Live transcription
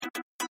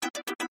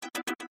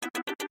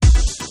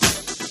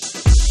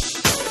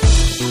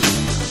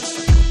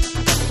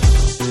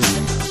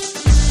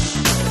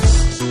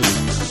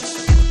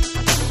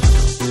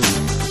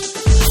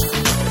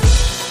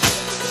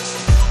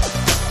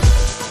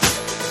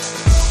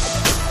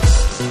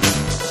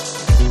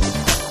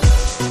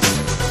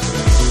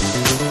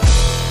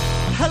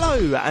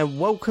Hello, and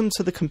welcome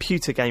to the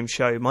Computer Game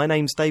Show. My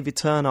name's David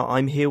Turner.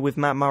 I'm here with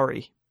Matt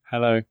Murray.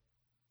 Hello.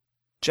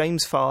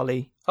 James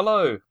Farley.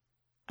 Hello.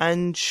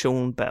 And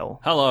Sean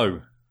Bell.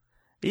 Hello.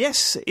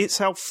 Yes, it's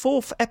our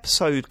 4th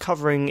episode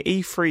covering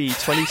E3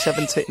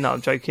 2017. No,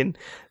 I'm joking.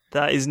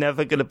 That is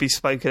never going to be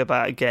spoken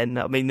about again.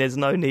 I mean, there's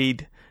no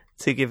need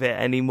to give it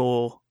any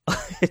more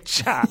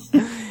chat.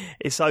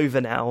 It's over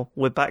now.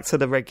 We're back to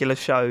the regular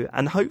show,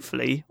 and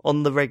hopefully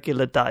on the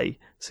regular day,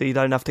 so you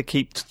don't have to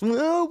keep,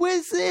 oh,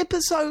 where's the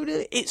episode?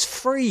 It's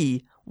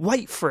free.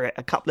 Wait for it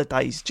a couple of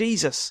days.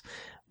 Jesus.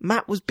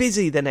 Matt was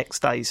busy the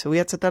next day, so we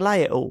had to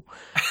delay it all.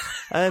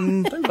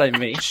 Don't blame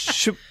me.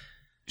 Should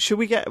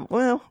we get,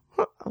 well,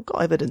 I've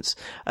got evidence.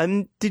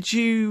 Did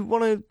you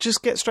want to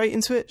just get straight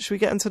into it? Should we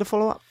get into the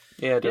follow-up?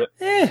 Yeah, do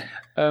it.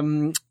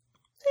 Yeah.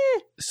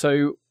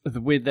 So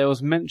there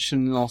was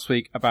mention last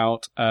week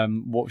about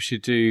what we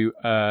should do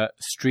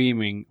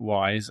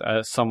streaming-wise.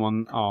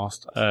 Someone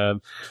asked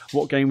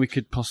what game we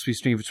could possibly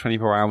stream for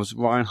 24 hours.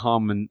 Ryan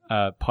Harmon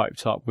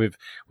piped up with,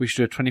 we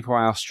should do a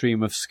 24-hour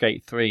stream of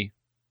Skate 3.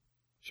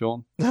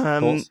 Sean?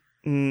 Thoughts?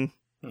 No.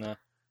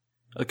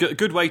 A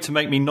good way to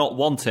make me not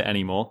want it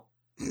anymore,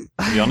 to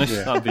be honest.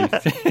 Yeah.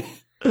 That'd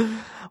be...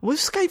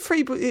 Was Skate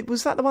 3,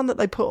 was that the one that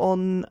they put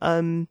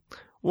on,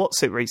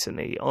 what's it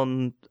recently,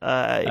 on EA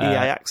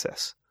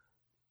Access?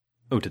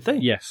 Oh, did they?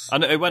 Yes. I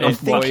know it went on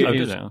Flash,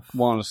 did it?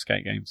 One of the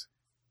skate games.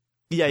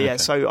 Yeah, Okay.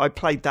 so I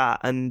played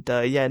that, and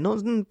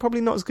probably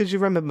not as good as you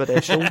remember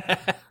there, Sean.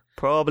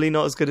 Probably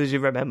not as good as you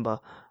remember.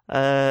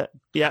 Okay,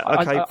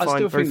 I fine,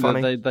 still very think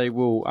funny. that they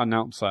will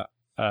announce that.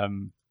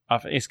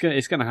 It's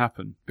going to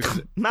happen.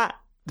 Because Matt,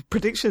 the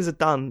predictions are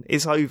done.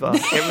 It's over.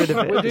 Get rid of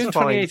it. we're doing It's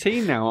fine.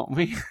 2018 now, aren't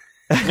we?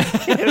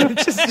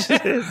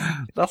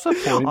 That's a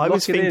point. I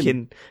was Lock it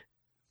in.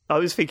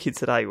 thinking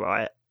today,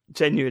 right?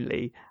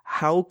 Genuinely,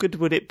 how good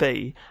would it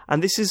be?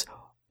 And this is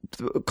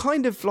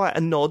kind of like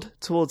a nod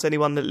towards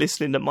anyone that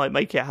listening that might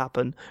make it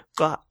happen.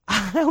 But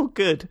how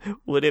good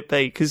would it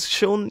be? Because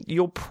Sean,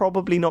 you're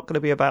probably not going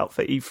to be about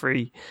for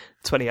E3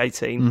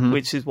 2018,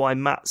 which is why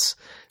Matt's.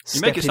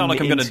 You make it sound like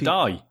I'm going to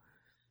die.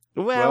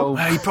 Well,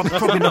 You're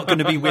probably not going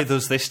to be with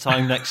us this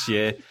time next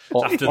year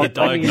after the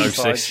diagnosis.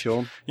 On the inside,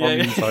 Sean. Yeah. On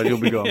the inside, you'll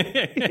be gone.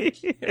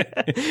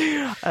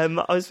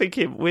 I was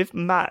thinking, with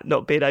Matt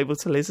not being able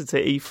to listen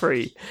to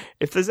E3,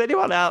 if there's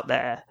anyone out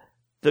there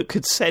that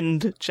could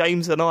send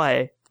James and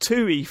I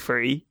to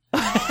E3.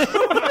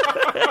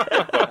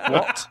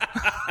 What?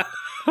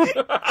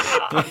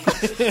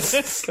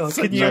 God,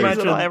 can you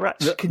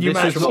imagine? Can you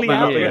imagine what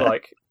Matt would be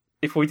like?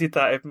 If we did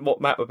that, what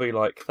Matt would be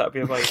like, that'd be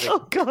amazing.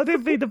 Oh God,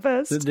 it'd be the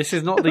best. This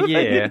is not the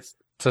year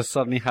to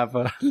suddenly have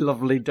a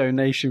lovely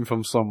donation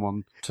from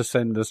someone to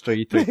send us to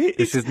E3.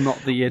 This is not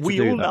the year to do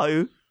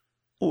that.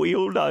 We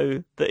all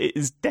know that it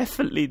is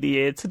definitely the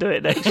year to do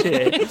it next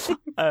year.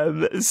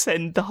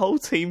 Send the whole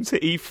team to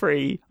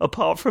E3,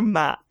 apart from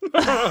Matt.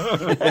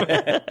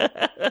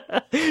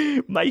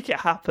 Make it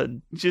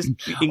happen. Just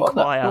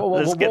inquire.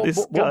 Let's get this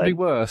what going. would be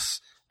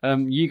worse?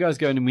 You guys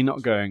going and me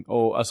not going,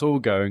 or us all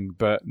going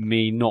but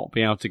me not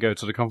being able to go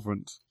to the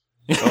conference?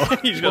 You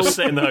just got to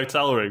sit in the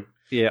hotel room.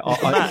 Yeah,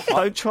 Matt,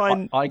 don't try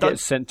and I get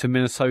sent to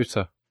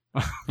Minnesota.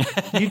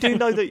 You do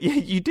know that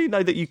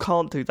you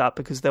can't do that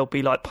because there'll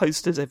be like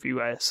posters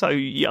everywhere. So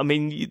I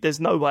mean,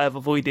 there's no way of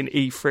avoiding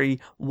E3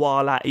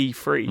 while at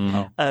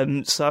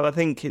E3. So I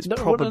think it's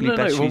probably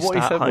best you what he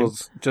stay said at home.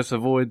 was just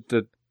avoid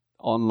the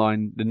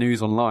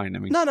news online. I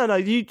mean, No.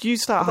 You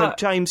stay at home,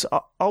 James.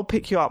 I'll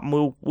pick you up, and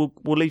we'll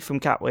leave from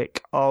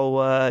Gatwick. I'll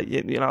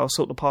I'll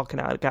sort the parking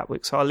out at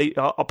Gatwick. So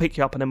I'll pick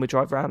you up, and then we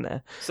drive around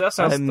there. So that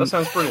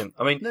sounds brilliant.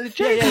 I mean,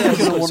 James is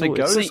going to want to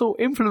go. It's all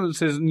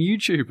influencers and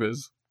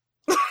YouTubers.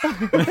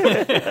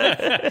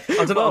 I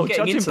don't know. I'm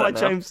getting into that now.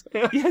 James,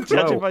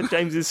 judging by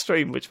James's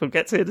stream, which we'll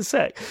get to in a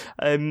sec.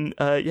 I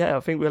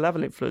think we'll have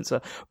an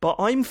influencer. But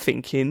I'm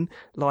thinking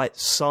like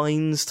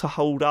signs to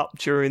hold up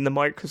during the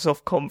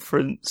Microsoft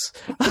conference.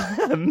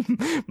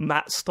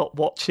 Matt, stop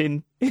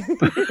watching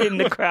in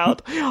the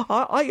crowd.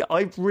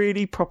 I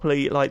really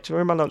properly, like,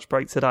 during my lunch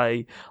break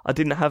today, I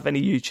didn't have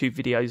any YouTube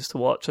videos to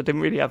watch. I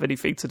didn't really have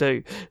anything to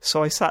do.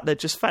 So I sat there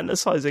just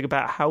fantasizing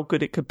about how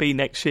good it could be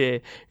next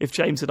year if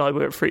James and I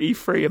were at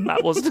E3 and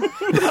Matt wasn't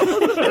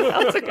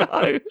allowed to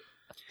go.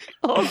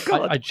 Oh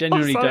God! I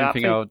genuinely I'm so don't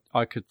think happy.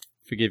 I could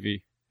forgive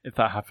you if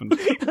that happened.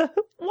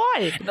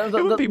 Why? It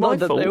would be my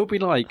fault. It would be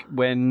like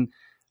when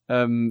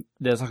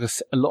there's like a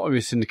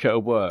lottery syndicate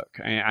at work,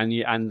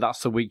 and that's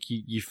the week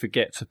you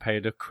forget to pay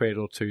the quid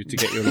or two to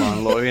get your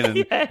line lottery in,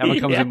 and everyone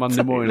comes in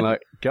Monday morning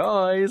like,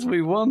 guys,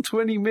 we won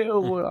 20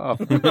 mil.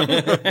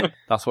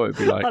 That's what it'd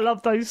be like. I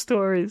love those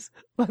stories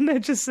when they're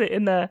just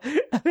sitting there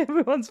and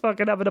everyone's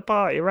fucking having a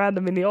party around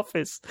them in the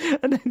office,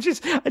 and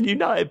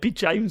it'd be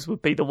James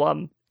would be the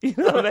one. You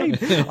know what I mean?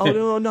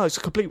 Oh no, it's a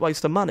complete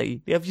waste of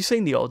money. Have you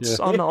seen the odds?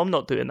 Yeah. I'm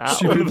not doing that.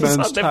 Stupid All of a sudden,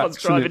 man's everyone's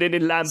tax, driving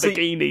in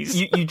Lamborghinis.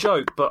 See, you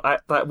joke, but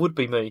that would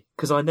be me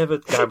because I never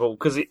gamble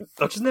because I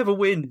just never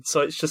win. So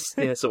it's just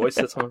it's a waste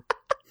of time.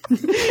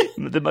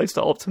 The most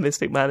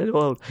optimistic man in the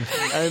world.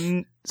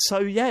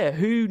 So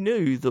who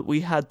knew that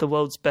we had the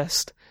world's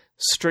best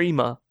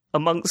streamer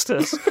amongst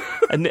us.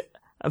 And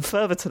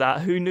further to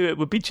that, who knew it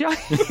would be James?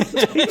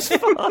 It's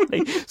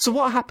funny. So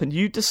what happened?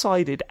 You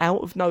decided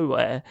out of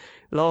nowhere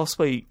last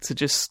week to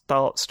just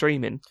start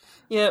streaming.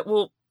 Yeah,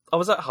 well, I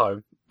was at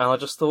home and I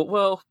just thought,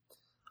 well,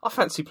 I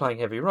fancy playing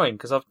Heavy Rain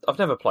because I've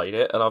never played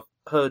it and I've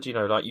heard,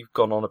 like you've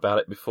gone on about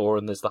it before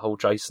and there's the whole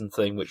Jason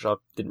thing, which I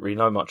didn't really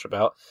know much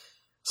about.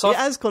 So it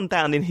has gone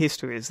down in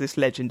history as this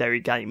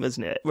legendary game,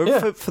 hasn't it?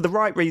 Yeah. For the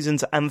right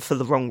reasons and for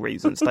the wrong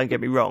reasons, don't get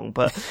me wrong.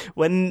 But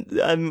when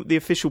the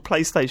official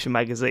PlayStation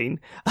magazine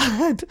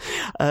had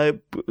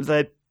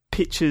their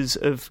pictures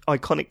of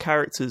iconic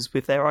characters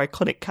with their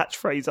iconic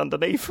catchphrase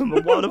underneath them,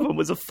 and one of them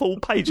was a full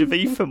page of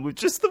Ethan with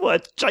just the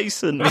word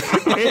Jason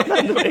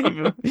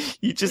underneath.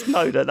 You just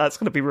know that's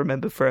going to be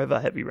remembered forever,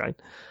 Heavy Rain.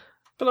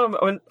 But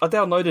I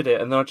downloaded it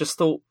and then I just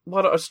thought,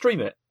 why don't I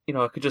stream it?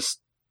 I could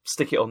just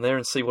stick it on there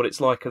and see what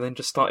it's like, and then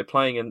just started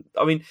playing. And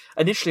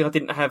initially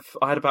I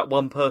had about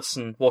one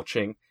person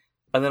watching,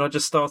 and then I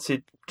just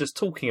started just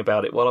talking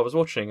about it while I was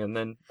watching, and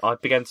then I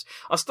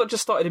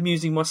just started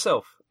amusing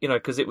myself,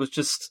 because it was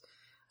just,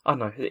 I don't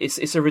know,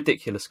 it's a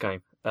ridiculous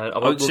game.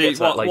 We'll get to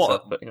that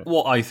later.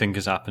 What I think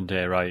has happened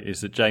here, right,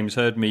 is that James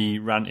heard me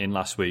ranting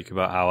last week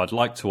about how I'd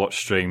like to watch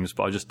streams,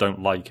 but I just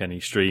don't like any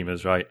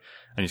streamers, right?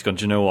 And he's gone,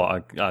 do you know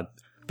what? I'd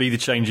be the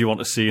change you want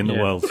to see in the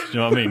world. Do you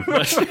know what I mean?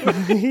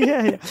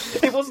 Yeah.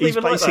 It wasn't He's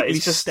even like that.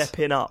 He's just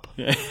stepping up.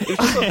 Yeah. It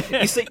was just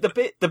you see,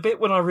 the bit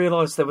when I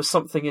realised there was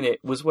something in it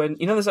was when,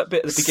 there's that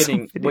bit at the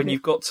beginning when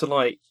you've got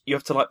to you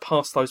have to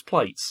pass those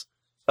plates.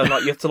 And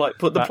you have to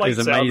put the plates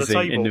out on the table. That is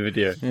amazing in the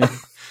video. Yeah.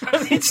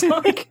 And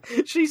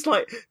it's she's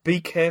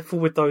be careful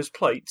with those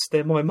plates,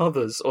 they're my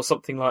mother's, or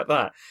something like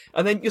that.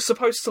 And then you're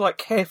supposed to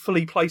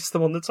carefully place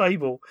them on the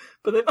table.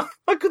 But then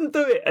I couldn't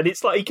do it. And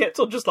it's he kept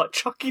on just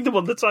chucking them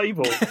on the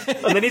table.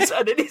 And then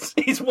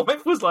his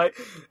wife was like,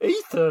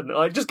 Ethan,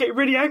 I just get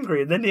really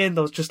angry. And then in the end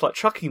I was just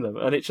chucking them.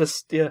 And it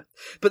just, yeah.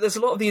 But there's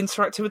a lot of the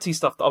interactivity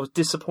stuff that I was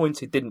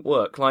disappointed didn't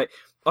work. Like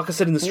I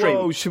said in the stream.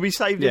 Whoa, should we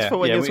save this for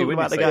when you're talking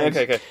about the game?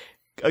 Okay.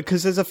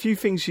 Because there's a few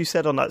things you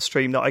said on that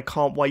stream that I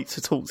can't wait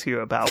to talk to you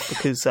about,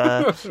 because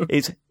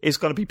it's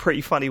going to be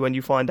pretty funny when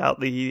you find out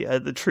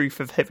the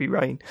truth of Heavy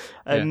Rain.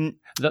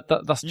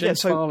 That's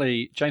James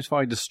Farley,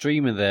 the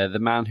streamer there, the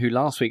man who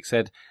last week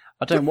said,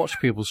 I don't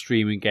watch people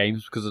streaming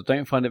games because I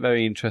don't find it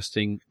very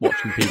interesting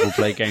watching people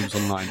play games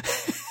online.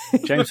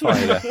 James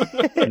Farley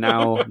there,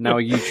 now a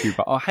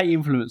YouTuber. I hate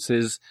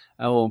influencers.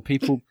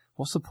 People,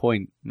 what's the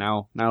point?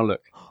 Now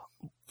look,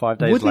 5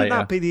 days later. Wouldn't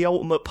that be the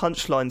ultimate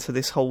punchline to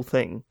this whole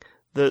thing?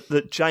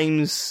 That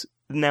James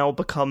now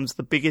becomes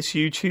the biggest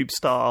YouTube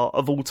star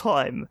of all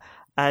time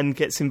and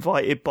gets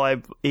invited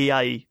by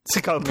EA to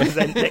go and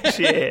present next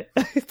year,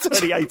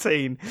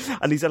 2018,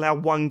 and he's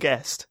allowed one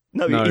guest.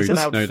 No, he's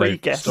allowed 3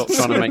 guests. Stop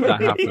trying to make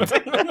that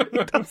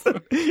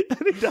happen.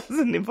 he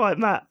doesn't invite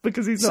Matt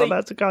because he's not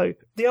allowed to go.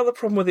 The other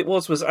problem with it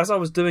was as I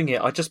was doing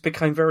it, I just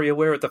became very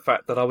aware of the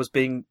fact that I was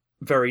being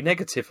very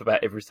negative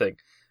about everything.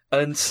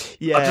 And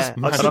yeah,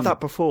 I've said that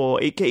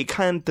before. It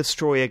can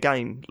destroy a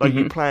game.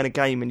 You're playing a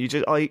game, and you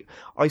just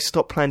I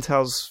stopped playing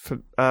Tales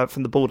from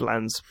the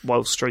Borderlands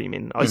while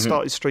streaming. I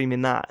started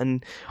streaming that,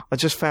 and I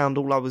just found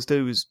all I was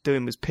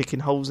doing was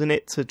picking holes in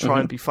it to try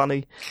and be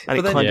funny, and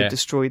it kind of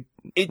destroyed.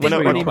 I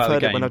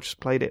preferred it when I just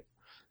played it.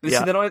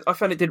 Listen, then I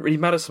found it didn't really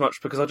matter so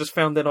much because I just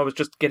found then I was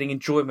just getting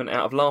enjoyment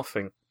out of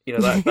laughing.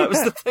 That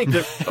was the thing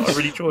that I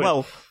really enjoyed.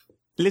 Well,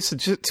 listen,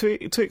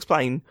 to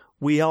explain.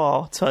 We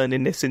are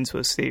turning this into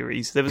a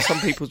series. There were some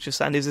people just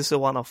saying, is this a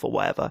one-off or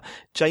whatever?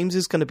 James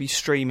is going to be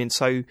streaming,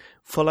 so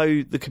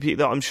follow the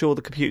computer. I'm sure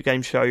the Computer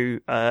Game Show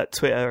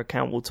Twitter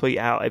account will tweet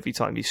out every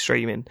time he's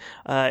streaming.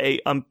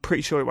 I'm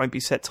pretty sure it won't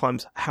be set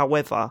times.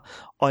 However,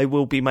 I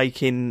will be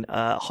making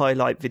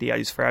highlight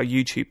videos for our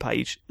YouTube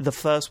page. The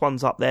first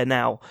one's up there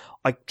now.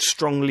 I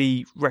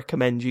strongly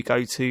recommend you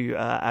go to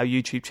our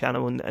YouTube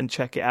channel and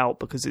check it out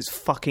because it's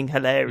fucking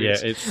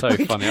hilarious. Yeah, it's so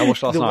funny. I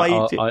watched last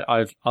night.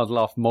 I've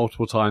laughed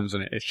multiple times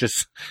in it. It's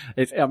just,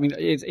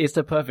 it's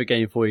the perfect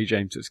game for you,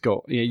 James. It's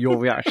got your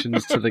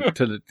reactions to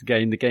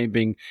the game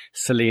being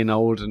silly and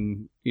old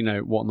and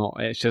whatnot.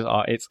 It's just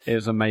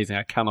it's amazing.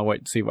 I cannot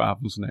wait to see what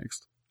happens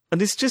next.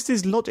 And it's just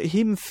his logic,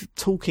 him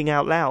talking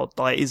out loud,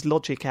 his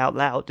logic out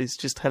loud is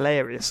just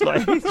hilarious.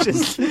 He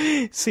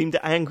just seemed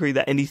angry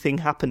that anything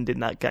happened in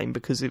that game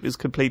because it was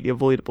completely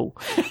avoidable.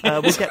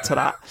 We'll get to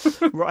that.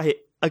 Right.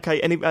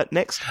 Okay,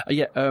 next?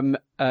 SMW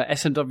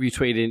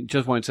tweeted in,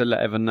 just wanted to let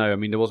everyone know,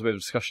 there was a bit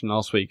of discussion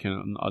last week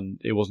and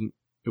it wasn't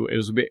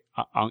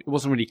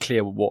really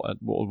clear what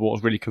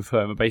was really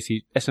confirmed. But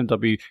basically,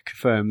 SMW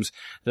confirms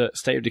that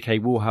State of Decay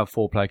will have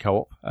 4-player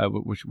co-op,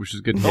 which is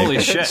good. Holy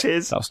shit!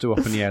 That was still up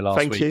in the air last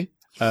week. Thank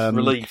you.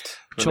 Relieved.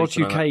 Charge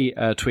UK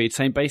tweeted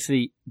saying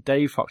basically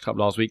Dave fucked up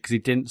last week because he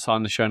didn't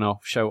sign the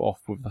show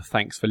off with the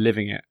 "thanks for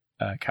living it"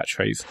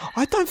 catchphrase.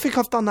 I don't think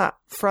I've done that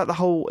throughout the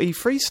whole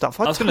E3 stuff.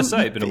 I was going to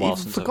say, it's been a while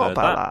since I forgot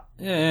about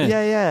that.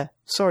 Yeah.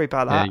 Sorry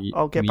about that.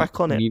 I'll get back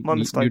on it. My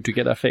mistake. You need to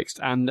get that fixed.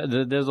 And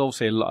there's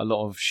obviously a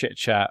lot of shit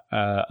chat,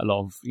 a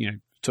lot of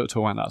talk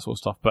around that sort of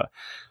stuff. But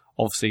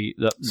obviously,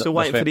 Still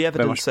waiting for the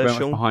evidence, very much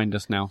Sean. behind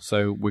us now,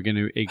 so we're going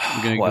to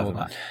ignore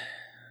that.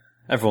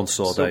 Everyone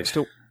saw Dave.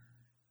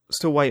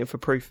 Still waiting for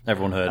proof.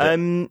 Everyone heard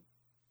it.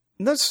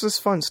 That's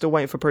fine. Still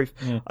waiting for proof.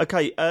 Yeah.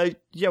 Okay.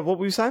 What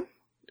were you saying?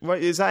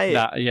 Right, is that it?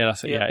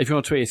 That's it. Yeah. If you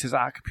want to tweet, it's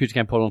at Computer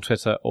Game Pod on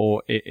Twitter,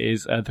 or it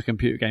is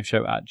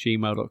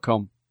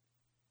thecomputergameshow@gmail.com.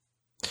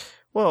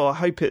 Well, I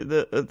hope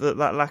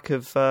that lack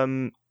of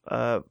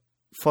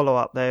follow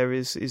up there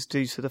is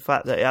due to the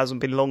fact that it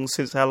hasn't been long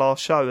since our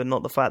last show, and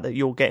not the fact that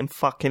you're getting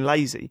fucking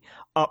lazy.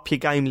 Up your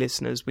game,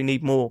 listeners. We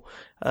need more.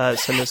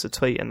 Send us a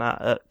tweet and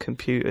that at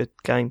Computer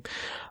Game.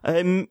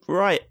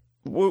 Right.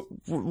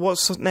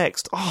 What's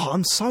next? Oh,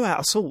 I'm so out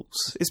of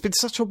sorts. It's been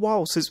such a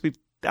while since we've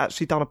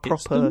actually done a proper...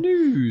 It's the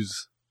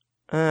news.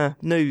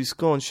 News.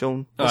 Go on,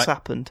 Sean. What's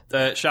happened?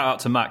 Shout out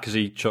to Matt, because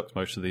he chucked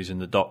most of these in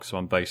the doc, so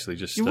I'm basically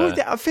just...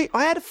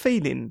 I had a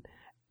feeling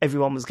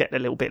everyone was getting a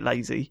little bit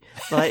lazy.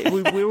 Like,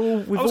 we've I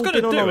was all going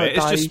to been do on it, holiday.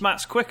 it's just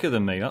Matt's quicker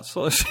than me, that's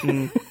sort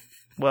of...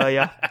 Well,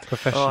 yeah.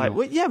 Professional. All right.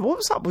 Well, yeah, what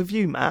was up with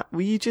you, Matt?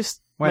 Were you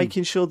just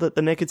making sure that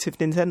the negative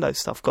Nintendo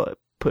stuff got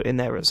put in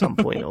there at some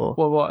point? Or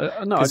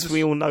no, because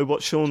we all know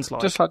what Sean's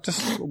like. Just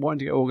wanting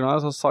to get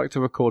organised. I was psyched to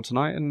record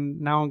tonight,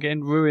 and now I'm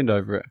getting ruined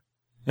over it.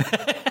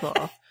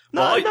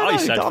 I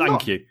said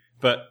thank you.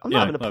 But I'm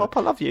not having a pop.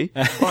 I love you.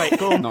 Right,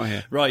 go on. Not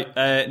here. Right,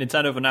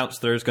 Nintendo have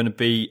announced there is going to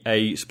be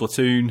a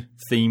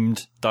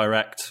Splatoon-themed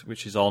Direct,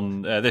 which is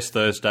on this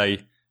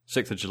Thursday,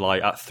 6th of July,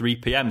 at 3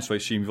 p.m, so I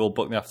assume you've all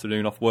booked the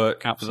afternoon off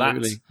work.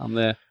 Absolutely, for that. I'm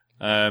there.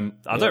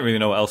 I don't really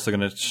know what else they're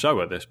going to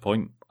show at this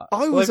point.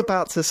 I was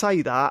about to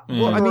say that.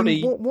 Well, I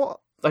mean,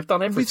 what? They've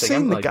done everything. We've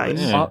seen the game.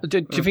 Yeah.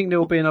 Do you think there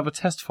will be another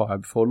test fire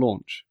before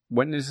launch?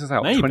 When is this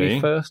out? Maybe.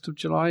 21st of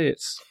July?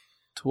 It's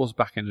towards the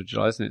back end of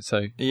July, isn't it?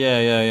 So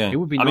yeah. it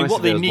would be nice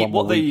if there was one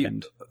more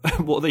weekend.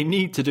 What they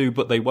need to do,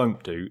 but they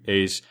won't do,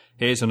 is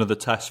here's another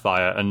test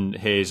fire, and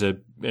here's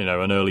an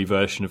early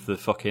version of the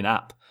fucking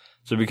app,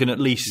 so we can at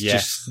least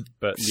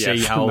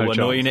see how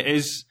annoying it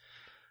is.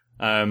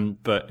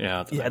 But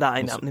yeah, that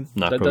ain't happening.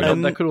 No,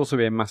 there could also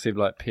be a massive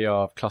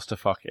PR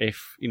clusterfuck if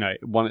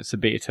one, it's a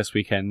beta test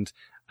weekend,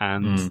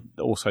 and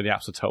also the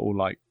app's a total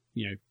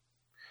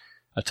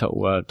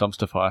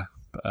dumpster fire.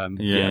 But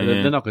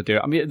they're not going to do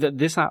it. I mean,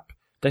 this app,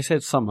 they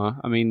said summer.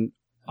 I mean,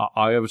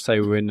 I would say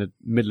we're in the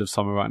middle of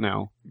summer right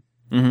now.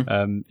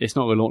 Mm-hmm. It's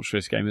not going to launch for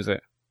this game, is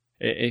it?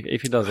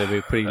 If it does, it'll be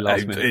a pretty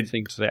last minute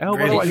thing to say. Oh,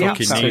 really well,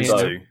 fucking needs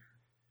to.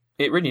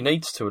 It really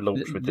needs to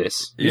launch with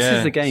this. This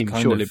is the game,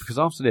 surely, because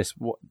after this,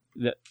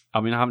 I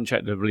haven't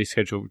checked the release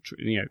schedule,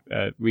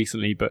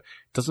 recently, but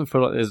it doesn't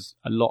feel like there's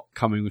a lot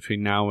coming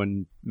between now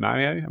and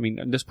Mario. I mean,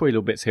 there's probably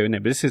little bits here and there,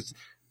 but this is,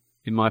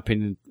 in my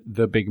opinion,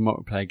 the big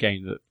multiplayer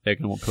game that they're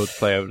going to want people to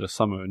play over the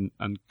summer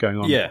and going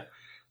on. Yeah.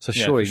 So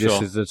surely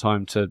this is the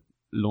time to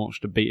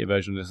launch the beta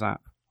version of this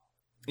app.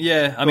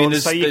 Yeah, I mean,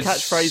 say your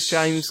catchphrase,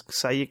 James.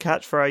 Say your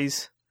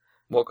catchphrase.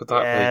 What could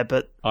that be? Yeah,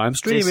 but I'm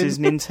streaming. This is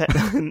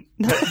Nintendo.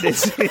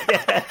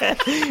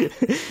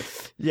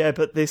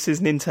 But this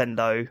is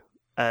Nintendo,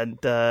 and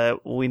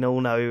we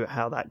all know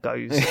how that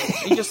goes.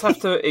 You just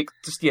have to,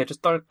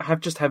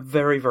 just have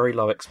very, very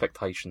low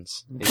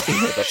expectations.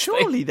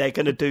 Surely they're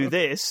going to do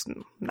this.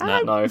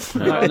 No,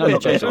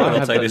 James,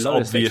 I'll take this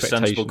obvious,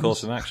 sensible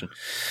course of action.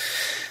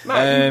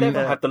 Matt, you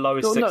never had the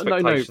lowest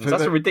expectations.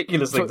 That's a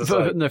ridiculous thing to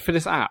say. No, for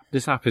this app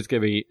is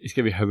going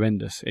to be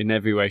horrendous in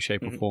every way,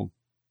 shape, or form.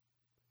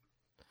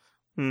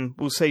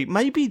 We'll see.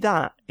 Maybe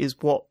that is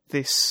what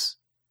this...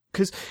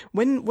 Because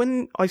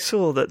when I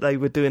saw that they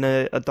were doing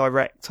a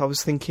direct, I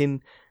was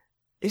thinking,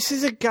 this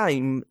is a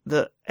game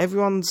that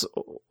everyone's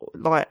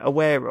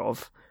aware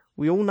of.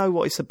 We all know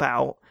what it's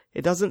about.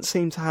 It doesn't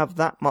seem to have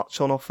that much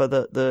on offer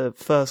that the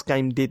first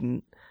game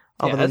didn't.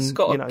 It's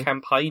got a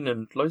campaign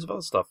and loads of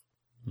other stuff.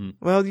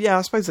 Well, yeah,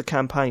 I suppose a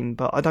campaign,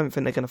 but I don't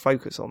think they're going to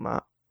focus on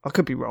that. I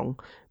could be wrong.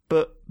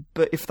 But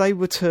if they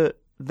were to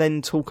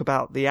then talk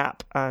about the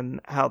app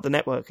and how the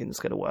networking is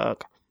going to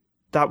work,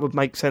 that would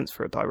make sense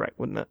for a direct,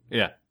 wouldn't it?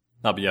 Yeah,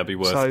 that'd be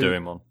worth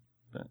doing one.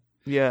 But...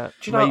 Yeah,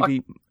 do you know,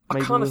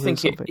 I kind of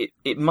think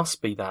it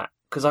must be that,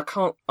 because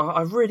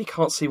I really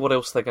can't see what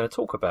else they're going to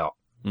talk about,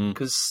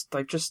 because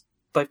they've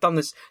done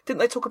this. Didn't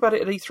they talk about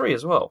it at E3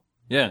 as well?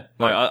 Yeah,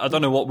 I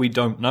don't know what we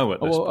don't know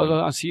at this point.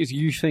 I see.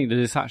 You think that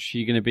it's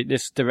actually going to be,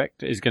 this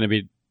direct is going to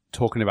be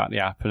talking about the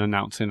app and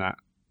announcing that?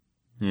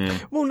 Yeah.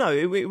 Well, no,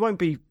 it won't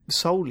be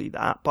solely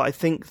that, but I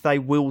think they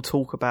will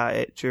talk about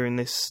it during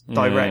this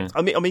direct.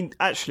 I mean,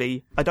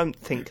 actually, I don't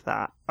think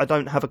that. I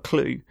don't have a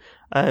clue.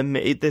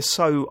 They're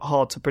so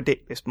hard to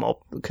predict, this mob,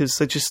 because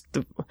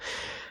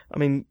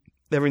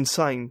they're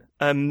insane.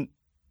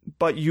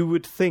 But you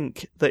would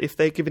think that if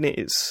they're giving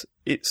it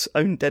its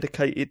own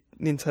dedicated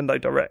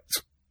Nintendo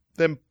Direct,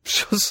 then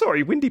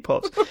sorry, Windy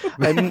Pots,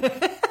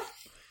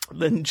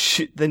 then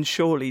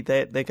surely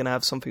they're going to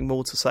have something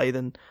more to say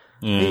than.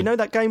 You know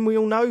that game we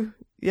all know?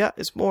 Yeah,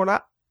 it's more of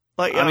that.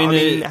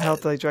 How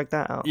do they drag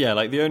that out? Yeah,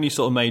 the only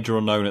sort of major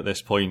unknown at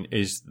this point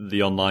is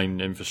the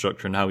online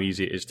infrastructure and how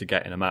easy it is to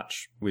get in a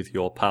match with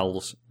your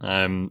pals.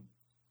 I'm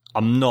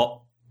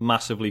not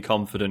massively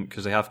confident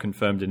because they have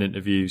confirmed in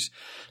interviews,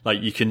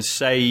 like you can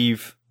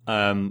save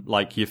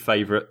like your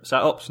favourite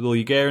setups with all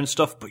your gear and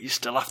stuff, but you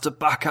still have to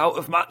back out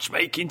of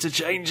matchmaking to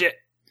change it.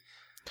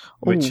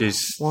 Which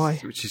is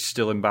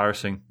still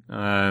embarrassing.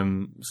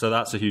 So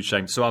that's a huge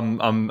shame. So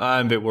I'm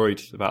a bit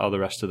worried about how the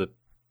rest of the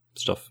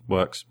stuff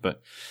works,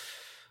 but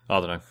I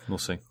don't know. We'll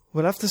see.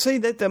 We'll have to see.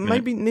 That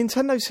maybe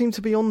Nintendo seemed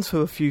to be onto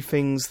a few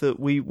things that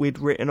we'd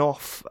written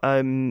off.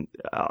 I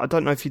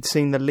don't know if you'd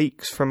seen the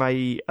leaks from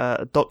a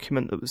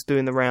document that was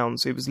doing the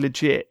rounds. It was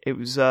legit. It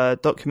was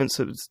documents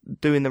that was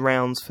doing the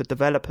rounds for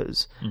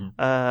developers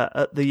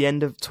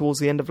towards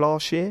the end of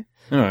last year.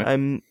 All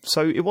right.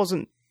 So it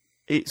wasn't.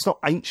 It's not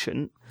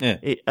ancient. Yeah.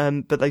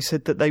 But they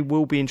said that they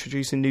will be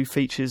introducing new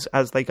features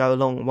as they go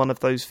along. One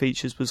of those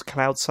features was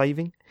cloud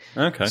saving.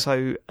 Okay.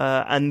 So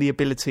and the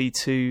ability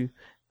to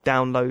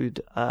download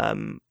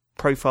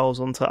profiles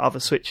onto other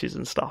switches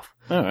and stuff.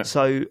 All right.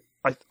 So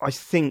I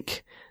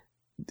think,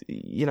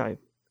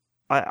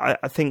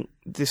 I think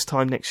this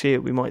time next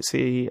year we might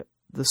see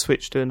the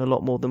Switch doing a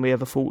lot more than we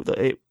ever thought that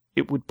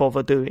it would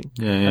bother doing.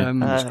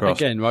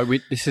 Again,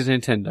 right? This is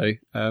Nintendo,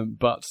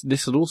 but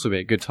this will also be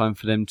a good time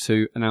for them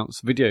to announce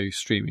video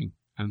streaming.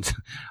 And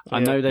I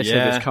know they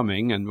said it's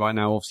coming, and right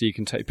now, obviously, you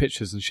can take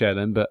pictures and share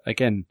them. But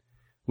again,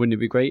 wouldn't it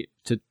be great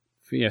to?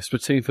 Yeah,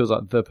 Splatoon feels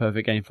like the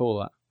perfect game for all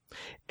that.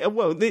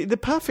 Well, the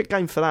perfect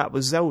game for that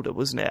was Zelda,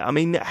 wasn't it? I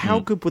mean, how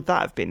good would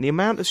that have been? The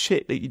amount of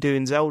shit that you do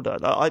in Zelda,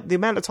 the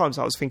amount of times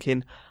I was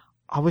thinking,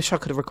 I wish I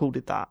could have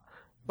recorded that.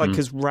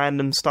 Because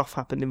random stuff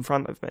happened in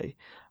front of me.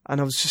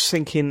 And I was just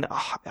thinking,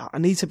 I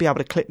need to be able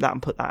to clip that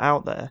and put that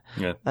out there.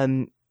 Yeah.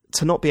 And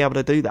to not be able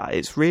to do that,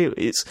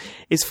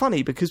 it's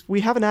funny because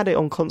we haven't had it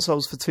on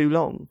consoles for too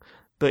long,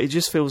 but it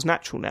just feels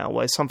natural now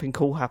where something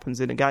cool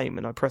happens in a game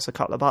and I press a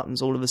couple of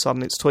buttons, all of a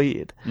sudden it's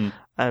tweeted.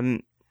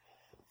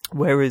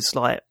 Whereas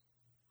like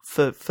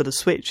for the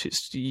Switch,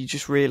 you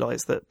just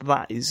realise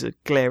that is a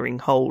glaring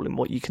hole in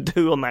what you can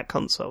do on that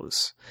console.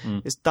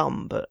 It's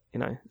dumb, but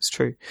it's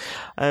true.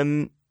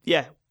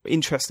 Yeah,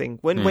 interesting.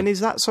 When is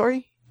that?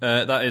 Sorry,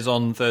 that is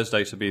on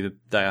Thursday, to be the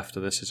day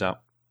after this is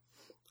out.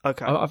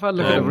 Okay, I've had a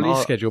look at the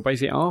release schedule.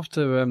 Basically,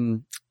 after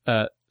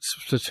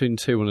Splatoon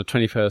 2 on the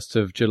 21st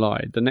of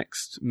July, the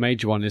next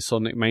major one is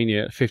Sonic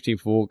Mania,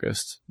 15th of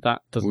August.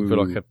 That doesn't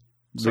feel like a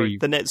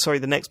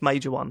the next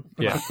major one.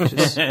 Yeah.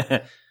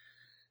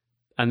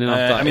 And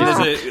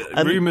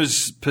then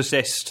rumours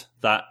persist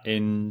that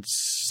in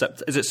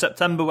is it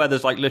September where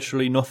there's like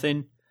literally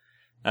nothing.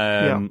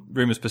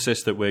 Rumours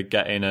persist that we're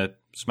getting a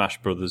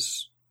Smash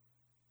Brothers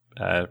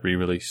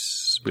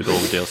re-release with all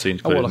the DLC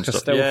included and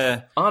stuff.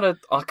 Yeah,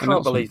 I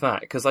can't believe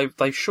that because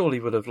they surely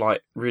would have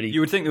like really. You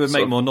would think they would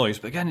make more noise,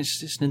 but again,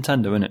 it's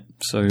Nintendo, isn't it?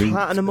 So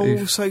Platinum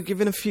also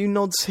giving a few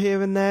nods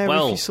here and there.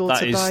 Well, if you saw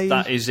today.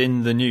 that is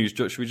in the news.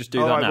 Should we just do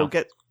that right, now?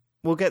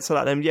 We'll get to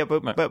that then. Yeah,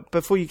 but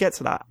before you get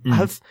to that,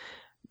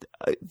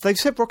 they've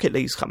said Rocket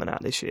League's coming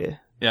out this year.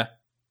 Yeah.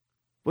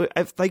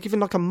 Have they given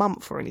like a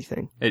month or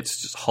anything?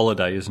 It's just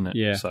holiday, isn't it?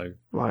 Yeah. So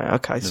right,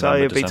 okay. November, so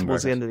it'll be December,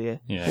 towards the end of the year.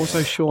 Yeah.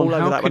 Also, Sean,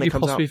 how could you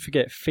possibly out?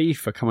 forget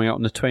FIFA coming out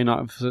on the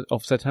 29th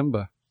of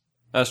September?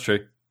 That's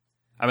true.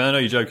 I mean, I know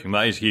you're joking, but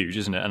that is huge,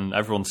 isn't it? And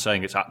everyone's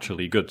saying it's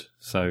actually good.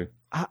 So,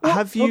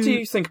 what do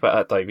you think about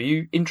that, Dave? Are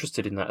you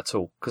interested in that at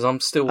all? Because I'm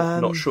still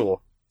not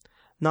sure.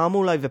 No, I'm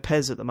all over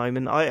PES at the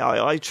moment.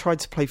 I tried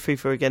to play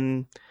FIFA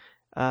again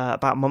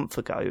about a month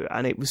ago,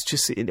 and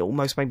it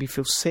almost made me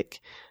feel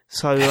sick.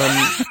 So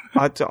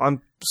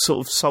I'm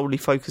sort of solely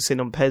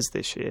focusing on PES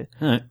this year.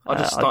 Right. I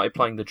just started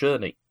playing The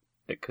Journey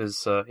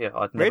because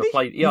I'd never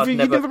played. Yeah, You've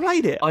never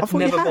played it. I'd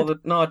never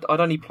bothered. No, I'd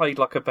only played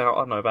like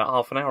about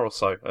half an hour or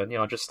so, and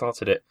I just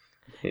started it.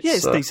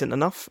 It's decent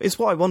enough. It's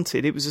what I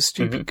wanted. It was a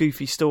stupid,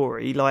 goofy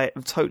story, like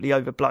totally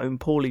overblown,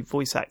 poorly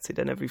voice acted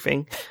and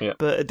everything. Yeah.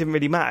 But it didn't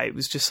really matter. It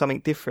was just something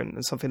different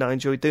and something I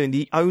enjoyed doing.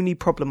 The only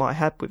problem I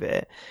had with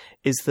it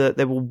is that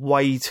there were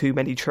way too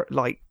many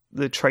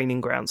the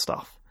training ground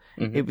stuff.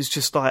 It was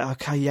just like,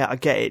 okay, yeah, I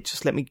get it.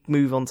 Just let me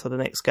move on to the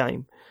next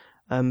game.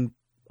 I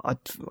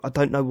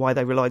don't know why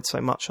they relied so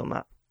much on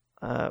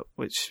that,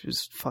 which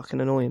was fucking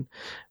annoying.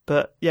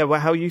 But yeah, well,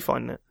 how are you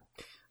finding it?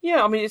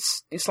 Yeah, I mean,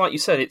 it's like you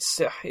said,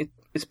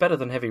 it's better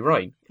than Heavy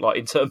Rain, like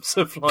in terms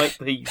of like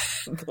the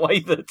way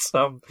that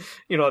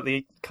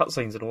the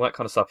cutscenes and all that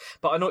kind of stuff.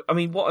 But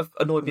what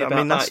annoyed me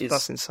about that is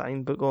that's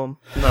insane. But go on.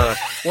 No,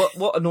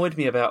 what annoyed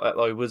me about that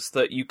though was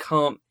that you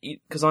can't,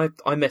 because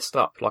I messed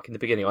up like in the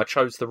beginning. I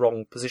chose the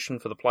wrong position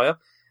for the player,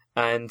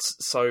 and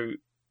so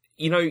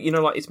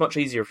like it's much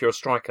easier if you're a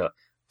striker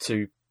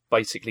to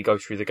basically go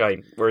through the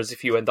game. Whereas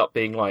if you end up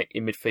being like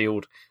in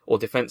midfield or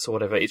defence or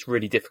whatever, it's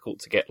really difficult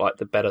to get like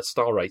the better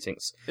star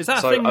ratings. Is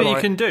that a thing that you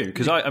can do?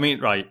 Because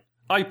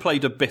I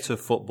played a bit of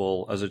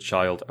football as a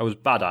child. I was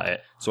bad at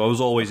it, so I was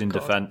always in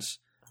defence,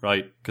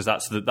 right? Because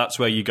that's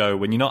where you go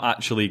when you're not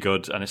actually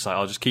good, and it's like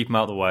I'll just keep them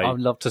out of the way. I'd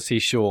love to see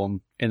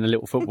Sean in a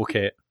little football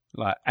kit,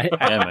 like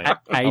yeah,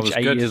 mate. age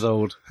 8 years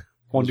old.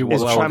 Wonder what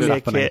was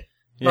happening.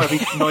 No, it'd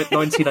be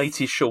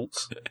 1980s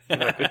shorts.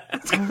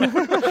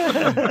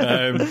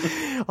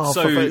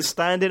 So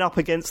standing up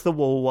against the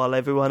wall while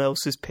everyone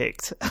else is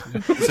picked. So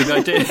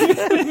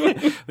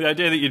the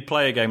idea that you'd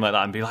play a game like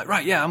that and be like,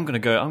 right, yeah, I'm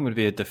going to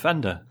be a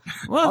defender.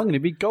 Well, I'm going to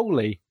be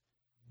goalie.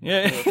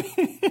 Yeah.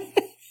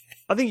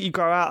 I think you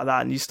grow out of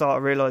that and you start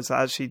to realise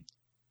that actually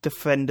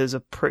defenders are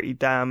pretty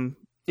damn...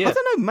 Yeah. I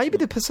don't know, maybe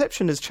the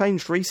perception has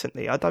changed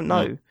recently. I don't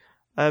know.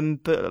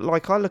 But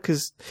like I look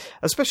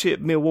especially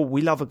at Millwall,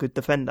 we love a good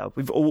defender.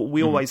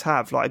 We always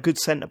have. Like a good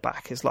centre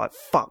back is like,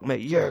 fuck me,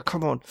 yeah,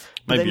 come on.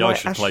 But maybe I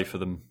should play for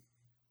them.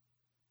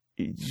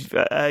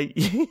 Yeah.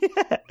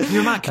 Can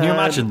you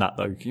imagine that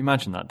though? Can you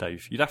imagine that,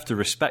 Dave? You'd have to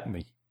respect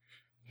me.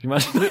 Can you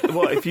imagine?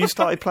 What if you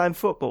started playing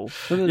football?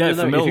 No, if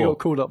you got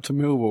called up to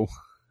Millwall.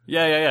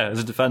 Yeah, as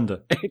a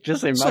defender.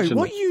 Just imagine. Sorry,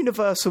 what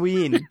universe are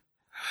we in?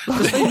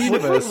 The same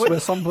universe where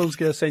someone's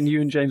going to send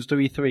you and James to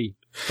E3.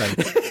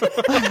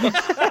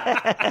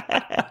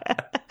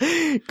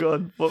 Go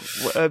on.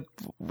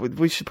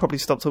 We should probably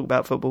stop talking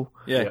about football.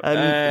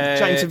 Yeah.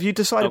 James, have you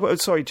decided?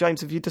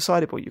 James, have you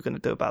decided what you're going to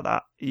do about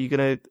that? Are you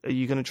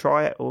going to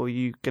try it, or are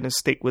you going to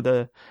stick with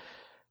the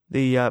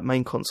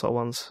main console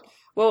ones?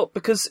 Well,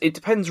 because it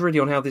depends really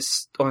on how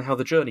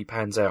the journey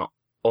pans out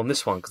on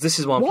this one. Because this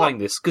is why I'm playing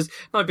this. Because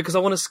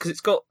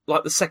it's got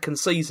like the second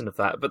season of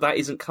that, but that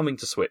isn't coming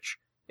to Switch.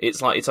 It's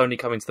like it's only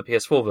coming to the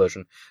PS4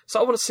 version. So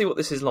I want to see what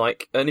this is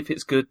like, and if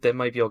it's good, then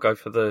maybe I'll go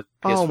for the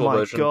PS4 version. Oh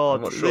my god,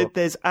 I'm not sure.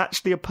 There's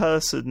actually a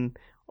person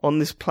on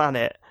this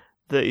planet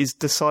that is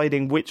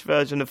deciding which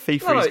version of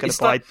FIFA he's going to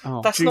buy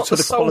due to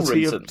the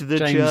quality of the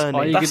James, journey.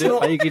 Are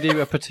you going to do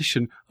a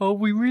petition? Oh,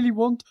 we really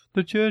want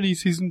the Journey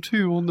Season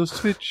 2 on the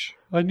Switch.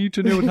 I need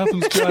to know what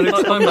happens to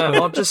Alex. No, Matt,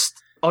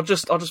 I'll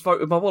just vote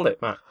with my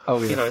wallet, Matt. Oh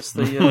yeah. You know, it's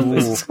the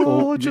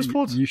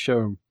you show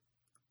him.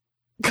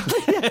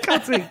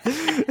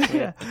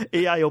 Yeah.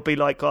 EA will be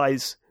like,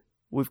 guys,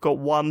 we've got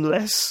one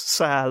less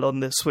sale on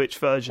the Switch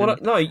version. Well,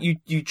 no, you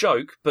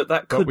joke, but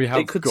it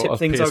could tip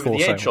things over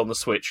the edge on the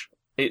Switch.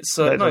 It's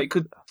it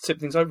could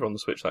tip things over on the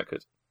Switch. That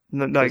could.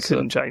 No, it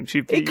couldn't, James.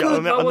 I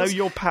know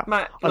you're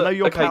power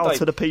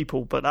to the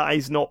people, but that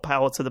is not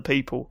power to the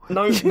people.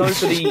 No,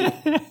 nobody.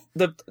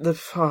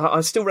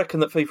 I still reckon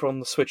that FIFA on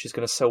the Switch is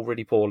going to sell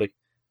really poorly,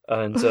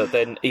 and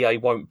then EA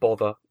won't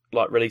bother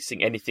like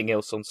releasing anything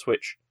else on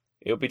Switch.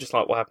 It'll be just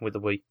like what happened with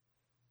the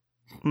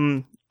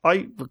Wii.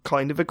 I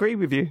kind of agree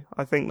with you.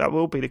 I think that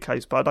will be the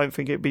case, but I don't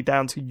think it'd be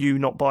down to you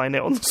not buying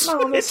it on the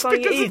Switch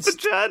because of the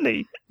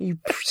journey. You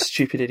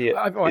stupid idiot.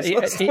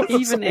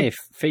 Even if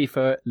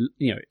FIFA,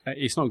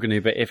 it's not going to,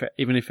 but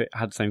even if it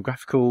had the same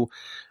graphical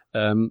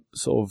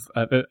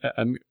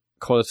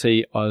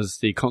quality as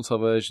the console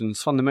versions,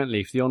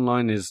 fundamentally, if the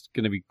online is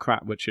going to be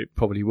crap, which it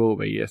probably will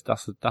be, yes,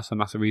 that's a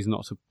massive reason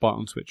not to buy it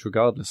on Switch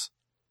regardless.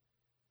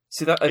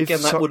 See, that again,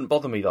 that wouldn't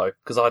bother me though,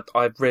 because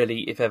I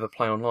rarely, if ever,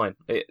 play online.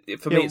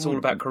 For me, it's all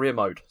about career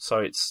mode, so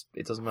it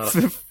doesn't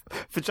matter.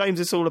 For James,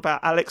 it's all about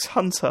Alex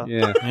Hunter.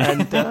 Yeah,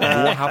 and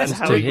what happens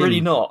to him?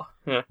 Really not.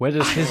 Yeah. Where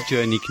does his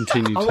journey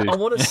continue to? I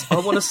want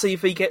to see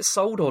if he gets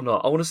sold or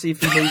not. I want to see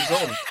if he moves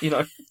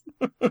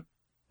on.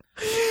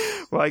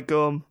 Right,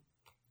 go on.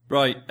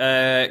 Right,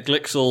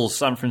 Glixel's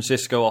San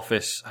Francisco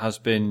office has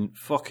been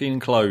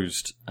fucking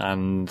closed,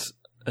 and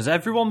has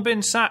everyone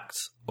been sacked?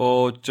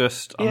 Or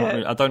just,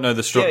 I don't know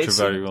the structure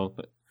very well.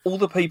 But all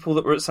the people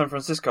that were at San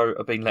Francisco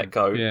have been let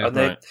go,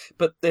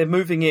 but they're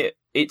moving it.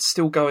 It's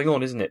still going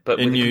on, isn't it? But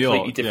in with New a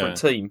completely York, different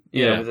team.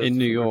 In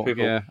New York.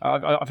 People. Yeah,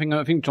 I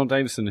think John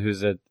Davison, who's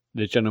the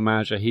general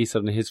manager, he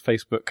said in his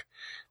Facebook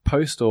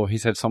post, or he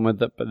said somewhere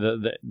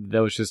that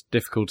there was just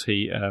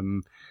difficulty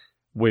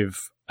with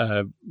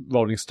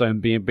Rolling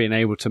Stone being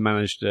able to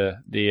manage the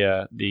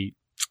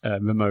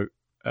remote.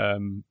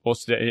 Managing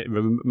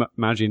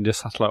the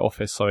satellite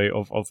office,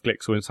 of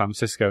Glixel in San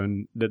Francisco,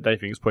 and they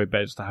think it's probably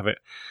better just to have it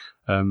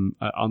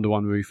under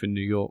one roof in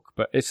New York.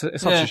 But it's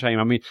such a shame.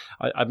 I mean,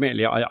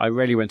 admittedly, I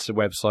rarely went to the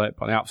website,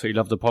 but I absolutely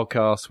love the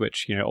podcast,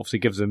 which obviously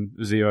gives them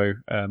zero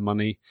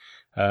money.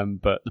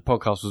 But the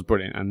podcast was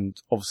brilliant, and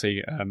obviously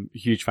a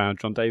huge fan of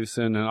John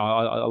Davison, and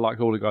I like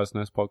all the guys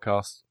on this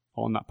podcast.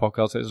 On that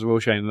podcast, it's a real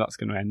shame that's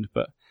going to end,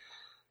 but.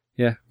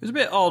 Yeah, it was a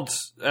bit odd.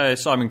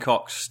 Simon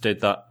Cox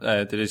did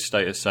his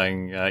status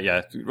saying,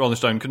 Rolling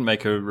Stone couldn't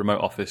make a remote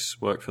office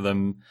work for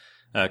them,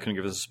 couldn't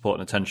give us the support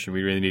and attention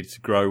we really needed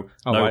to grow.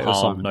 No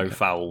harm, no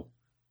foul.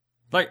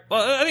 I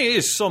think it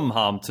is some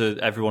harm to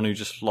everyone who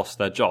just lost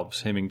their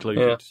jobs, him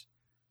included.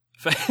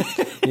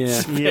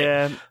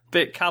 Yeah.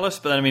 Bit callous,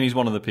 but then, I mean, he's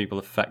one of the people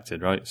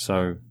affected, right?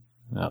 So,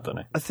 I don't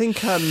know. I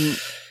think,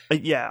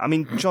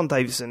 John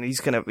Davison,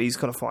 he's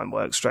gonna find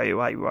work straight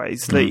away, right?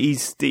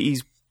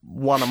 He's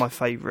one of my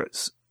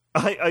favourites.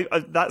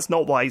 That's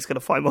not why he's going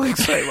to find work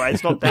straight away.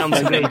 It's not down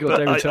to me. Got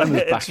David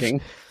Turner's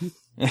backing.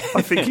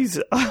 I think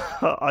he's.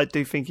 I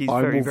do think he's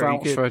very, very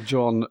good. For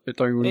John.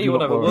 You want to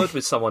have a word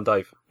with someone,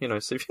 Dave?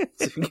 See if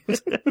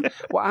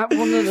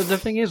the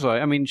thing is,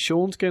 right? I mean,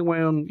 Sean's going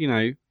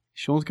away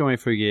Sean's going away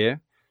for a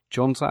year.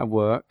 John's out of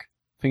work.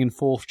 Thinking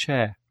fourth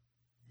chair.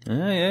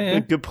 Yeah.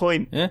 Good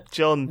point. Yeah.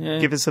 John,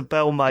 give us a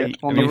bell, mate.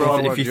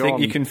 If you think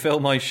you can fill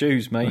my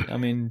shoes, mate, I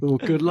mean... Oh,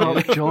 good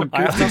luck, John.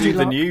 I have to do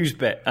the news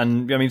bit,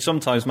 and I mean,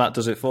 sometimes Matt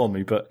does it for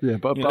me, but... Yeah,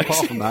 but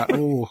apart from that,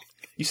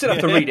 You still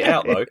have to read it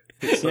out, though.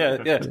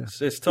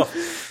 It's tough.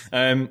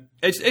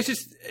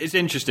 It's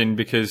interesting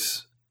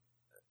because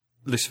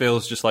this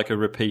feels just like a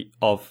repeat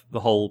of the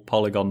whole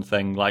Polygon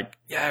thing. Like,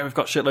 yeah, we've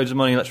got shitloads of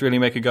money, let's really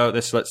make a go at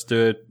this, let's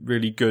do a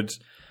really good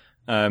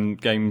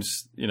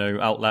games,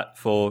 outlet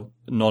for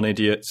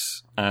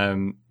non-idiots,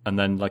 and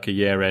then like a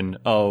year in,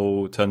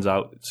 turns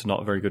out it's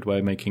not a very good way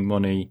of making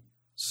money.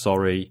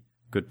 Sorry,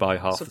 goodbye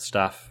half the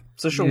staff.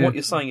 So, Sean, what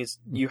you're saying is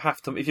you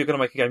have to, if you're going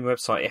to make a gaming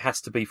website, it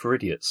has to be for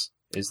idiots.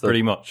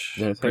 Pretty much.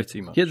 Yeah,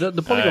 Yeah,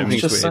 the Polygon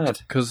thing's just weird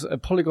because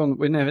Polygon,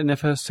 in their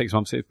first 6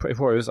 months,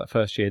 before it was that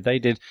first year, they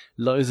did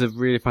loads of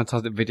really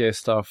fantastic video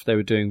stuff. They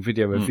were doing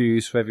video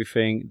reviews for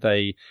everything.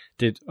 They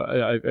did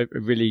a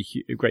really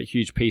great,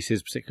 huge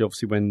pieces, particularly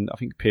obviously when I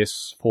think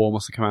PS4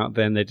 must have come out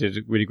then. They did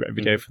a really great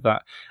video for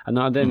that.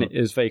 And then it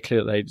was very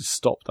clear that they just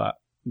stopped that.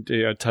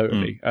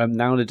 Totally.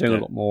 Now they're doing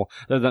a lot more.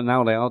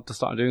 Now they are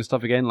starting doing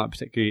stuff again, like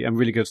particularly and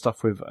really good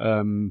stuff with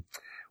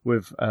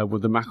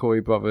the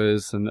McElroy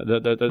brothers, and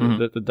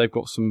they've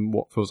got some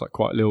what feels like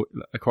quite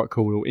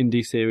cool little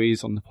indie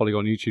series on the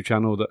Polygon YouTube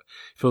channel that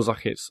feels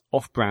like it's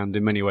off-brand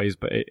in many ways,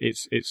 but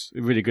it's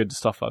really good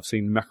stuff I've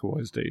seen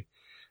McElroys do.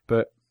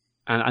 But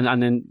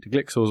and then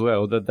Glixel as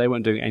well, that they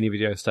weren't doing any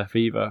video stuff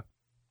either.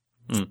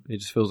 It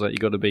just feels like you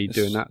got to be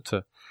doing that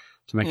to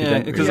make a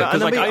dent. Because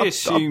I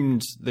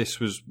assumed this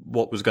was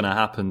what was going to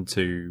happen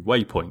to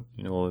Waypoint,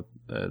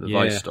 the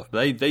Vice stuff.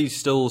 They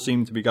still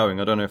seem to be going.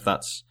 I don't know if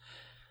that's.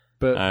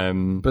 But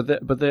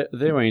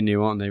they're only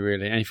new, aren't they?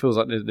 Really, and it feels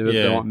like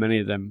there aren't many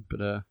of them.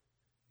 But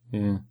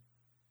so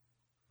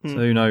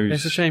who knows?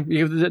 It's a shame.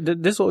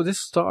 This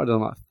started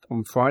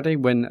on Friday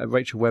when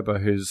Rachel Webber,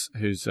 who's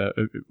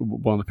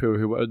one of the people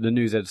who were the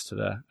news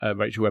editor there,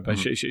 Rachel Webber,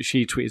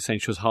 she tweeted saying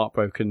she was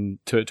heartbroken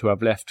to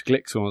have left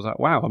Glixel. And I was like,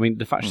 wow. I mean,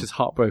 the fact she's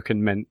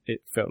heartbroken meant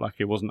it felt like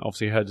it wasn't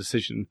obviously her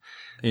decision.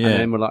 Yeah. And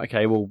then we're like,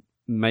 okay, well,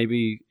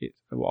 maybe I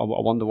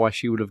wonder why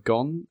she would have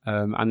gone.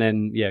 And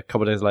then a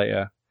couple of days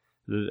later.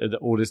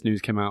 All this news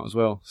came out as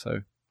well. So,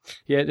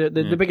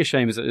 the biggest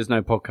shame is that there's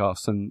no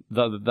podcast, and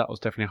that was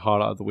definitely a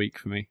highlight of the week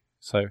for me.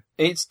 So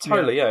it's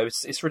totally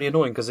it's really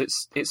annoying because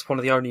it's one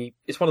of the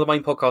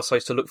main podcasts I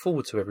used to look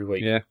forward to every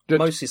week. Yeah,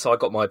 mostly so I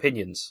got my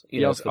opinions.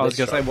 I was going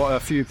to say what a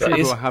few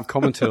people have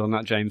commented on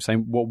that, James,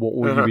 saying what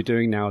will you be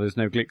doing now? There's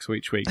no Glixel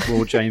each week.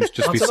 Will James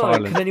just be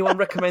silent? Can anyone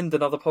recommend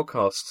another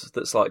podcast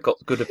that's like got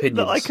good opinions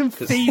that I can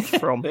feed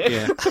from?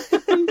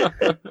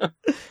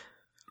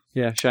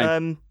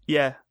 Shane.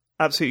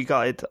 Absolutely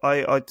gutted.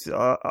 I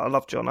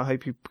love John. I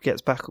hope he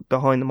gets back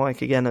behind the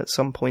mic again at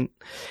some point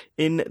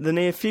in the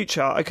near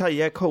future. Okay,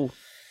 yeah, cool.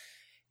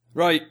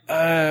 Right,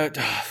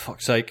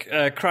 fuck's sake.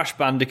 Crash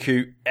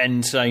Bandicoot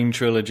Insane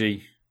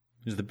Trilogy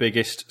is the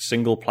biggest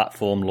single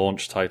platform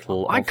launch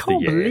title of the year. I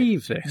can't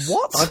believe this.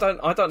 What?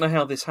 I don't know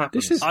how this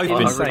happened. This is I've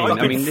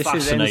been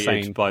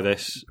fascinated by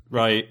this.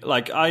 Right,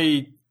 like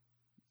I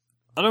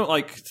don't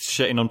like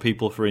shitting on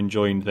people for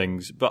enjoying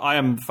things, but I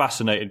am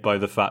fascinated by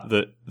the fact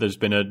that there's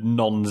been a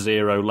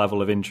non-zero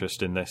level of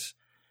interest in this.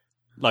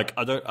 Like,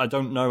 I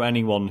don't know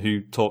anyone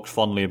who talks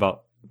fondly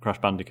about Crash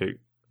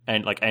Bandicoot,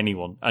 and like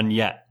anyone, and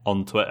yet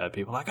on Twitter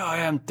people are like, "Oh,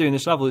 yeah, I'm doing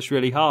this level. It's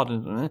really hard."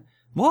 And,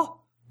 what?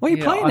 Why are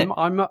you playing it?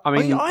 I've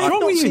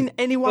not seen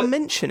anyone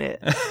mention it.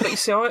 But you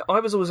see, I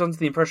was always under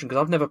the impression,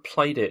 because I've never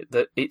played it,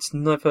 that it's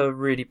never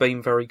really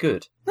been very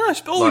good. No,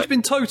 it's always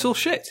been total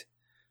shit.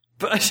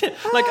 But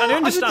I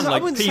understand. I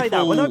wouldn't say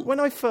that. When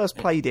I first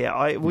played it,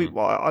 I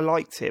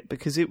liked it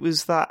because it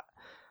was that.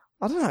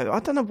 I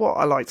don't know what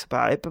I liked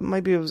about it, but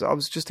maybe I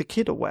was just a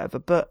kid or whatever.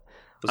 But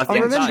I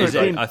think that is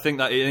it. I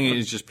think it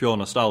is just pure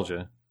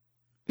nostalgia.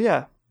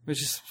 Yeah,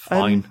 which is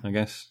fine, I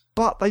guess.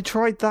 But they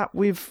tried that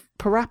with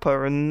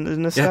Parappa, and the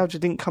nostalgia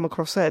didn't come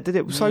across there, did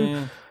it?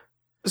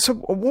 So,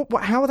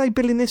 what? How are they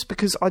billing this?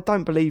 Because I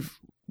don't believe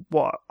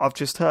what I've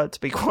just heard, to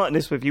be quite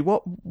honest with you.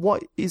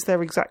 What is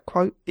their exact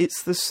quote?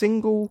 It's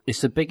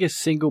the biggest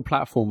single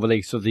platform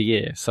release of the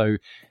year. So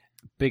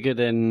bigger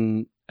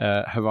than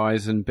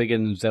Horizon, bigger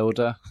than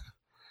Zelda.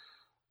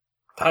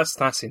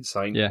 That's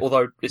insane. Yeah.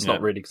 Although it's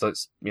not really, because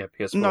it's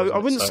PS4. No, I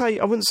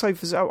wouldn't say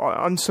for Zelda.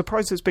 I'm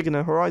surprised it's bigger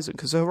than Horizon,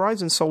 because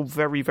Horizon sold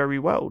very, very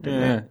well,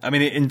 didn't it? I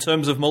mean, in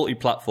terms of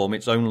multi-platform,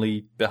 it's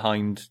only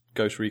behind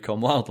Ghost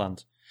Recon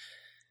Wildlands.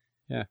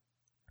 Yeah.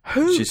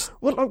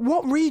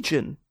 What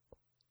region?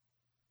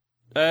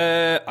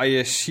 I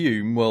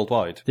assume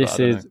worldwide. This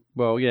is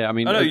I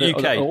mean,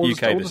 UK. All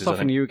UK. The stuff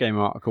in the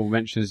Eurogamer article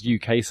mentions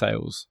UK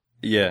sales.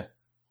 Yeah,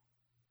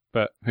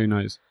 but who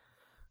knows?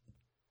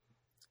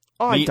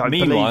 I don't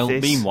believe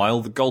this.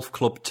 Meanwhile, the Golf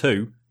Club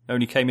 2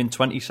 only came in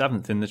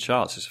 27th in the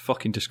charts. It's a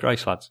fucking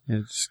disgrace, lads.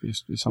 Yeah,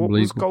 it's unbelievable. What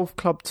was Golf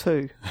Club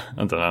 2?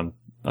 I don't know.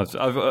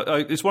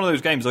 It's one of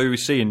those games I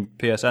always see in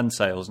PSN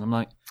sales, and I'm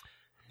like,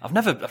 I've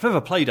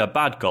never played a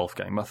bad golf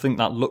game. I think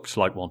that looks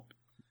like one.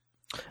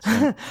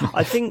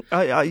 I think,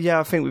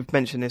 I think we've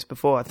mentioned this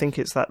before. I think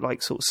it's that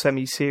like sort of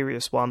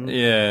semi-serious one.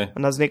 Yeah.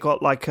 And hasn't it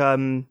got like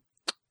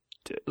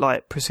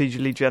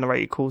procedurally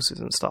generated courses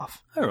and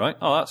stuff? All right.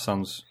 Oh, that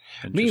sounds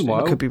interesting.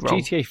 Meanwhile, could be wrong.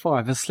 GTA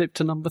 5 has slipped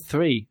to number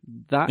 3.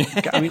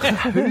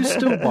 Who's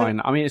still buying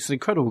that? I mean, it's an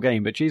incredible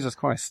game, but Jesus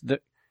Christ, the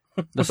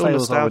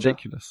sales are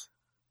ridiculous.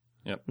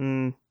 Yep.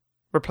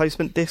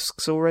 Replacement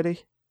discs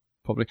already?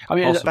 Probably. I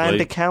mean, banned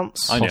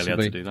accounts. I nearly had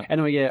to do that.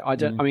 Anyway, yeah, I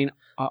don't. I mean,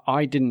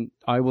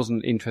 I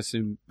wasn't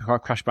interested in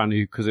Crash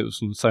Bandicoot because it was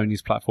on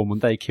Sony's platform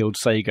and they killed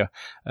Sega.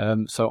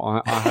 So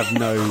I have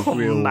no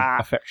real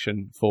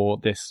affection for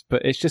this.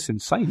 But it's just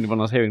insane when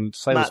I was hearing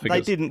sales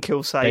figures. They didn't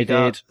kill Sega. They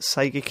did.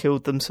 Sega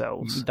killed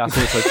themselves. That's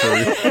also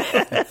true.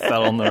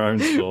 Fell on their own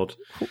sword.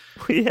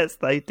 Yes,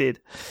 they did.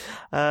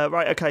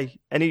 Right, okay.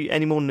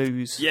 Any more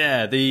news?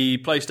 Yeah, the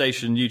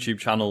PlayStation YouTube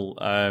channel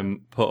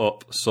put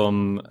up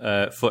some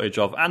footage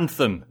of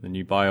Anthem, the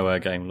new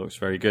BioWare game. Looks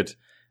very good.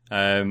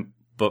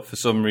 But for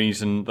some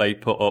reason, they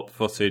put up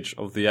footage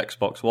of the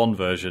Xbox One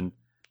version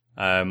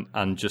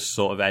and just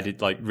sort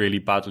of really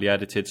badly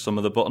edited some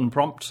of the button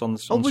prompts on the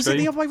screen. Oh, was it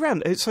the other way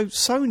around? So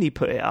Sony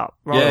put it up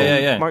rather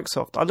than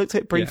Microsoft. I looked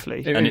at it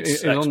briefly. Yeah.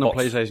 It's on the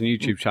PlayStation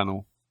YouTube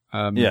channel.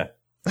 Yeah.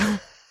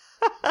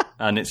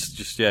 And it's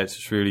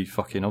just really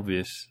fucking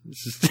obvious.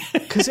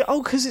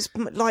 Because it's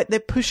like they're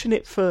pushing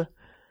it for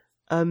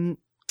Xbox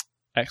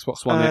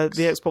One X.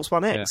 The Xbox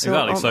One X.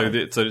 Yeah.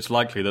 Exactly. So it's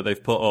likely that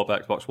they've put up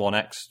Xbox One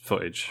X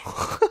footage,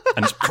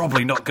 and it's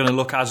probably not going to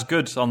look as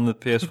good on the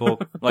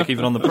PS4, like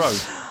even on the Pro.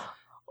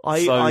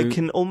 I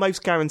can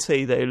almost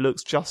guarantee that it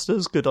looks just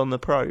as good on the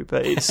Pro,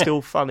 but it's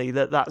still funny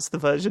that that's the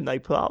version they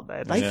put up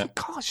there.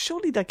 God,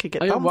 surely they could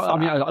get done for that. I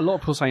mean, a lot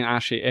of people saying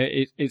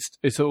actually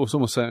it's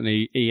almost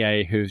certainly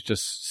EA who's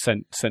just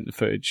sent the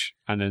footage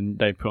and then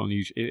they put on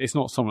YouTube. It's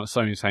not someone at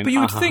Sony saying, but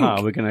you would think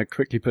we're going to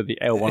quickly put the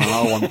L1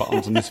 and R1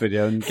 buttons on this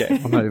video and get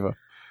it over.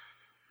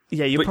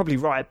 Yeah, you're probably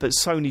right, but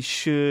Sony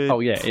should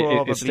probably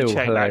it's still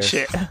check hilarious.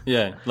 that shit.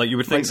 Yeah, like you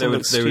would think they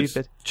would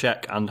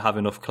check and have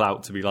enough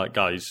clout to be like,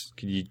 guys,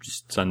 can you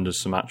just send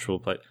us some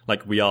actual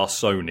like we are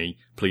Sony,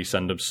 please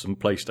send us some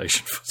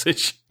PlayStation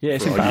footage. Yeah,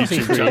 it's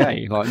embarrassing for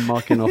EA, like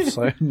mugging off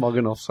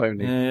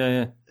Sony.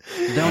 Yeah.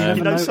 They'll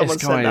never notice, someone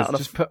sent that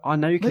guys. I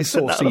know you can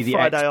sort of see the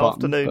X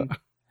button.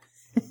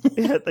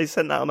 Yeah, they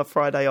sent that on a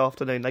Friday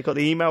afternoon. They got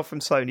the email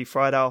from Sony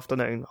Friday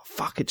afternoon. Oh,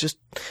 fuck it, just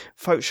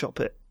Photoshop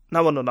it.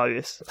 No one will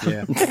notice.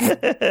 Yeah.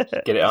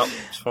 Get it up.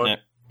 It's fine.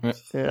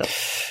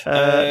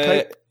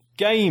 Yeah.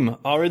 Game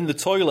are in the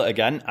toilet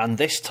again, and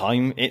this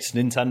time it's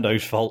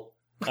Nintendo's fault.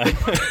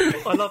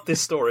 I love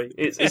this story.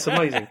 It's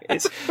amazing.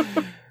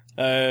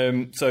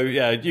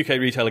 UK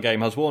retailer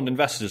Game has warned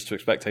investors to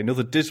expect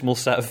another dismal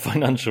set of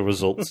financial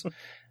results.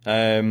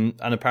 And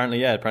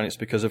apparently it's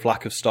because of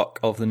lack of stock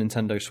of the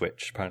Nintendo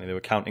Switch. Apparently they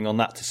were counting on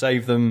that to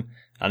save them,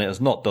 and it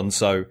has not done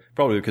so,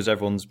 probably because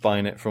everyone's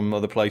buying it from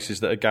other places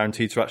that are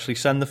guaranteed to actually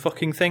send the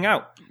fucking thing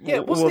out. Yeah,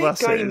 wasn't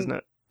that's it, isn't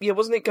it? Yeah,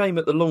 wasn't it Game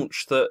at the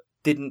launch that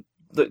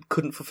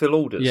couldn't fulfil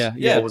orders?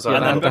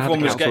 And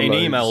everyone was getting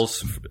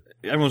emails.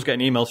 Everyone's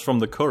getting emails from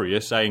the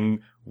courier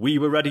saying we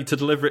were ready to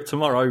deliver it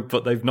tomorrow,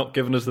 but they've not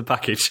given us the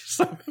package.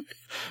 So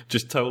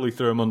just totally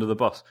threw them under the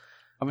bus.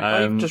 I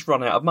mean, they've just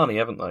run out of money,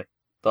 haven't they?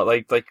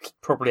 Like they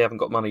probably haven't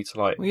got money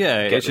to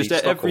get it's just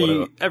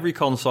every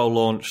console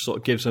launch sort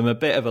of gives them a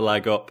bit of a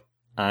leg up.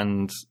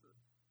 And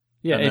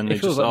then they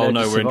just,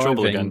 we're in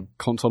trouble again.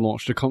 Console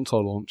launch to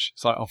console launch.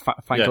 It's like,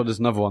 thank God there's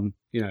another one.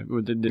 You know,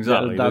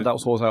 exactly. That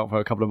was always out for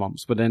a couple of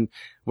months. But then,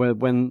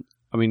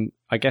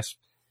 I guess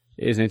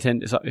it is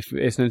Nintendo.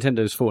 It's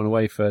Nintendo's fault in a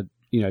way for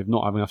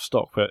not having enough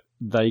stock, but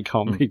they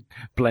can't be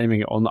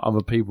blaming it on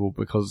other people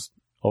because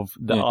of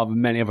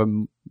many other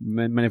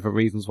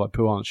reasons why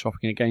people aren't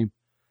shopping a game.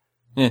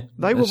 Yeah,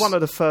 they were one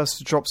of the first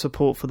to drop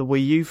support for the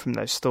Wii U from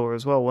their store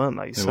as well, weren't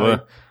they? They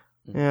were.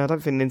 Yeah, I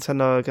don't think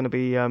Nintendo are going to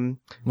be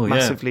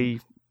massively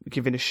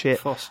giving a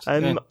shit.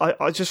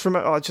 I just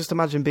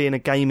imagine being a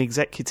game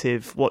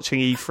executive watching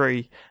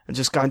E3 and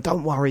just going,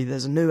 "Don't worry,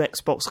 there's a new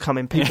Xbox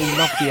coming. People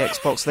love the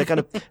Xbox.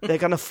 They're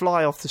gonna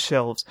fly off the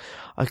shelves."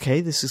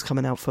 Okay, this is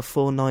coming out for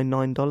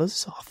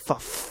 $499. Oh, for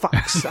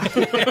fuck's sake!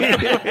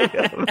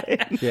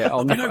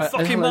 Yeah, no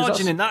fucking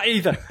margin in that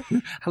either.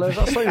 Hello, is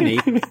that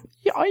Sony?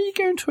 Yeah, are you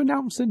going to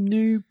announce a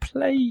new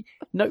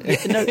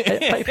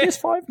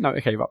PS5? No,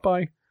 okay, right,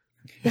 bye.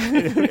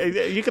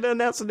 You're going to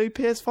announce a new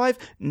PS5?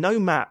 No,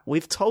 Matt.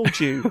 We've told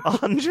you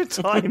 100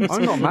 times.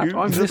 I'm not Matt.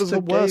 I'm just the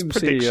worst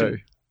prediction. CEO.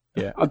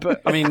 Yeah,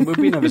 but I mean, we've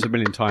been over this a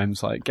million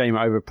times. Like, game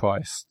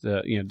overpriced.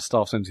 The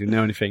staff don't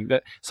know anything.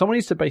 That someone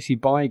needs to basically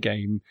buy a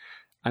game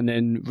and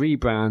then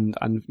rebrand,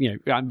 and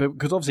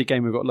because obviously,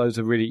 game we've got loads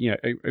of really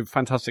a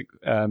fantastic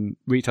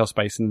retail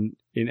space in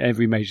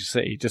every major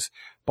city. Just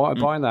buy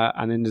that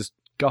and then just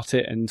gut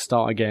it and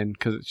start again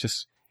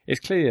because it's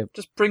clear.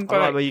 Just bring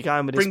back. Where you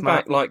going with bring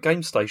back like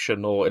Game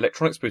Station or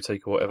Electronics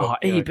Boutique or whatever. Oh,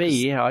 EB,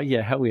 hell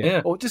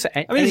yeah. Or just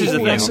this is the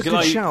thing. That's a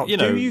good shout.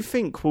 Do you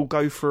think we'll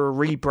go for a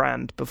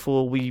rebrand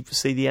before we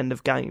see the end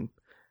of Game?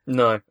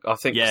 No, I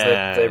think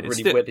they're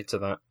really wedded to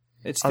that.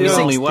 It's the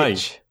only way.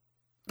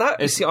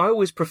 You see, I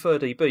always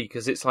preferred EB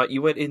because it's like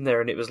you went in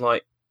there and it was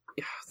like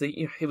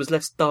it was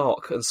less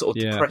dark and sort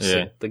of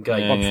depressing than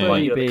Game.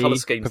 The colour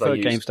schemes they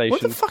use. Game Station.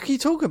 What the fuck are you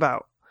talking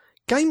about?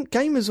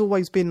 Game has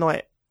always been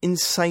like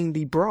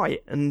insanely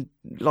bright and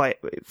like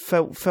it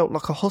felt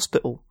like a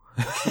hospital.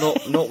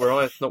 not where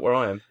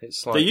I am.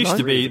 It's like they used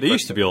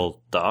to be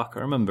all dark. I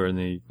remember in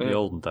the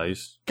olden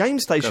days. Game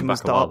Station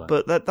was dark,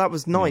 but that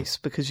was nice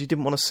because you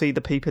didn't want to see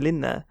the people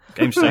in there.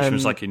 Game Station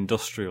was like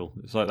industrial.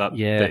 It's like that.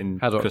 Yeah, bit in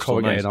had a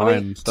Crystal corrugated Maze.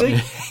 iron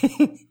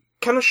stuff.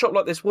 Can a shop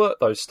like this work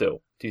though?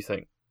 Still, do you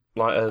think?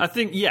 I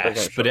think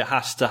yes, but it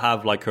has to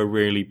have like a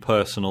really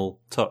personal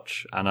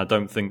touch, and I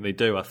don't think they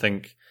do. I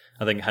think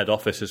head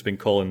office has been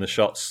calling the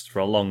shots for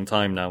a long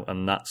time now,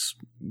 and that's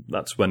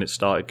when it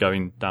started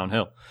going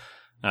downhill.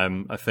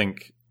 I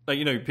think,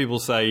 people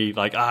say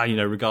like,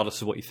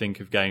 regardless of what you think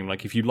of game,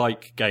 like if you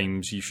like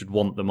games, you should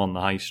want them on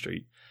the high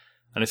street.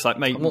 And it's like,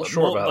 mate, I'm not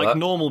sure about that.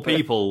 Normal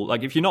people,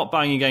 like if you're not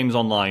buying your games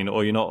online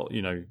or you're not,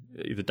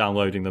 either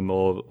downloading them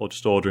or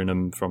just ordering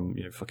them from,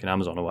 fucking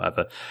Amazon or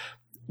whatever,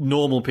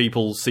 normal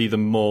people see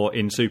them more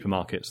in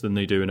supermarkets than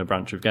they do in a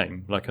branch of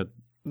game.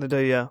 They do,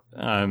 yeah.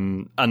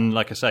 And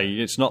like I say,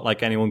 it's not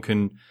like anyone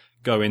can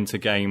go into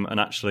game and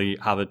actually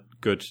have a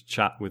good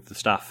chat with the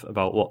staff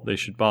about what they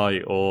should buy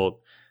or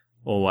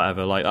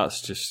whatever. Like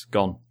that's just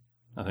gone,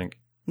 I think.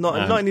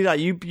 Not only that,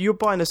 you're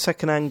buying a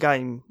second-hand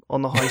game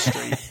on the high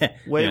street.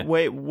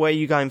 Where are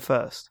you going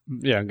first?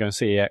 Yeah, I'm going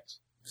CEX.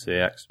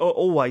 CEX.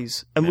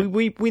 Always. And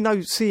we know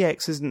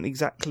CEX isn't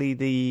exactly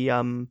the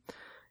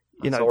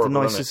the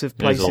nicest of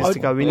places to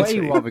go into.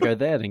 I'd way rather go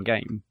there than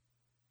game.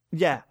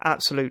 Yeah,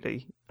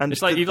 absolutely. And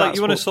it's like you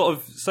want to sort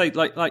of say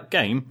like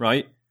game,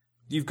 right?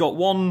 You've got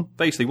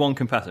basically one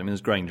competitor. I mean,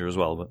 there's Granger as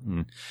well, but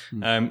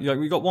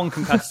you've got one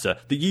competitor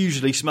that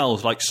usually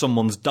smells like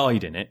someone's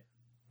died in it,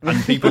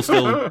 and people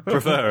still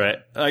prefer it.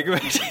 Like,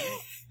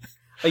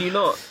 are you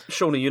not,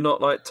 Shawnee? You're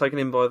not like taken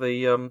in by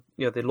the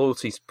the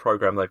loyalty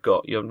program they've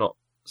got. You're not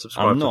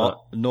subscribed. I'm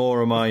not,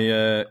 nor am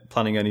I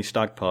planning any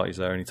stag parties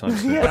there anytime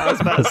soon. Yeah, I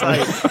was about to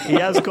say he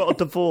has got a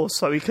divorce,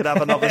 so he could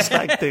have another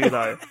stag do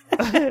though.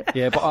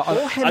 Yeah, but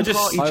or hen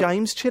party,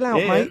 James. Chill out,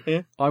 mate.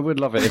 Yeah. I would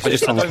love it if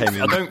someone came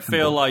in. I don't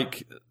feel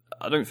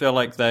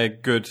like they're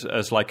good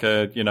as like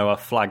a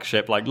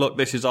flagship. Like, look,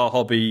 this is our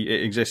hobby.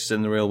 It exists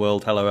in the real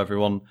world. Hello,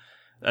 everyone.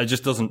 It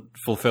just doesn't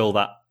fulfill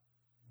that.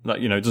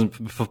 It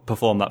doesn't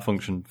perform that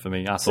function for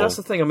me at all. That's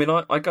the thing. I mean,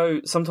 I go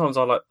sometimes.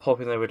 I like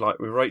pop in there with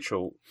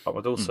Rachel,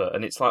 my daughter,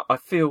 and it's like I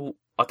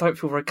don't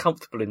feel very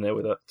comfortable in there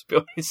with her, to be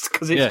honest,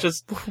 because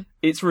it's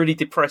it's really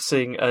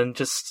depressing and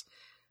just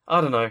I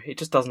don't know. It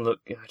just doesn't look.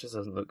 It just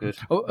doesn't look good.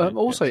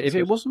 Also, if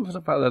it wasn't for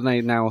the fact that they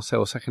now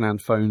sell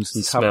second-hand phones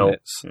and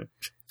tablets. Yeah.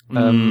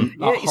 You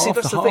see,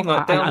 that's the thing.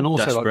 And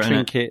also desperate,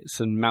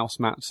 trinkets and mouse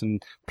mats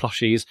and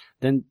plushies.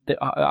 Then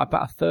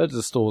about a third of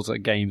the stores are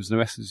games, and the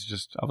rest is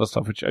just other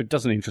stuff, which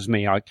doesn't interest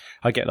me. I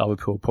get that other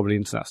people probably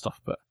into that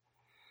stuff, but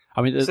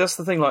I mean, that's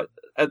the thing. Like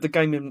at the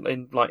game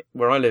in like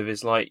where I live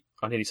is like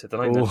I nearly said the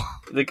name.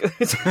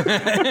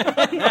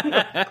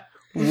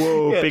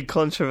 Whoa, big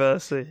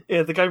controversy.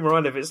 Yeah, the game where I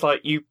live, it's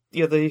like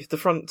the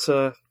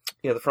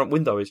front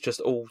window is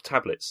just all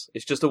tablets.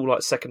 It's just all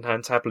like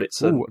second-hand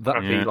tablets and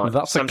crappy like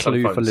that's Samsung a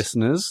clue phones. for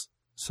listeners.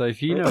 So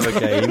if you know a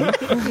game where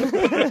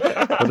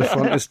the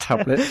front is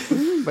tablet,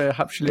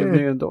 perhaps you live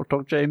near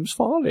Dr. James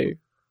Farley.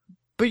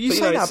 But you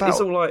say that about it's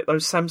all like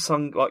those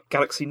Samsung like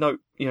Galaxy Note,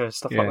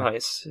 stuff like that.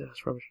 It's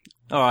rubbish.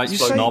 All right, you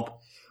snob.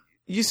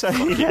 You say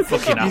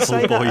fucking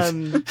Apple boys.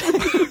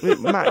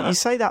 Matt, you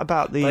say that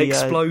about the they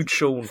explode,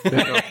 Sean.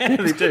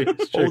 They do.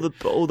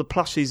 All the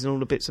plushies and all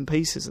the bits and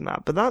pieces and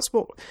that. But that's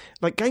what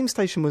Game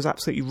Station was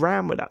absolutely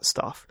ram with that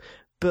stuff.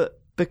 But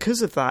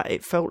because of that,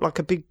 it felt like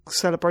a big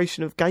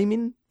celebration of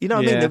gaming. You know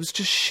what I mean? There was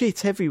just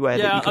shit everywhere.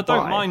 that you could I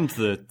don't buy. mind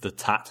the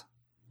tat.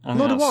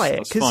 Nor do I,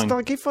 because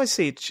if I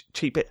see a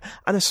cheap bit,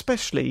 and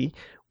especially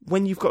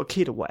when you've got a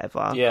kid or whatever,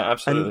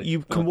 absolutely, and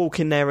you can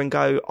walk in there and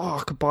go, "Oh,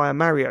 I could buy a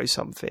Mario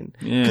something."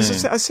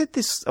 Because I said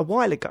this a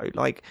while ago,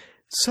 like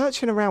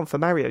searching around for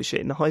Mario shit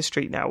in the high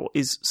street now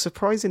is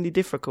surprisingly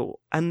difficult,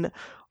 and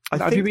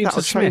I think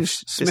that'll change.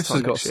 Smiths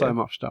has got so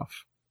much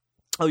stuff.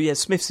 Oh yeah,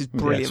 Smiths is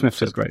brilliant.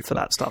 Smiths is great for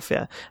that stuff,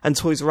 yeah. And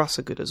Toys R Us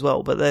are good as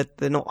well, but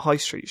they're not high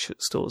street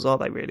stores, are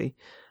they? Really?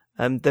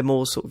 They're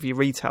more sort of your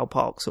retail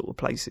park sort of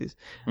places.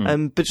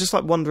 But just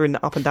like wandering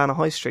up and down a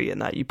high street and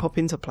that, you pop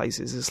into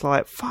places, it's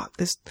like, fuck,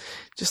 this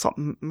just like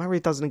Mario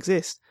doesn't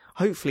exist.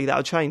 Hopefully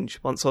that'll change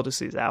once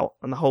Odyssey's out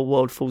and the whole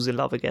world falls in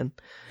love again.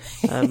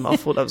 I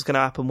thought that was going to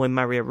happen when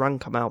Mario Run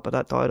came out, but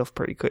that died off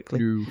pretty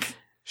quickly.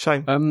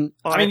 Shame. I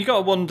mean, you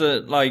got to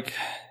wonder, like,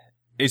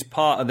 is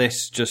part of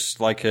this just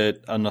like a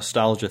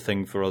nostalgia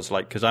thing for us?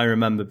 Like, because I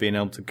remember being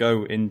able to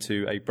go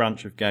into a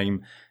branch of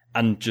game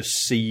and just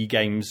see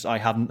games I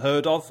hadn't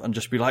heard of and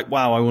just be like,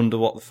 wow, I wonder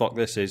what the fuck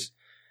this is.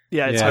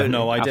 Yeah, I have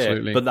no idea.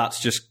 Absolutely. But that's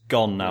just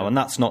gone now, and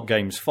that's not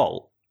game's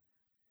fault.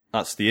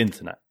 That's the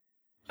internet.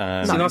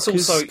 No,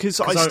 because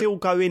I still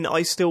go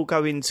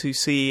into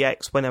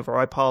CEX whenever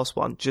I pass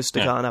one just to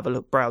go and have a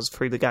look, browse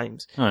through the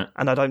games. Right.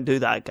 And I don't do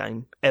that at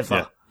game,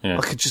 ever. Yeah.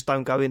 I just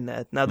don't go in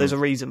there. Now, there's a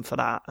reason for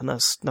that, and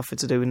that's nothing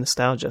to do with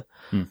nostalgia.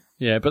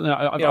 Yeah, but no,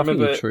 I think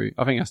it's true.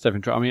 I think that's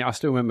definitely true. I mean, I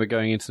still remember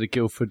going into the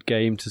Guildford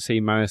game to see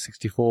Mario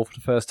 64 for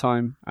the first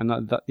time, and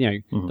that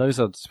those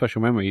are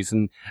special memories.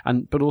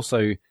 But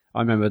also, I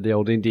remember the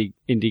old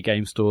indie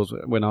game stores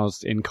when I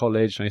was in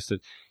college. I used to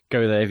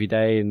go there every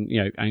day, and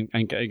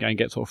and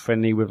get sort of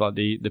friendly with like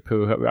the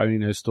people who are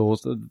owning those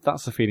stores.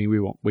 That's the feeling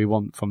we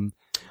want from.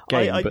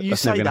 Game, you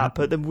say that,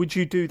 but then would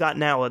you do that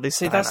now at this?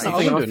 See, that's the I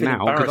thing. wouldn't do it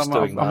now because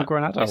I'm a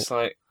grown adult. It's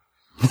like,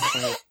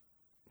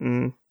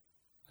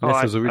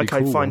 Right, was a really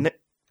cool fine.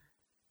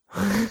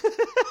 One.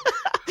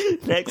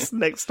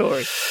 Next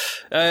story.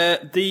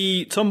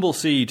 The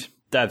Tumbleseed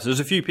devs. There's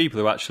a few people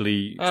who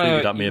actually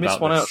tweeted at me about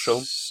one this. Out,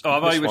 Sean. Oh,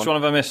 have I? Which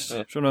one have I missed? Yeah.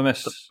 Which one have I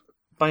missed?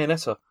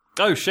 Bayonetta.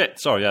 Oh shit!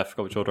 Sorry, I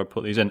forgot which order I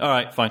put these in. All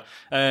right, fine.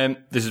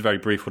 This is a very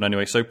brief one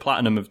anyway. So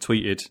Platinum have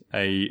tweeted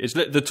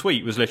the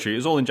tweet was literally, it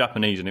was all in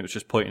Japanese, and it was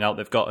just pointing out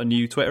they've got a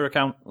new Twitter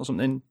account or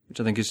something, which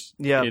I think is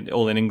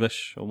all in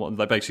English. Or what?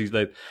 They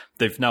basically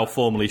they've now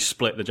formally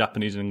split the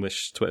Japanese and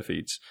English Twitter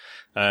feeds.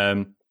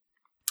 The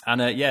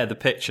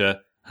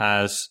picture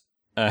has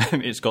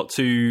it's got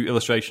two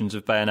illustrations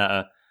of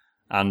Bayonetta,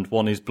 and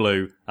one is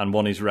blue and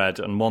one is red,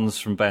 and one's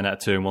from Bayonetta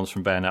 2 and one's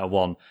from Bayonetta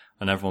 1,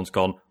 and everyone's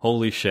gone,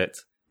 holy shit.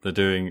 They're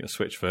doing a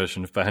Switch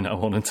version of Bayonetta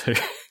 1 and 2.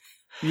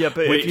 Yeah,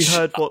 but have you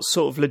heard what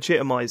sort of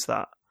legitimised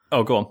that?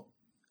 Oh, go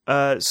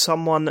on.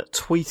 Someone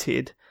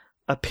tweeted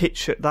that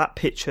picture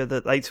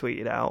that they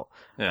tweeted out,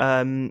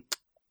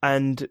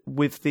 and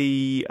with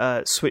the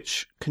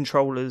Switch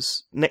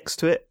controllers next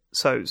to it.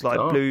 So it's like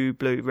blue,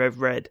 red,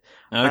 red.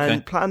 Okay.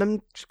 And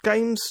Platinum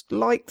Games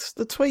liked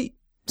the tweet.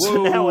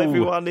 So now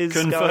everyone is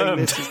going,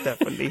 this is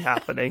definitely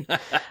happening,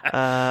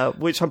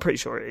 which I'm pretty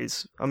sure it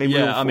is. I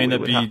mean,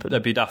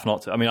 they'd be daft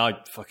not to. I mean,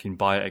 I'd fucking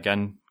buy it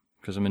again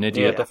because I'm an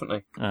idiot. Yeah,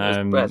 definitely.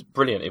 It's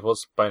brilliant. It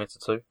was Bayonetta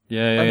 2.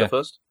 Yeah. The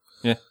first.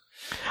 Yeah.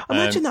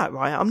 Imagine that,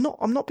 right? I'm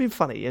not being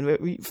funny. And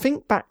we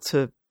think back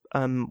to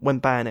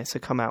when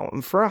Bayonetta come out,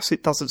 and for us,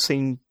 it doesn't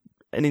seem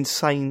an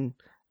insane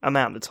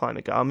amount of time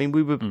ago. I mean,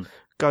 we were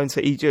going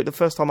to EGX. The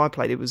first time I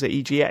played it was at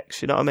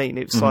EGX. You know what I mean?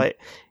 It's like,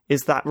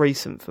 is that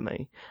recent for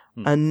me?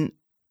 And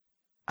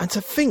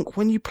to think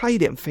when you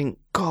played it and think,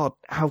 God,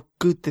 how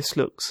good this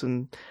looks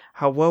and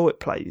how well it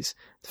plays.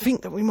 To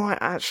think that we might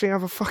actually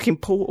have a fucking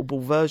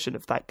portable version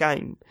of that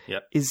game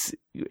is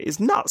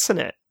nuts, isn't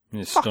it?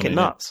 It's fucking stunning,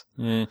 nuts.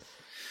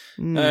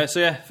 Yeah.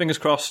 So fingers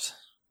crossed.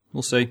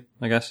 We'll see,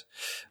 I guess.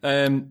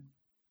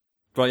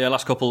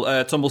 Last couple.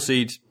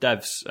 Tumbleseed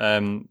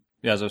devs.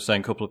 As I was saying,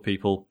 a couple of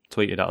people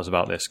tweeted at us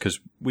about this because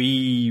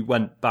we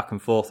went back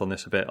and forth on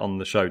this a bit on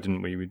the show,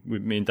 didn't we?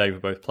 Me and Dave were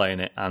both playing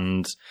it,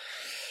 and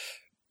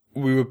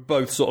we were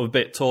both sort of a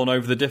bit torn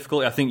over the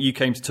difficulty. I think you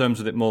came to terms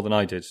with it more than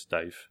I did,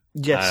 Dave.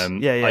 Yes. I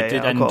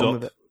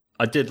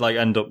did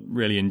end up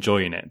really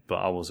enjoying it, but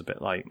I was a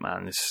bit like,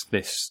 man,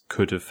 this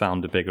could have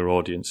found a bigger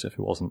audience if it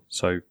wasn't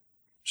so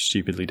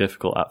stupidly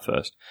difficult at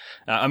first.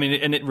 And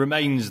it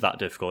remains that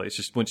difficult. It's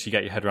just once you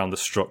get your head around the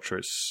structure,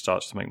 it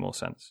starts to make more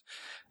sense.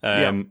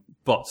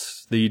 But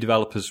the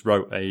developers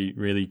wrote a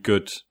really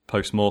good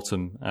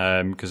post-mortem,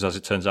 because as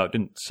it turns out, it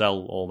didn't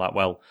sell all that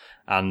well.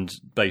 And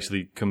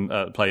basically,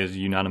 players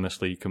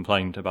unanimously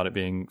complained about it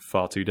being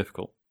far too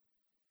difficult.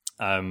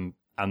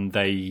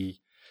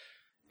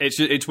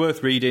 It's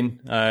worth reading,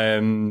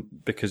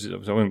 because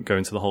I won't go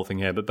into the whole thing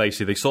here, but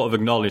basically they sort of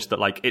acknowledge that,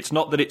 like, it's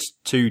not that it's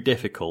too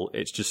difficult,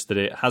 it's just that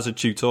it has a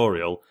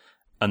tutorial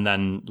and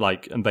then,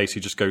 and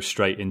basically just goes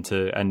straight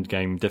into end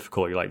game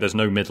difficulty. Like, there's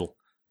no middle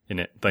in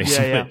it,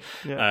 basically.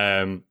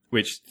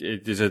 Which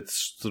is a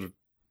sort of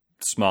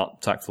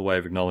smart, tactful way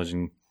of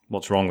acknowledging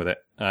what's wrong with it.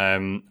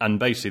 And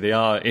basically they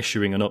are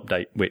issuing an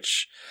update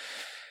which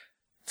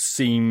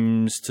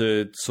seems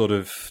to sort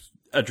of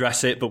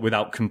address it, but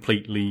without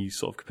completely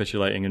sort of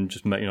capitulating and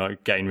just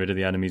getting rid of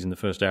the enemies in the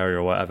first area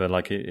or whatever.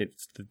 Like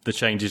it's the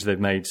changes they've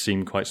made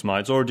seem quite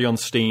smart. It's already on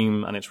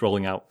Steam and it's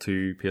rolling out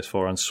to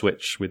PS4 and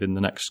Switch within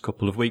the next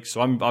couple of weeks.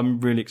 So I'm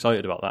really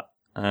excited about that.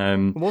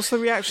 What's the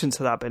reaction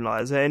to that been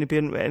like? Has there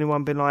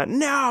anyone been like,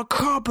 no, I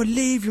can't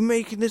believe you're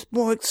making this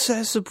more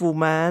accessible,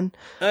 man?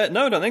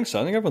 No, I don't think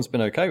so. I think everyone's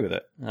been okay with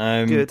it.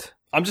 Good.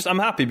 I'm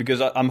happy because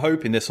I'm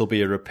hoping this will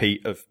be a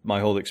repeat of my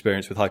whole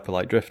experience with Hyper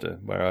Light Drifter,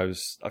 where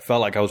I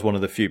felt like I was one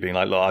of the few being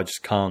like, look, I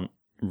just can't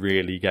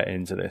really get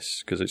into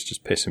this because it's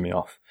just pissing me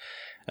off.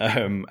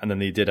 And then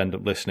they did end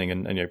up listening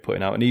and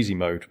putting out an easy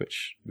mode,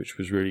 which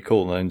was really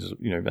cool, and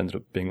ended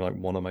up being like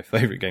one of my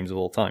favorite games of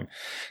all time.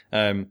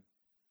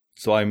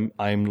 So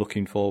I'm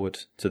looking forward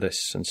to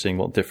this and seeing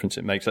what difference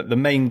it makes. Like, the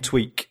main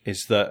tweak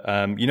is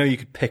that you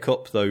could pick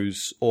up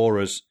those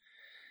auras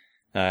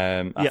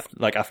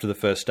after the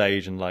first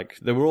stage, and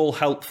they were all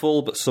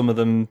helpful, but some of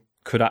them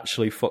could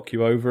actually fuck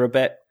you over a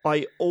bit.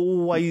 I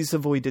always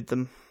avoided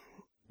them.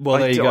 Well,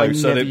 there you go. I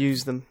never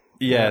use them.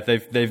 Yeah,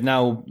 they've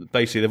now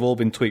basically they've all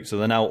been tweaked, so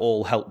they're now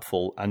all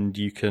helpful, and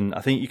you can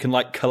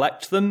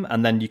collect them,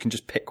 and then you can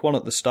just pick one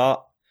at the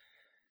start.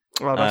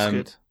 Oh, that's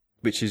good.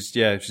 Which is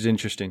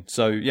interesting.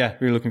 So yeah,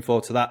 really looking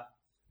forward to that.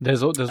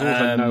 There's also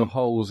no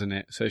holes in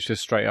it, so it's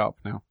just straight up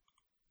now.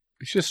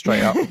 It's just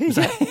straight up.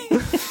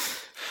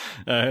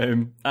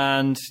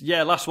 And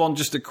yeah, last one,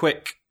 just a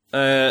quick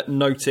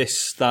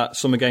notice that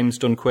Summer Games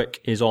Done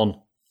Quick is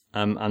on.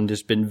 And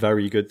has been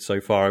very good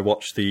so far. I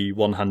watched the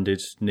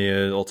one-handed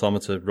Nier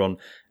Automata run.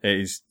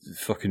 It is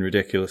fucking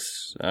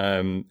ridiculous.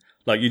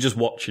 Like, you're just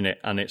watching it,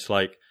 and it's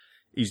like,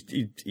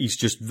 he's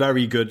just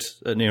very good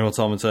at Nier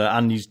Automata,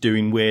 and he's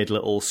doing weird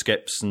little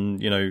skips and,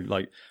 you know,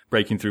 like,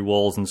 breaking through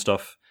walls and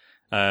stuff.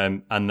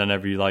 And then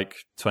every, like,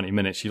 20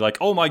 minutes, you're like,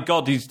 oh my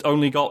god, he's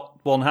only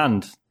got one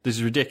hand. This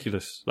is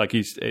ridiculous. Like,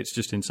 it's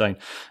just insane.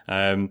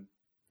 And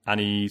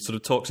he sort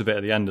of talks a bit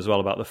at the end as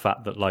well about the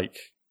fact that, like,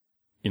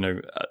 you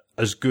know,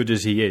 as good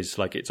as he is,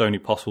 like, it's only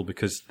possible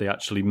because they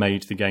actually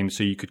made the game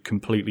so you could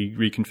completely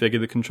reconfigure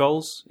the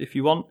controls if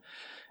you want.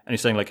 And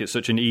he's saying, like, it's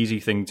such an easy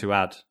thing to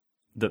add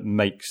that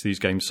makes these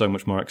games so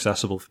much more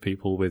accessible for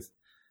people with,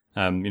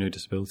 you know,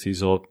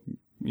 disabilities or,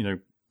 you know,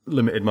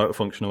 limited motor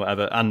function or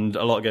whatever. And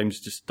a lot of games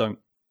just don't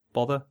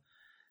bother.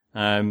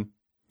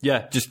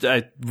 Yeah, just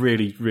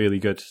really, really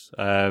good.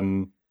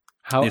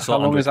 How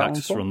long is that one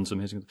for? Runs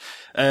amazing.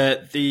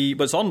 But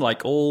it's on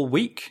like all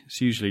week. It's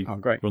usually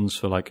runs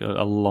for like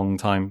a long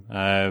time.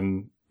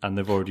 And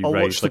they've already I'll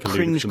raised watch like the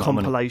cringe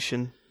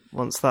compilation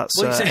once that's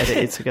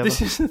edited together.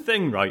 This is the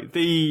thing, right?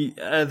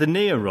 The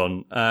Nier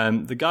run,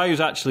 the guy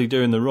who's actually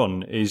doing the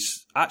run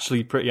is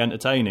actually pretty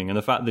entertaining, and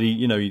the fact that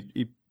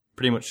he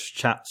pretty much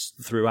chats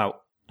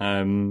throughout.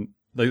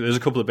 There's a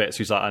couple of bits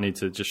he's like, I need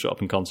to just shut up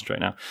and concentrate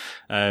now.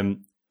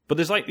 But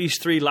there's like these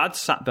three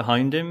lads sat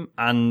behind him,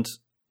 and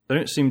they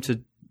don't seem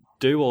to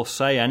do or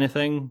say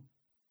anything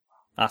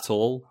at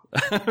all.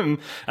 And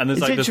there's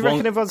do you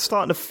reckon everyone's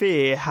starting to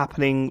fear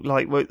happening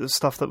like the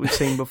stuff that we've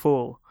seen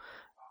before?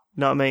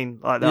 You know what I mean?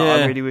 Like that.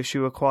 Yeah. I really wish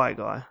you were a quiet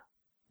guy.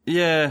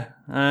 Yeah,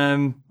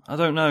 I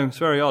don't know. It's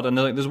very odd. And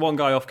there's one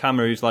guy off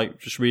camera who's like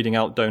just reading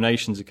out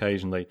donations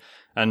occasionally,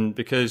 and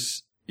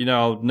because you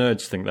know how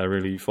nerds think they're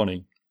really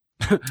funny.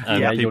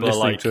 Yeah, people you're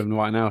listening to them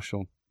right now,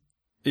 Sean.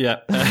 Yeah,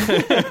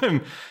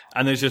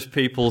 and there's just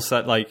people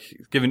like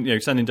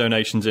sending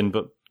donations in,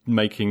 but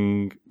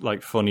making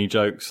like funny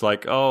jokes,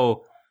 like,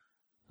 "Oh,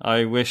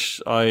 I wish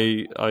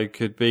I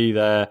could be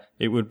there.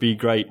 It would be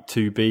great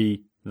to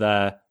be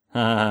there."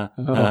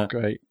 Oh,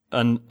 great!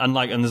 And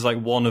there's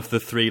like one of the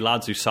three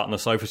lads who sat on the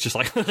sofa, just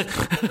like,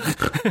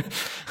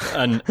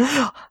 and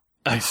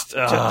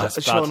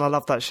Sean, I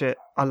love that shit.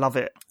 I love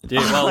it.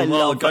 Yeah,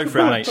 well, go for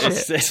it, mate.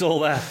 It's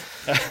all there.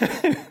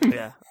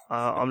 Yeah.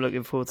 I'm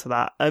looking forward to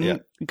that.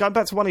 Going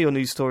back to one of your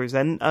news stories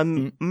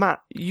then,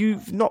 Matt,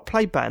 you've not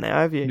played Bayonetta,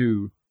 have you?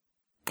 No.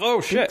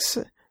 Oh, shit.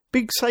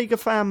 Big Sega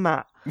fan,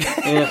 Matt.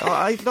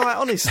 I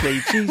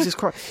honestly, Jesus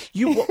Christ.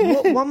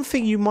 One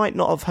thing you might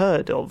not have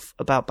heard of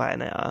about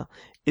Bayonetta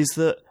is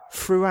that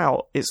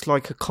throughout, it's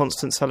like a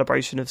constant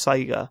celebration of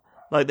Sega.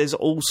 Like, there's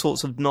all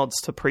sorts of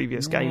nods to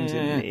previous games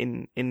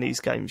in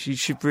these games. You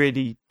should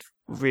really,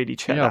 really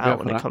check that out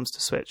when it comes to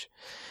Switch.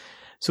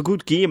 It's a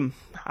good game.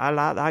 I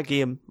like that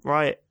game.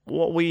 Right.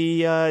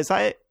 Is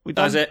that it?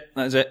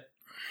 That's it.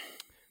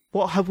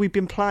 What have we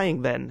been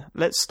playing then?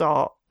 Let's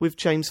start with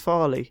James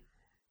Farley.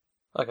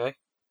 Okay.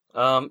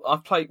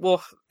 I've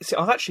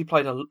actually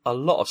played a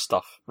lot of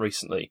stuff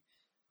recently.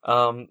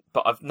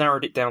 But I've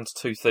narrowed it down to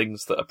two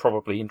things that are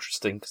probably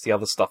interesting because the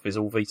other stuff is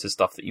all Vita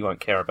stuff that you won't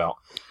care about.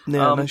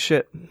 Yeah, no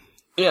shit.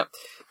 Yeah.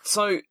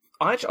 So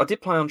I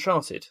did play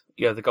Uncharted.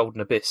 Yeah, the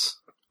Golden Abyss.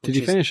 Did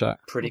you finish that?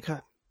 Pretty. Okay.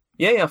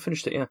 Yeah, I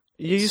finished it. Yeah.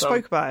 You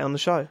spoke about it on the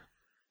show.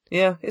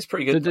 Yeah, it's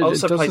pretty good. I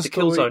also played the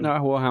Killzone.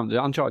 No, what happened?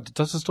 Uncharted.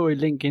 Does the story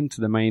link into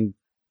the main,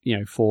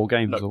 4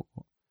 games? No,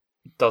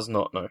 it does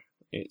not. No,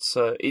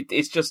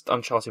 it's just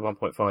Uncharted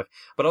 1.5.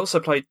 But I also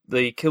played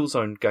the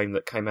Killzone game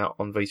that came out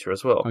on Vita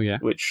as well. Oh yeah,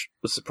 which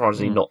was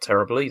surprisingly not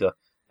terrible either.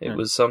 It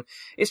was.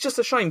 It's just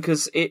a shame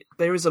because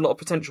there is a lot of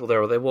potential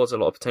there, or there was a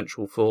lot of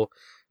potential for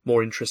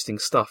more interesting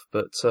stuff.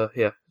 But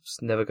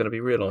it's never going to be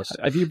realised.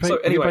 Have you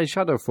played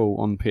Shadowfall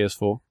on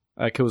PS4?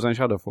 Killzone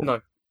Shadowfall?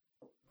 No.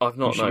 I've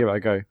not. You should give it a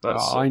go.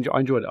 I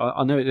enjoyed it.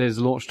 I know there's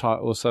a launch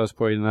title, so I was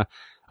probably I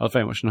was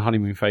very much in the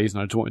honeymoon phase,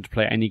 and I just wanted to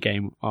play any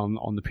game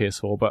on the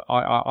PS4. But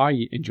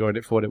I enjoyed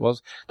it for what it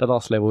was. The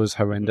last level was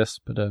horrendous,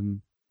 but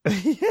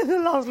yeah,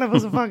 the last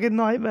level's a fucking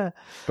nightmare.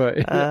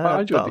 But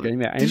I enjoyed the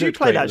game. Yeah, did you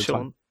play that,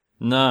 Sean?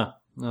 No,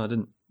 I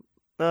didn't.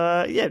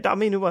 Yeah, I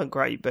mean it weren't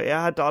great, but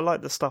I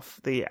liked the stuff,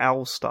 the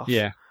owl stuff.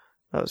 Yeah,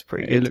 that was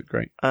pretty good. It looked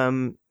great.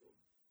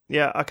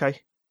 Yeah,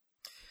 okay.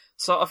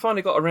 So I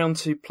finally got around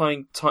to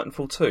playing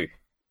Titanfall 2.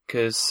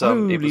 Because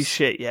holy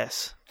shit,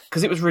 yes.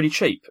 Because it was really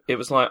cheap. It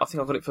was like, I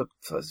think I got it for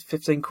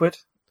 15 quid.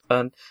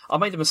 And I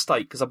made a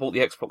mistake because I bought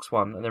the Xbox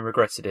One and then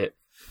regretted it.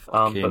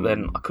 But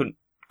then I couldn't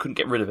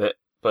get rid of it.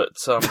 But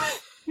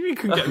you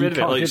couldn't get rid of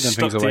it. Like,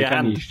 stuck to your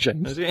hand.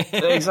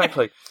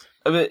 Exactly.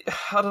 I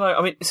don't know.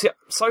 I mean, see,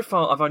 so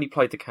far I've only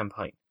played the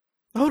campaign.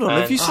 Hold on,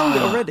 have you sold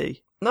it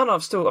already? No,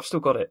 I've still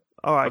got it.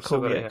 All right,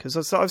 cool. Yeah, because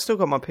I've still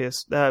got my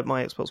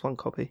my Xbox One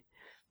copy.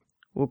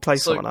 We'll play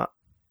some of that.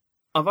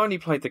 I've only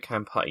played the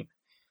campaign.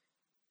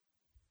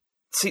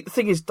 See, the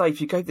thing is, Dave,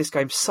 you gave this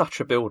game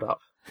such a build-up.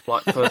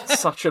 like for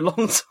such a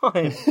long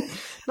time.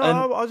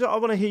 No, I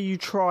want to hear you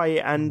try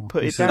and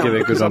put it down. Give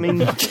it a good because, I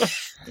mean,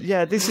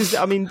 yeah, this is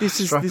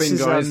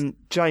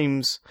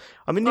James.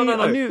 I mean,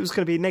 No. I knew it was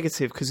going to be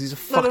negative because he's a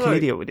fucking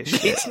idiot with this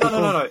shit. It's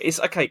no. It's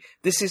okay.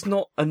 This is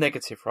not a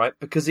negative, right?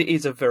 Because it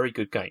is a very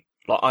good game.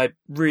 Like, I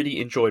really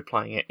enjoyed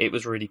playing it. It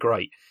was really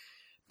great.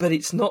 But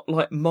it's not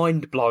like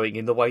mind blowing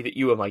in the way that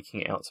you were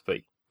making it out to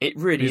be. It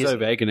really is. He was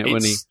over egging it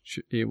when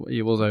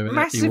he was over.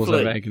 Massively. He was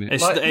over egging it.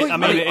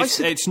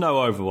 It's no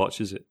Overwatch,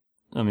 is it?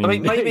 I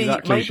mean maybe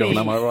exactly, Sean,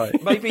 am I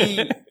right?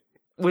 Maybe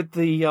with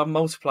the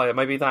multiplayer,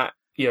 maybe that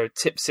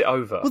tips it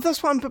over. Well,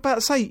 that's what I'm about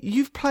to say.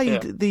 You've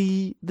played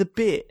the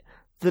bit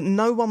that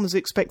no one was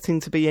expecting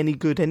to be any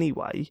good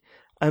anyway,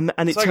 and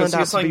it turned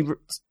out to be.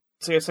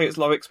 So you're saying it's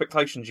low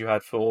expectations you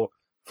had for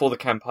the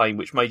campaign,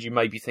 which made you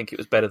maybe think it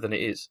was better than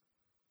it is.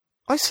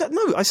 I said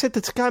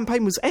the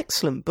campaign was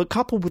excellent, but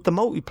coupled with the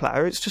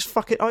multiplayer, it's just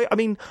fucking. I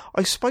mean,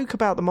 I spoke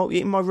about the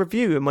in my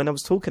review, and when I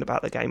was talking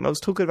about the game, I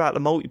was talking about the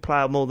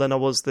multiplayer more than I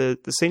was the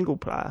single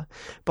player.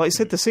 But I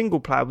said the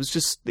single player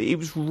was it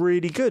was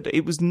really good.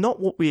 It was not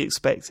what we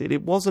expected.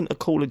 It wasn't a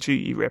Call of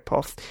Duty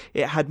ripoff.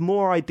 It had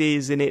more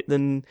ideas in it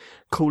than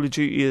Call of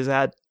Duty has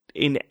had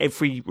in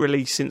every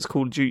release since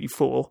Call of Duty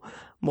 4,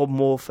 Modern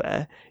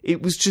Warfare.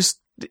 It was just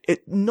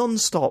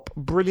non-stop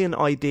brilliant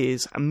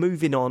ideas and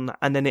moving on,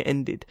 and then it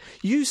ended.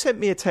 You sent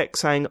me a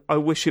text saying I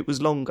wish it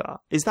was longer.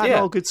 Is that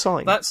not a good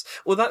sign? That's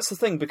the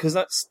thing, because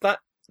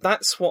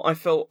that's what I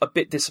felt a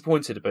bit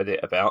disappointed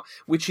about,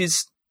 which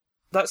is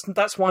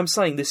that's why I'm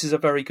saying this is a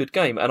very good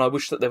game, and I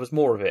wish that there was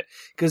more of it,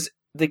 because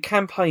the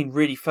campaign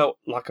really felt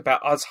like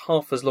about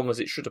half as long as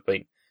it should have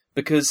been,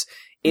 because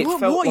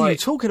what are you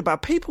talking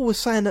about? People were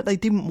saying that they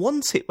didn't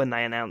want it when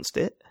they announced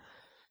it.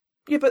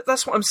 Yeah, but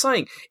that's what I'm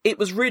saying. It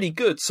was really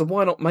good, so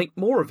why not make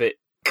more of it?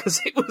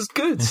 Because it was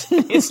good.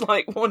 It's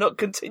like, why not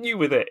continue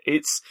with it?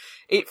 It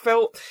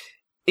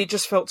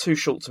just felt too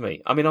short to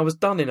me. I mean, I was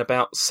done in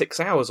about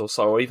 6 hours or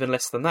so, or even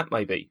less than that,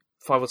 maybe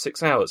 5 or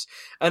 6 hours.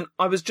 And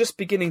I was just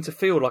beginning to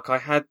feel like I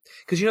had,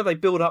 because they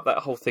build up that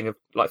whole thing of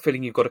like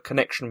feeling you've got a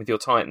connection with your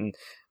Titan,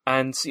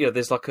 and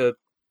there's like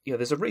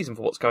there's a reason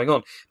for what's going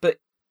on, but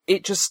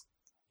it just.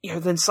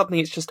 Then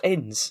suddenly it just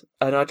ends,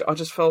 and I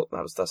just felt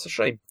that's a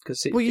shame,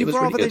 because it was really good.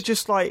 Well, you'd rather they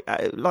just like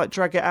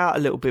drag it out a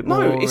little bit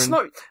more. No, it's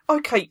not.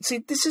 Okay, see,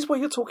 this is where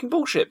you're talking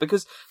bullshit,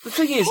 because the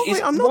thing is,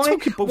 I'm not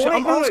talking bullshit.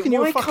 I'm asking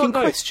you a fucking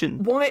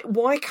question.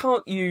 Why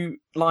can't you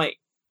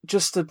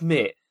just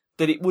admit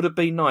that it would have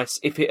been nice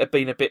if it had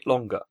been a bit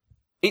longer?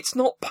 It's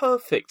not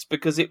perfect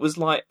because it was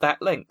like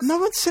that length. No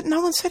one said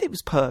it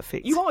was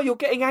perfect. You're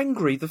getting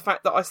angry. The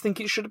fact that I think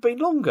it should have been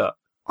longer.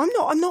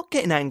 I'm not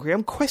getting angry.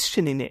 I'm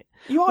questioning it.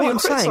 What I'm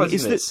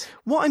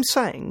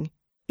saying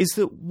is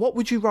that what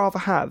would you rather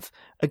have?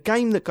 A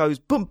game that goes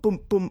boom, boom,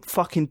 boom,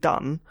 fucking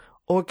done,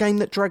 or a game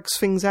that drags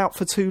things out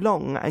for too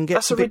long and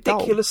gets a bit dull?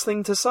 That's a ridiculous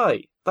thing to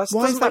say.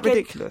 Why is that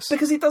ridiculous?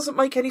 Because it doesn't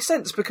make any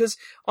sense. Because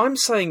I'm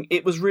saying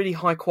it was really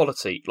high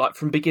quality, like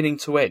from beginning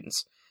to end.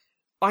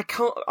 I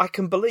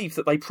can believe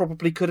that they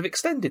probably could have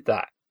extended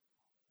that.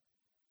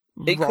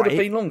 It could have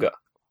been longer.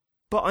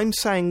 But I'm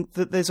saying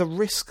that there's a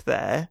risk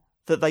there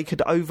that they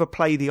could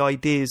overplay the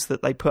ideas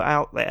that they put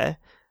out there,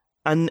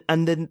 and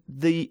then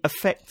the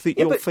effect that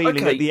you're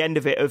feeling at the end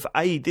of it of,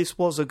 this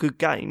was a good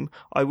game,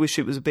 I wish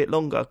it was a bit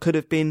longer, could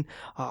have been,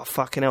 oh,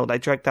 fucking hell, they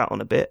dragged that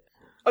on a bit.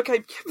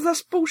 Okay,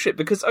 that's bullshit,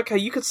 because,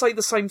 you could say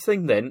the same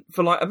thing then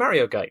for, like, a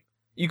Mario game.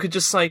 You could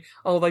just say,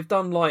 oh, they've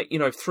done,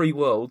 3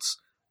 worlds,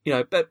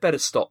 better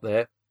stop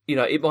there.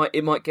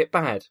 It might get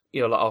bad,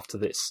 after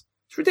this.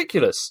 It's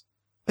ridiculous.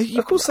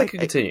 Of course they can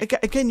continue.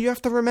 Again, you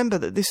have to remember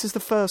that this is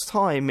the first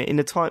time in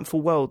a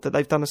Titanfall world that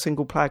they've done a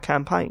single-player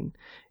campaign.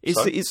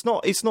 It's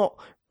not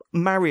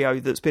Mario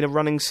that's been a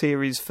running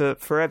series for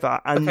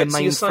forever, and the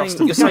main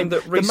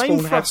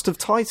thrust of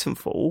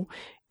Titanfall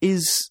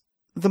is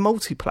the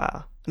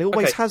multiplayer, and it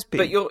always has been.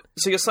 But you're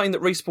saying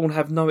that Respawn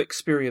have no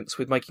experience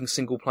with making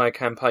single-player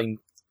campaign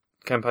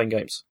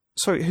games?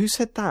 Sorry, who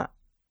said that?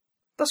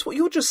 That's what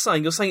you're just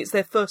saying. You're saying it's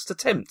their first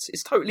attempt.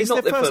 It's totally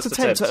not their first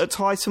attempt at a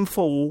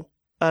Titanfall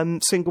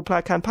single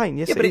player campaign.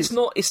 Yes, but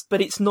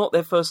it's not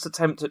their first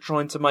attempt at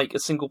trying to make a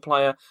single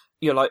player,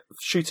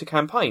 shooter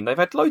campaign. They've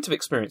had loads of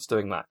experience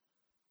doing that.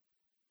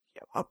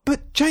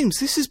 But James,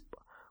 this is.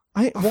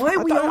 Why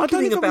are we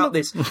arguing about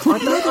this? I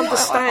don't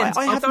understand.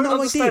 I don't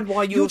understand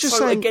why you're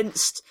so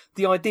against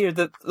the idea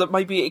that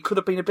maybe it could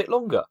have been a bit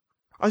longer.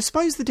 I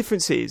suppose the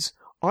difference is,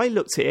 I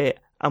looked at it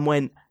and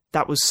went,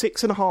 that was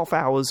 6.5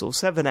 hours or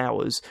 7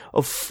 hours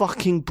of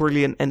fucking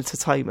brilliant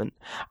entertainment.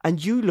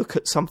 And you look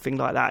at something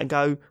like that and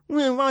go,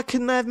 well, why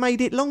couldn't they have made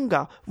it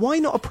longer? Why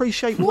not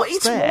appreciate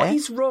what's there?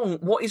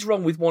 What is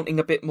wrong with wanting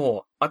a bit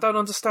more? I don't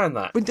understand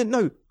that.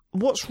 No,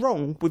 what's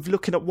wrong with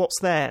looking at what's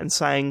there and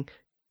saying,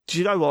 do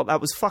you know what? That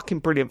was fucking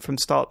brilliant from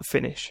start to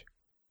finish.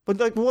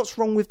 But what's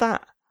wrong with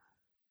that?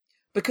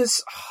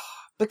 Because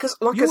like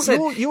I said,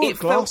 you're it felt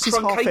glass is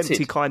half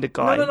empty kind of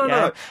guy.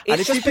 No.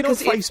 And if you've been on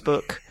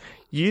Facebook,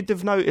 you'd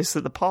have noticed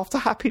that the path to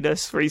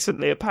happiness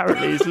recently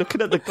apparently is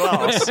looking at the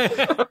glass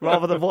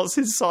rather than what's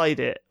inside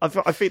it. I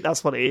think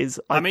that's what it is.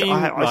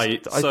 I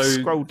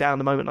scroll down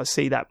the moment I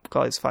see that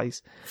guy's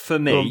face. For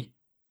me,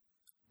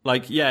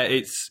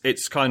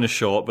 it's kind of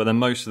short, but then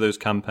most of those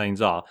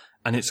campaigns are,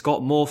 and it's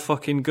got more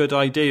fucking good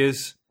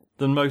ideas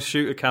than most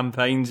shooter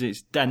campaigns.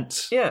 It's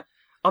dense. Yeah,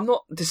 I'm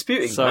not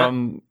disputing so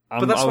that.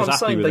 But that's what I'm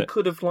saying. They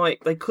could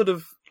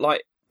have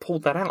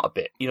pulled that out a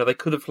bit. You know, they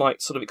could have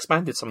sort of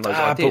expanded some of those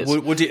ideas.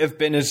 But would it have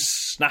been as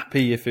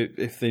snappy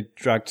if they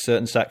dragged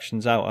certain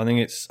sections out?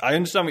 I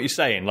understand what you're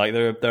saying. Like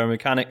there are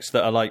mechanics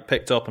that are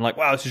picked up and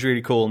wow, this is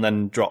really cool, and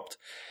then dropped.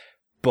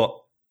 But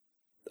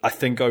I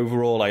think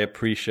overall I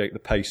appreciate the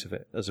pace of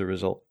it as a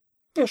result.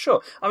 Yeah,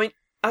 sure. I mean,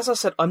 as I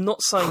said, I'm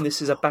not saying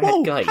this is a bad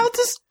game.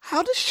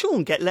 How does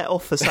Sean get let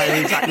off for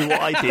saying exactly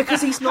what I did?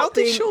 Because he's not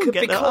he's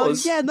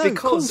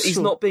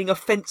not being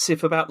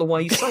offensive about the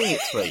way he's saying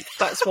it to me.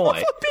 That's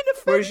why.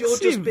 Whereas you're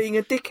just being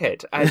a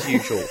dickhead as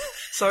usual.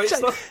 So it's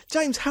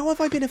James, how have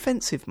I been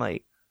offensive,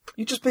 mate?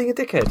 You're just being a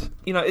dickhead.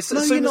 You know, it's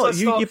no, you're not.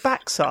 Your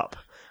back's up,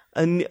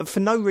 and for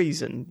no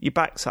reason, your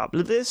back's up.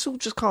 Let's all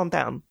just calm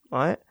down,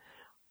 right?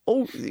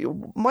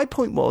 My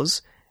point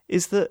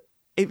is that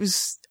it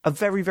was a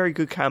very, very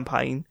good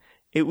campaign.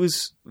 It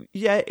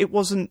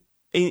wasn't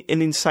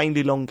an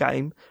insanely long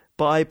game,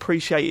 but I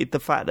appreciated the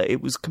fact that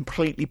it was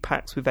completely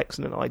packed with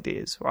excellent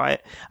ideas,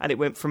 right? And it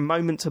went from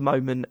moment to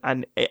moment,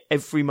 and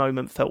every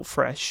moment felt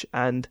fresh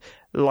and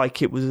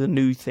like it was a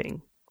new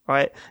thing,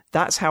 right?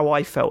 That's how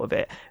I felt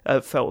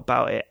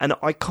about it, and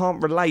I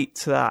can't relate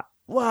to that.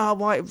 Wow,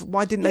 why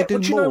didn't they do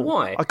more? Do you know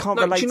why? I can't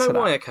relate to that. Do you know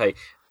why? Okay.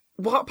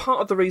 What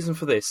part of the reason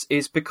for this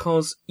is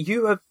because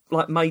you have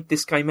made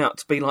this game out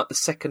to be the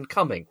second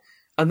coming,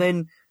 and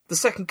then the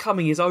second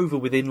coming is over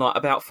within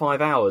about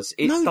 5 hours.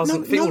 It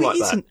doesn't feel like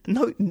that.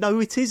 No,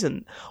 it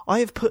isn't. I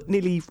have put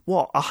nearly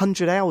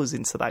 100 hours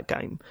into that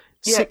game.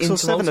 Yeah, 6 or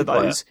 7 of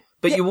those.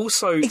 But you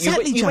also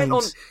exactly,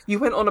 you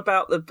went on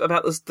about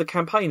the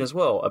campaign as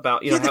well,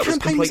 about how it was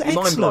completely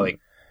mind blowing.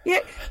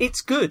 Yeah,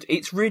 it's good.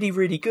 It's really,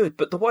 really good.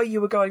 But the way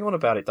you were going on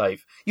about it,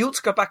 Dave, you ought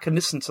to go back and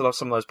listen to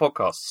some of those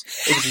podcasts.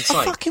 It was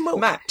insane. Fucking well.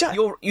 Matt,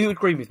 you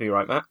agree with me,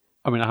 right, Matt?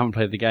 I mean, I haven't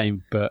played the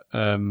game, but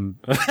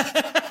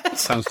it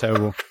sounds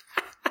terrible.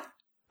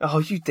 Oh,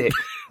 you dick.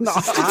 No,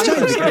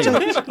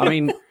 I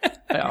mean,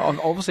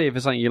 obviously, if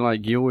it's something you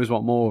like, you always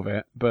want more of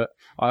it. But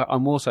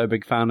I'm also a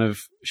big fan of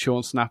short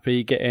and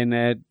snappy, get in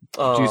there,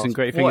 do some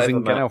great things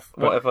and get off.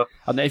 But, whatever.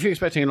 And if you're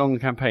expecting a long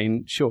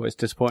campaign, sure, it's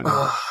disappointing.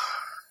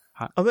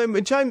 I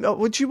mean, James,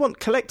 would you want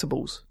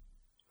collectibles?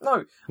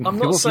 No, I'm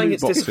not saying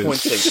it's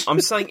disappointing. I'm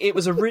saying it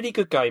was a really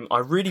good game. I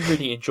really,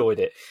 really enjoyed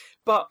it.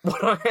 But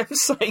what I am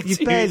saying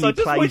to you is I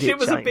just wish it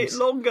was a bit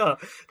longer.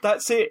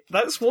 That's it.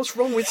 That's what's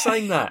wrong with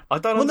saying that. I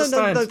don't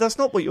understand. No, that's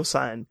not what you're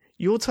saying.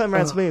 You're turning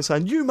around to me and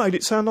saying, you made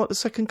it sound like the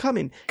second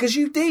coming. Because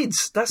you did.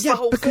 That's the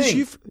whole thing.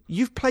 Yeah, because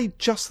you've played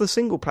just the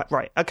single player.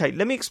 Right, okay,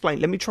 let me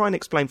explain. Let me try and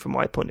explain from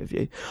my point of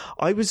view.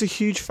 I was a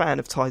huge fan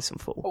of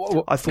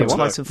Titanfall. I thought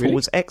Titanfall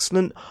was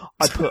excellent.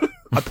 I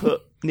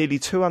put nearly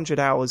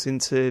 200 hours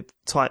into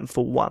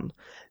Titanfall 1.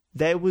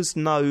 There was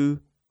no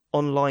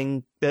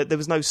online, there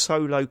was no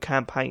solo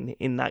campaign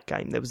in that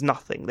game. There was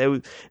nothing. There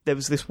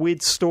was this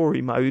weird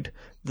story mode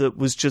that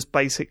was just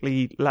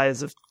basically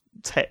layers of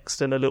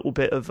text and a little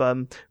bit of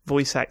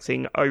voice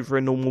acting over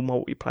a normal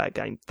multiplayer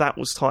game. That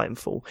was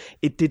Titanfall.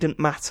 It didn't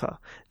matter.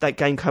 That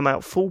game came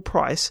out full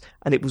price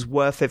and it was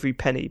worth every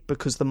penny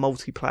because the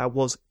multiplayer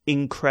was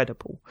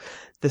incredible.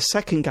 The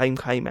second game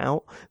came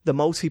out, the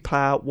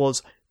multiplayer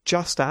was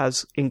just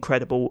as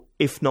incredible,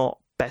 if not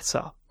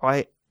better,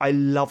 right? I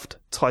loved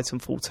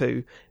Titanfall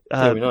 2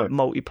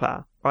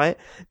 multiplayer, right?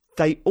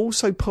 They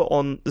also put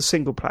on the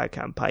single player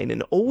campaign,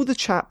 and all the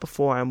chat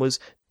beforehand was,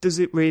 does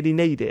it really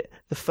need it?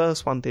 The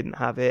first one didn't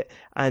have it,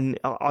 and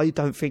I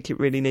don't think it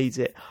really needs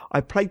it.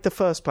 I played the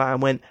first player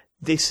and went,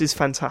 this is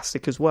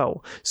fantastic as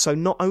well. So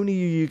not only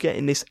are you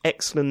getting this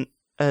excellent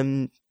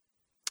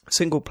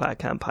single player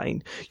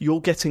campaign,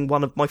 you're getting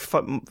one of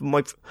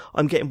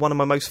I'm getting one of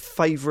my most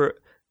favourite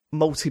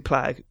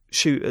multiplayer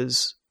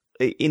shooters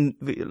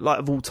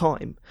of all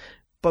time,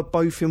 but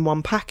both in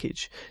one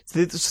package.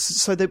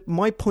 So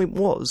my point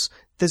was,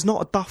 there's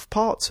not a duff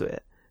part to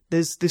it.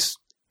 There's this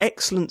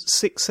excellent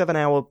 6-7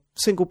 hour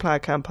single player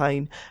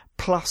campaign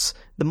plus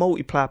the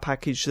multiplayer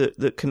package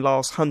that can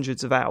last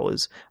hundreds of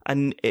hours,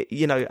 and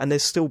and they're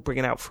still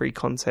bringing out free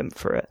content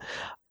for it.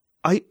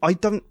 I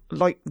don't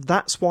like.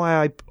 That's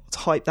why I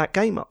hype that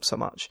game up so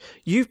much.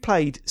 You've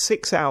played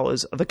 6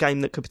 hours of a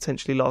game that could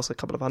potentially last a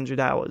couple of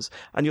 100 hours,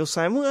 and you're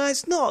saying, well,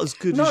 it's not as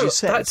good as you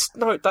said.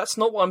 That's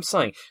not what I'm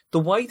saying. The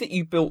way that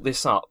you built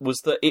this up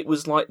was that it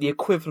was like the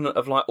equivalent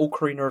of like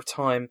Ocarina of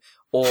Time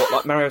or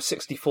like Mario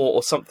 64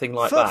 or something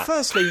like that.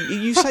 Firstly,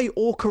 you say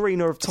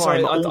Ocarina of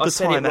Time all the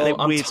time, and it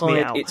weirds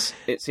me out.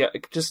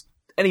 Just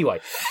anyway.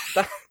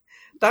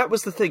 That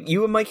was the thing.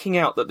 You were making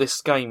out that this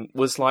game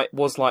was like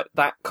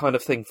that kind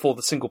of thing for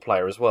the single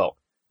player as well.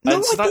 No,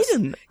 And so I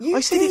didn't. I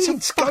said it's a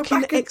Go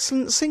fucking back and-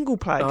 excellent single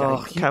player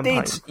Oh,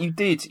 campaign. you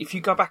did. If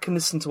you go back and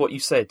listen to what you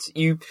said,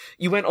 you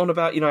went on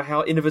about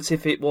how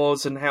innovative it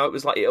was and how it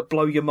was like it'll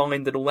blow your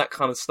mind and all that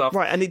kind of stuff.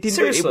 Right, and it didn't.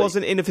 Seriously. It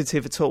wasn't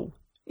innovative at all.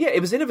 Yeah,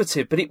 it was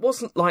innovative, but it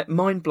wasn't like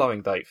mind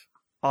blowing, Dave.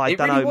 I It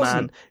don't really know,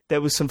 wasn't. man.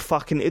 There was some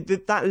fucking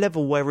that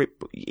level where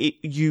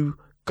you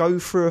go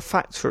through a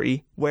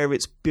factory where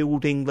it's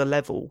building the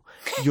level.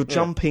 You're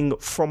jumping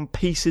from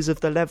pieces of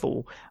the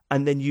level,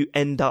 and then you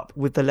end up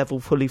with the level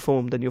fully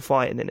formed, and you're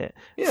fighting in it.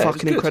 Yeah, it was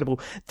Fucking good. incredible.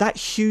 That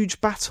huge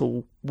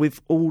battle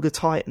with all the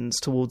Titans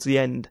towards the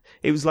end.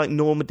 It was like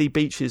Normandy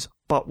beaches,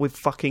 but with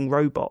fucking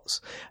robots.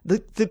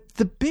 The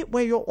bit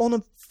where you're on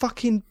a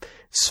fucking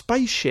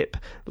spaceship,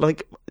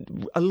 like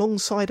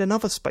alongside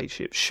another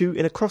spaceship,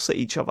 shooting across at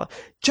each other.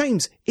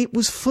 James, it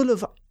was full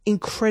of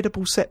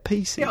incredible set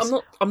pieces. Yeah,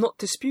 I'm not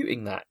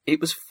disputing that.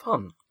 It was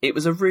fun. It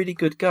was a really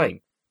good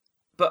game.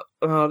 But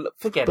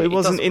forget But it. it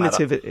wasn't doesn't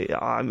matter. innovative.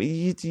 I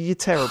mean, you're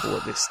terrible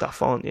at this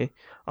stuff, aren't you?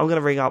 I'm going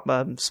to ring up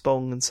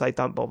Spong and say,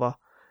 don't bother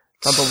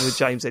with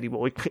James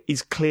anymore.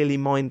 He's clearly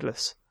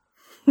mindless.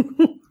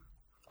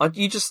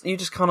 You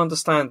just can't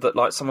understand that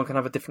like someone can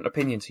have a different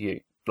opinion to you,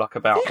 like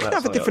about. You can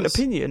have a different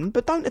opinion,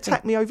 but don't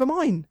attack me over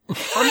mine.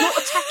 I'm not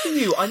attacking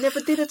you. I never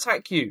did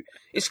attack you.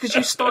 It's because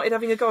you started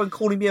having a go and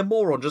calling me a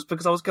moron just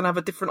because I was going to have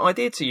a different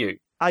idea to you.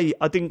 A,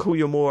 I didn't call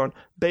you a moron.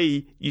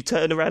 B, you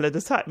turned around and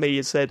attacked me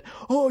and said,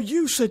 "Oh,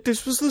 you said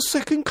this was the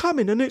second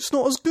coming and it's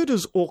not as good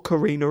as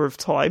Ocarina of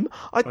Time."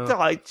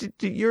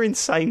 You're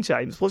insane,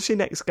 James. What's your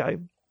next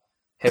game?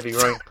 Heavy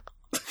Rain.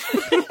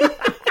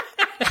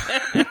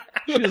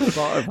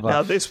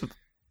 Now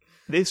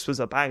this was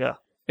a banger.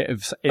 It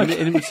was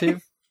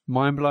innovative,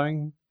 mind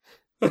blowing.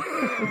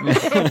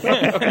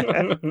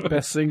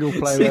 Best single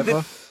player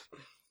ever.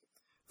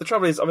 The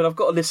trouble is, I mean, I've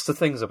got a list of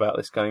things about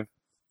this game.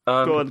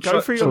 Go on,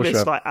 go through your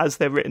list like as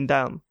they're written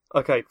down.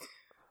 Okay,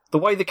 the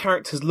way the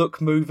characters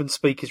look, move, and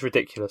speak is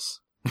ridiculous.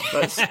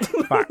 That's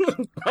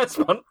that's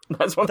one.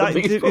 That's one of the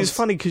biggest It's problems.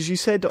 funny because you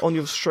said on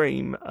your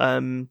stream,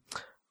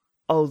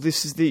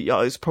 this is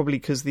it's probably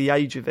because the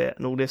age of it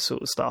and all this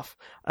sort of stuff.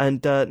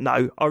 And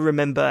no, I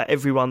remember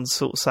everyone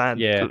sort of saying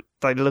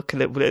they look a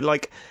little bit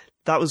like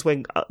that was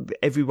when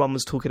everyone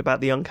was talking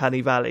about the Uncanny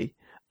Valley,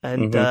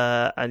 and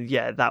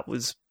that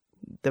was.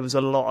 There was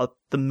a lot of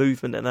the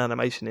movement and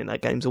animation in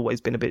that game's always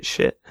been a bit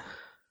shit.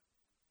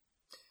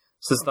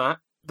 So there's that.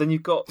 Then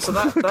you've got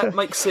that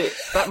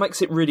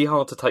makes it really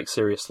hard to take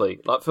seriously.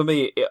 Like for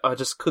me, I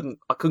couldn't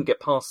get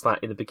past that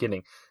in the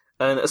beginning,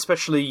 and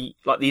especially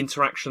like the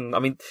interaction. I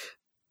mean,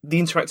 the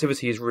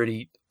interactivity is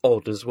really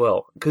odd as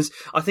well because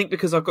I've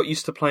got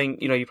used to playing.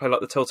 You play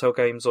like the Telltale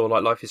games or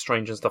like Life is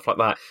Strange and stuff like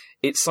that.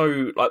 It's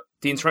so like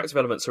the interactive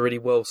elements are really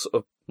well sort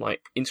of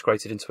like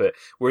integrated into it.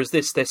 Whereas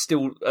this, they're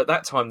still at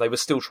that time they were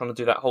still trying to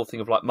do that whole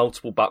thing of like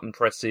multiple button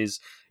presses.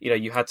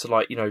 You had to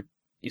like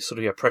you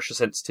sort of pressure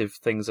sensitive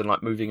things and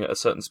like moving at a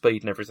certain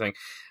speed and everything,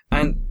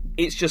 and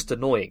it's just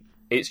annoying.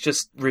 It's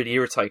just really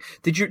irritating.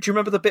 Do you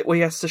remember the bit where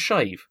he has to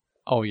shave?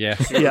 Oh yeah,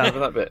 Remember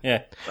that bit?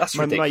 Yeah, that's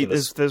Mate,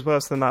 ridiculous. there's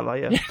worse than that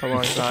later. Don't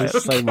worry about it.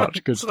 there's so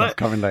much good stuff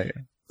coming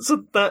later.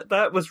 So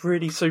that was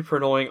really super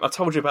annoying. I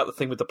told you about the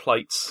thing with the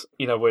plates,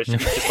 where she's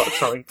just like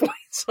throwing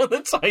plates on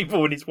the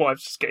table and his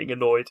wife's just getting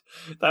annoyed.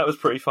 That was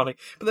pretty funny.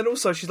 But then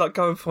also she's like,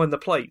 go and find the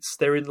plates.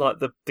 They're in like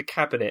the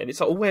cabinet, and it's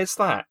like, oh, where's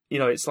that?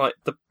 It's like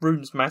the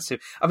room's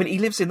massive. I mean, he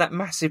lives in that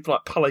massive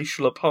like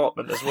palatial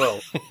apartment as well,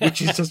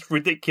 which is just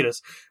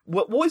ridiculous.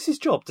 What is his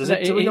job? Do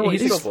we know what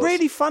his job It's was?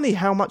 really funny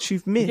how much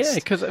you've missed. Yeah,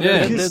 because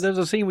there's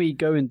a scene where you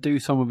go and do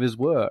some of his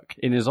work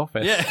in his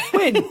office. yeah.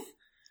 When?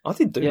 I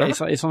didn't do Yeah,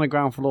 that. it's on the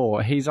ground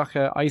floor. He's like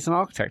he's an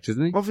architect,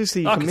 isn't he?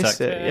 Obviously, you Architect,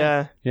 can miss it.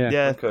 Yeah.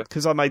 Yeah. Okay.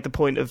 Because I made the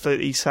point of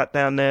that he sat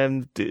down there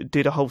and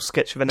did a whole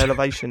sketch of an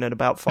elevation in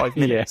about 5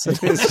 minutes. Yeah.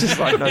 It's just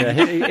like, no, Yeah,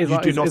 you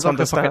do not it's like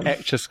understand. an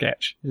etch a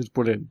sketch. It's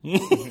brilliant.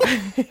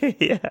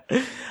 Yeah.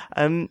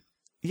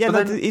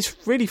 It's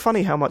really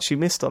funny how much you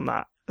missed on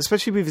that,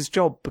 especially with his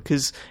job,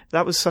 because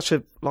that was such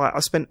a I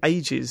spent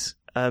ages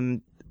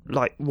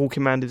like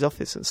walking around his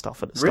office and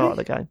stuff at the start of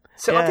the game.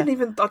 So Yeah. I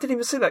didn't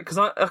even see that because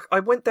I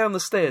went down the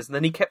stairs and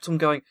then he kept on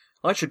going,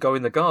 I should go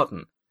in the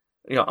garden.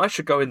 I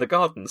should go in the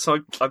garden. So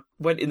I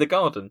went in the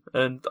garden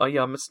and I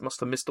must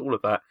have missed all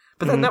of that.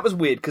 But then that was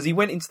weird because he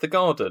went into the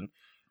garden,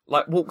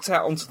 like walked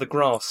out onto the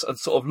grass and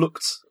sort of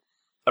looked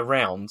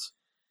around,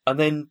 and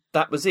then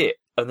that was it.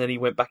 And then he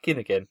went back in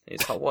again.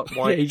 It's like, what?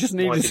 Why? Yeah, he just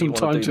why needed did some want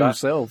time do to that?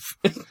 himself.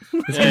 His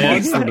Yeah,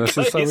 mindfulness is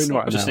so exactly. in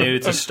right Just now.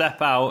 needed to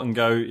step out and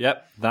go,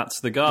 yep, that's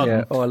the garden.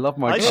 Yeah. Oh, I love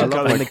my. I should go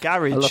love in my, the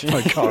garage. I love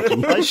my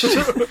garden.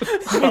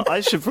 I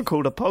should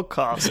record a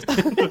podcast.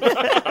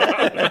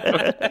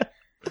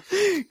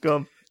 Go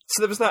on.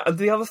 So there was that, and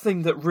the other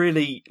thing that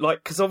really,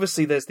 because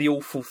obviously there's the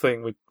awful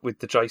thing with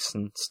the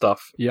Jason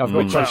stuff. Yeah, I've got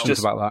which was questions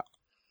just about that.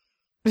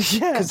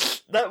 Yeah.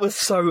 because that was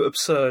so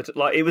absurd.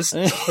 Like, it was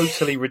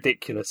totally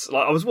ridiculous.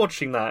 Like, I was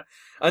watching that,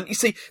 and you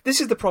see,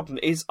 this is the problem: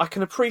 is I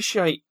can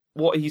appreciate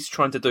what he's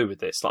trying to do with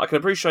this. Like, I can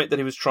appreciate that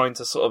he was trying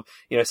to sort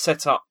of,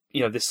 set up,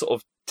 this sort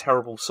of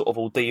terrible sort of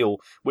ordeal,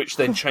 which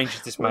then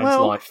changes this man's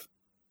Well, life.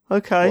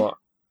 Okay. What?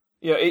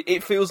 Yeah,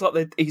 it feels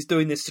like he's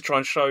doing this to try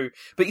and show.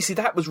 But you see,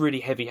 that was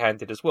really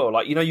heavy-handed as well.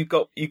 Like,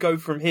 you go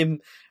from him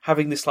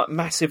having this like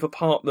massive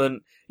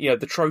apartment,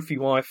 the trophy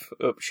wife.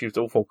 Oh, she was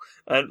awful,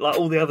 and like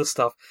all the other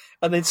stuff,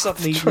 and then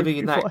suddenly he's living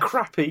in that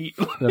crappy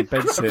like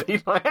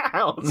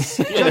house.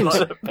 James,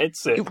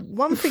 bedsit.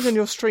 One thing on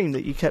your stream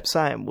that you kept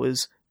saying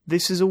was,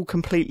 "This is all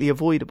completely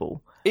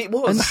avoidable." It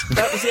was.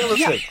 That was the other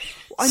thing.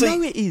 I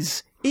know it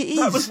is. It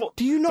is.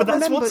 Do you not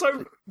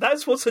remember?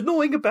 That's what's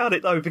annoying about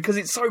it, though, because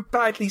it's so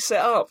badly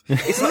set up.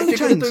 It's like you're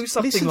going to do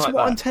something listen like to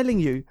what that. I'm telling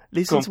you.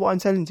 Listen to what I'm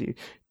telling you.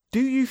 Do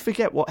you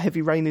forget what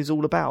Heavy Rain is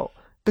all about?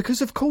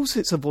 Because of course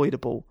it's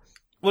avoidable.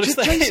 Well, it's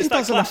Jason that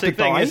doesn't have to classic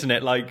thing, die. isn't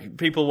it? Like,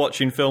 people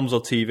watching films or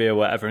TV or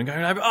whatever and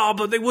going, oh,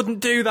 but they wouldn't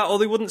do that or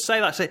they wouldn't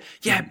say that. Say,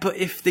 yeah, but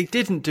if they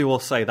didn't do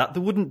or say that,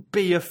 there wouldn't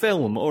be a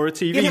film or a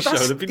TV show.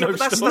 There'd be no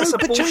story. That's a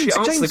bullshit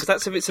answer, James, because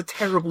that's if it's a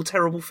terrible,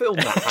 terrible film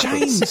that happens.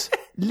 James,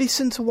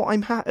 listen to what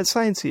I'm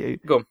saying to you.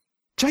 Go on.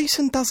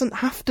 Jason doesn't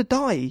have to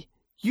die.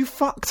 You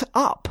fucked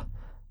up.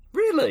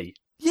 Really?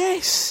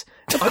 Yes.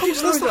 Of I course,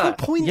 didn't know that's the whole that.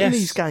 point in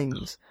these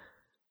games.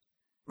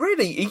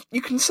 Really?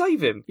 You can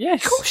save him?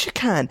 Yes. Of course you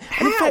can.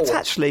 And in fact,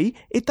 actually,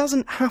 it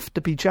doesn't have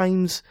to be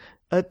James.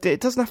 It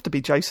doesn't have to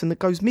be Jason that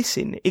goes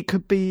missing. It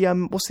could be,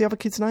 what's the other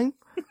kid's name?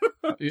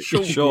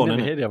 Sean,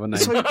 never hear the other name.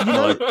 So,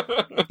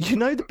 you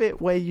know the bit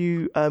where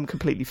you,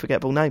 completely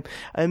forgettable name,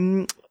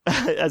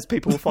 as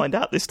people will find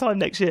out this time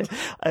next year.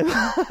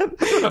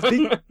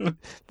 The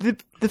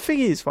thing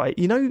is, right,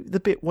 you know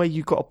the bit where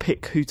you got to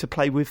pick who to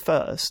play with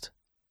first?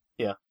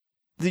 Yeah.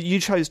 That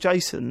you chose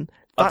Jason.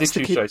 I did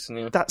choose Jason,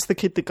 yeah. That's the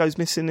kid that goes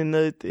missing in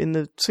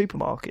the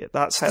supermarket.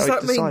 That's how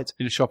he decides.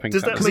 In a shopping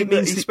Does centre. that mean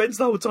that he spends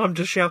the whole time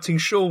just shouting,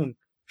 Sean?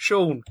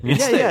 Sean.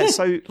 Yeah.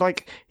 So,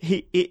 like,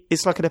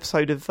 it's like an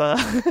episode of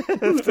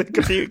the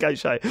computer game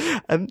show.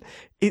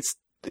 It's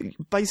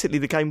basically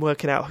the game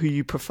working out who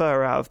you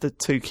prefer out of the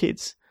two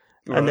kids,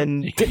 right. and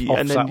then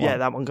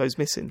that one goes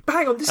missing. But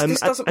hang on, this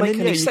doesn't make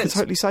any sense. You can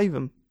totally save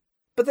him.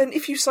 But then,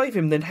 if you save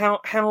him, then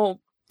how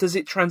does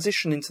it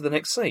transition into the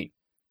next scene,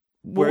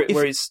 where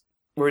his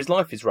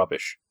life is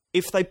rubbish?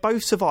 If they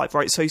both survive,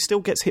 right? So he still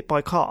gets hit by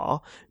a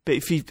car, but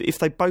if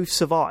they both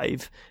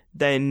survive,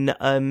 then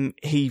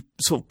he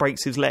sort of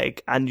breaks his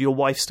leg, and your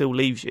wife still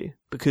leaves you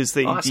because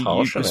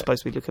you're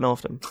supposed to be looking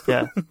after him.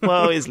 Yeah,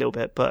 well, it is a little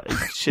bit, but it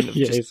shouldn't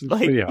have it's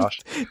pretty harsh.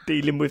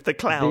 Dealing with the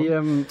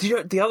clown. Do you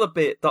know, the other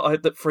bit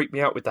that freaked me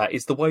out with that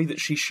is the way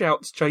that she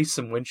shouts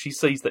Jason when she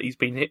sees that he's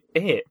been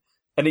hit,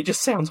 and it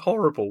just sounds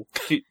horrible.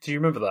 Do you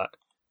remember that?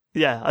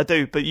 Yeah, I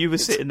do, but you were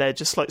sitting there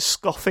just like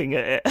scoffing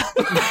at it.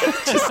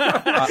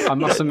 I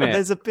must admit,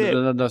 there's a bit.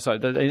 No, sorry.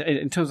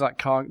 In terms of that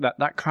car,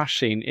 that crash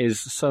scene is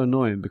so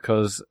annoying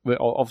because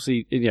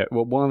obviously,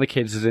 one of the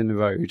kids is in the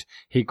road.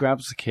 He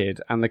grabs the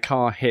kid, and the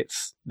car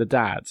hits the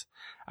dad,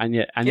 and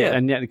yet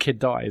the kid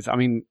dies. I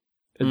mean,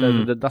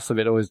 that's the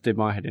bit that always did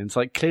my head in. It's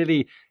like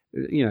clearly,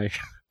 I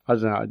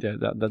don't know.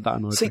 That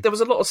annoys me. There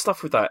was a lot of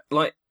stuff with that,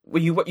 like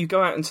when you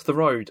go out into the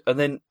road, and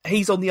then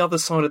he's on the other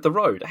side of the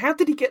road. How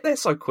did he get there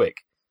so quick?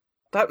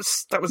 That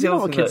was the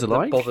other thing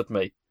that bothered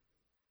me.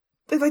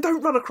 They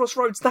don't run across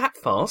roads that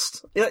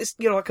fast. It's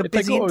like a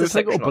busy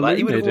intersection like that.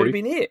 He would have already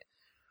been hit.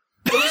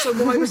 But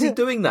also, why was he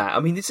doing that?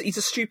 I mean, he's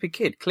a stupid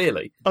kid,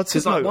 clearly. I'll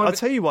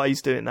tell you why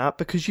he's doing that.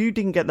 Because you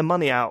didn't get the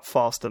money out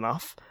fast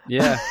enough.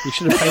 Yeah, you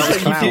should have paid the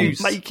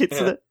clowns. Make it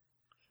to the...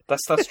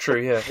 That's true,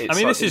 yeah. I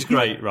mean, this is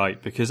great,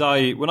 right? Because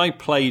when I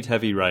played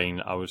Heavy Rain,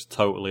 I was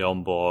totally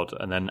on board,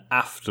 and then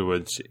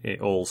afterwards,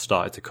 it all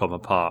started to come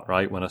apart,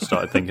 right? When I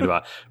started thinking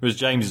about it. Whereas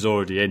James is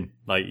already in.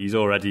 Like, he's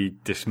already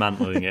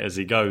dismantling it as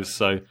he goes,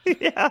 so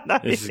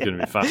this is going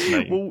to be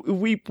fascinating. Well,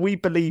 we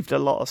believed a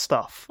lot of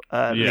stuff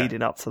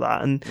leading up to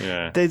that, and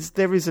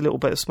there is a little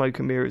bit of smoke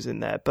and mirrors in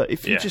there, but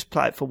if you just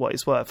play it for what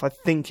it's worth, I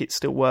think it's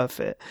still worth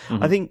it.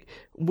 Mm-hmm. I think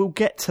we'll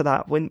get to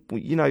that when,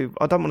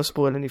 I don't want to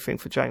spoil anything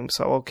for James,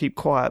 so I'll keep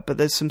quiet, but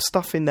there's some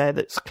stuff in there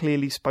that's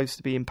clearly supposed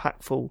to be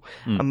impactful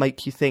and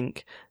make you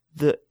think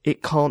that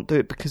it can't do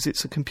it because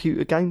it's a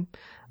computer game.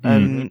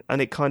 And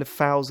it kind of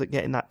fails at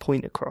getting that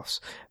point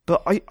across.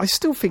 But I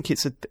still think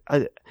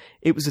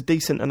it was a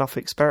decent enough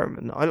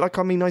experiment.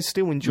 I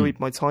still enjoyed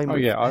my time. Oh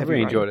yeah, I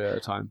really enjoyed it at the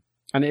time,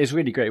 and it is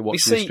really great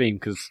watching the stream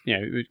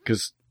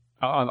because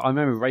I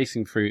remember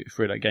racing through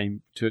that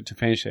game to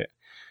finish it.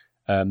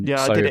 I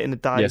did it in a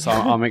day. Yes,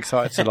 I'm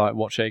excited to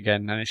watch it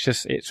again, and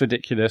it's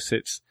ridiculous.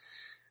 It's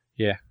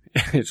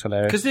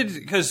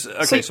hilarious.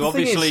 So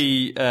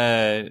obviously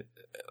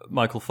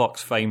Michael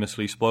Fox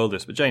famously spoiled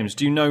this, but James,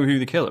 do you know who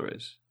the killer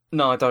is?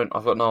 No, I don't.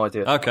 I've got no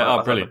idea.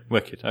 Okay, brilliant.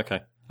 Wicked,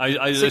 okay.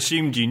 I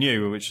assumed you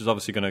knew, which is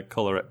obviously going to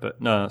colour it,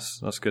 but no,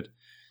 that's good.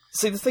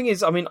 See, the thing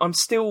is, I'm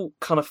still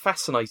kind of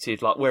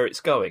fascinated, where it's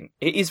going.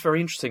 It is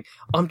very interesting.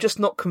 I'm just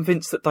not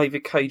convinced that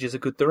David Cage is a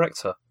good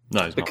director.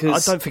 No, he's not. I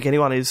don't think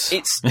anyone is.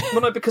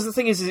 Because the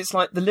thing is it's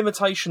like the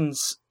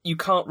limitations, you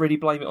can't really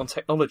blame it on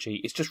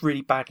technology. It's just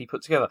really badly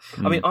put together.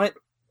 I mean,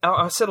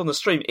 I said on the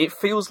stream, it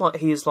feels like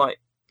he is like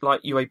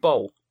Uwe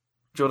Boll.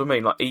 Do you know what I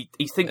mean? Like he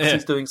thinks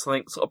he's doing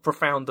something sort of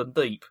profound and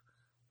deep,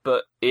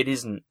 but it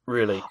isn't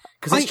really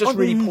because it's just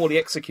really poorly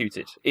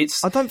executed.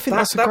 I don't think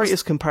that's the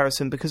greatest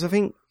comparison because I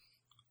think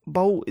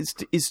Bolt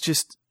is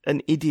just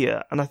an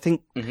idiot, and I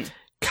think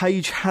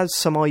Cage has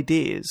some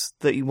ideas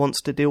that he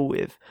wants to deal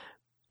with,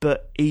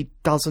 but he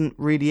doesn't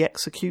really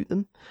execute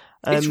them.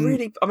 It's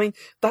really, I mean,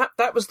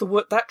 that was the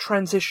work, that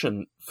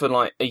transition for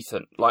like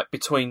Ethan, like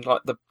between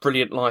like the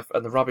brilliant life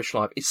and the rubbish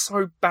life is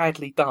so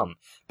badly done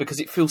because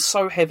it feels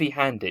so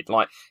heavy-handed.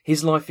 Like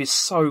his life is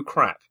so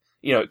crap,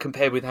 you know,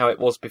 compared with how it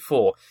was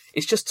before.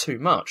 It's just too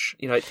much,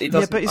 you know. It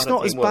doesn't, yeah, but it's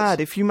not as bad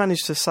if you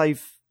manage to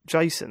save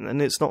Jason,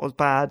 and it's not as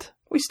bad.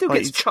 Well, he still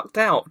gets chucked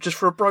out just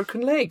for a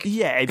broken leg.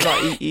 Yeah,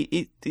 like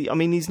I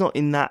mean, he's not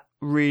in that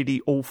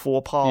really awful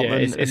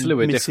apartment. Yeah, it's a little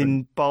bit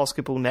missing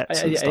basketball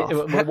nets and stuff.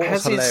 What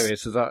was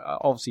hilarious is that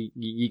obviously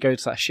you go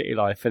to that shitty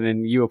life, and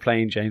then you were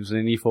playing James, and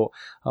then you thought,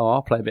 "Oh,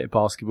 I'll play a bit of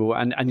basketball,"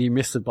 and you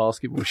missed the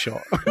basketball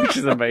shot, which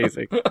is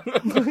amazing.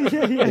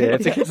 yeah.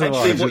 Actually,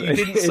 what you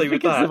didn't say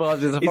with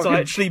that is I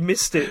actually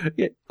missed it.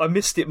 Yeah. I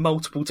missed it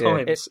multiple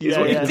times.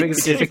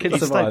 If a kid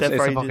survives,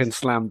 it's a fucking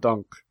slam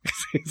dunk.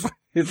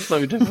 It's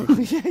so difficult.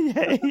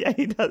 yeah,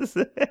 he does.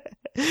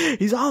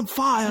 He's on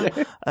fire.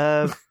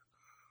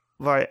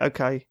 Right,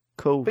 okay,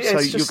 cool. Yeah, so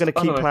you're going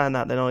to keep playing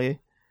that then, are you?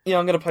 Yeah,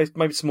 I'm going to play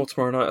maybe some more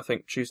tomorrow night, I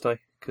think, Tuesday,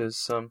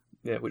 because,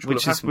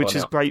 which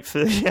is great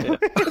for,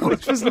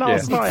 which was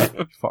last night.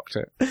 Fucked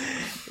it.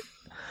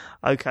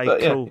 Okay, but,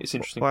 cool. Yeah, it's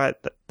interesting. Right,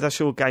 that's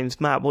your games.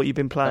 Matt, what have you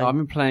been playing? I've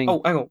been playing...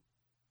 Oh, hang on.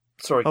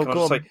 Sorry, can I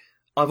just say,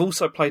 I've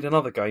also played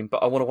another game,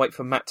 but I want to wait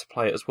for Matt to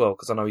play it as well,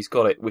 because I know he's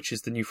got it, which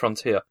is The New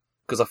Frontier,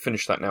 because I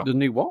finished that now. The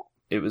new what?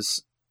 It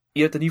was...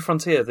 Yeah, The New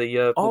Frontier,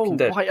 the Walking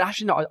Dead. Right,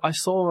 actually, no. I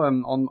saw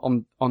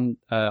on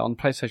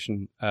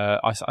PlayStation.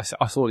 I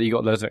saw that you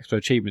got loads of extra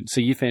achievements.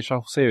 So you finished the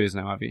whole series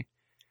now, have you?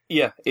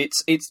 Yeah,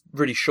 it's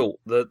really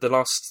short. The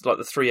last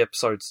the 3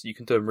 episodes you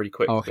can do them really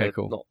quick. Oh, okay,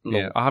 cool. Not long.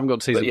 Yeah, I haven't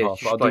got season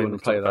pass, but I do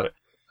want to play that.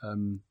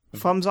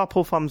 Thumbs up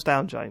or thumbs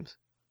down, James?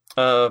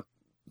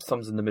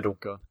 Thumbs in the middle.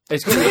 God,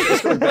 it's going to be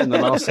better than the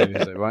last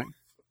series, though, right?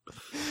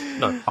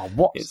 No. Oh,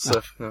 what? It's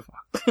no.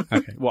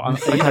 Okay. Well, I'm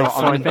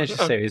going to finish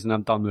the series and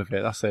I'm done with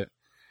it. That's it.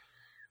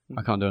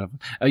 I can't do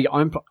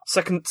anything.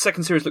 Second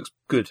series looks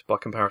good by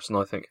comparison,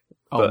 I think.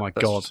 Oh my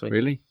god,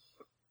 really?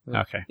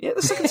 Yeah. Okay. Yeah,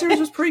 the second series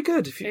was pretty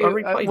good. If you, I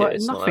replayed it,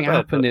 it's nothing not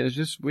happened. Bad, it was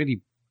just really.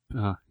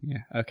 Yeah.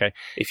 Okay.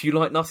 If you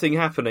like nothing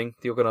happening,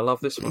 you're going to love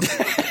this one.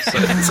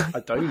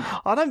 I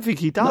don't. I don't think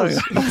he does.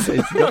 No,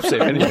 it's the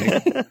opposite.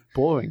 Anything.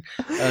 Boring.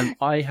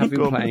 I have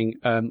been playing.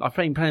 I've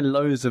been playing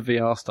loads of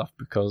VR stuff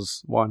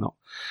because why not?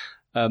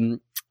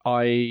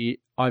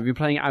 I've been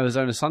playing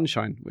Arizona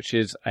Sunshine, which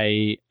is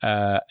a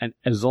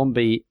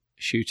zombie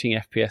shooting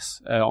FPS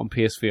on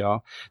PSVR.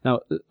 Now,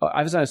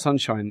 Arizona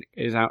Sunshine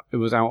is out. It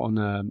was out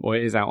on, or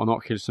it is out on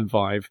Oculus and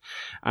Vive,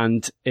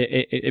 and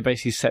it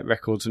basically set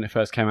records when it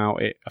first came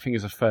out. I think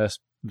it's the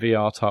first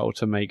VR title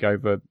to make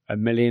over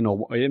 1 million,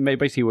 or it made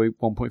basically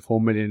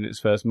 1.4 million in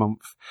its first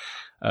month.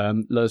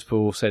 Loads of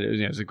people said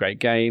it was a great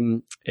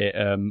game. It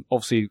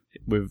obviously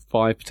with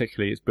Vive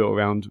particularly, it's built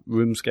around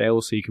room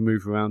scale, so you can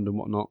move around and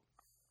whatnot.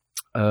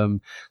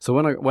 So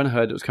when I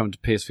heard it was coming to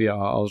PSVR,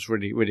 I was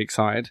really, really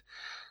excited.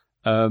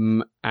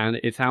 And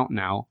it's out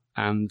now,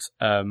 and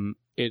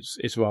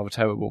it's rather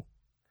terrible.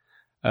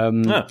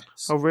 Oh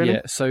really?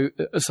 Yeah. So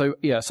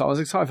I was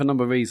excited for a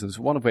number of reasons.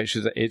 One of which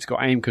is that it's got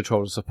aim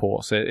controller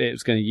support, so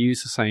it's going to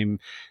use the same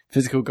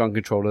physical gun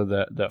controller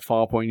that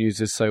Farpoint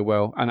uses so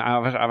well. And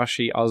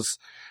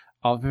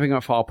I've been picking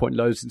up Farpoint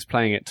loads since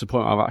playing it, to the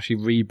point where I've actually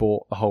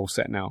rebought the whole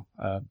set now,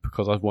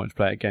 because I wanted to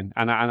play it again.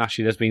 And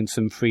actually there's been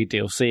some free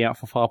DLC out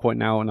for Farpoint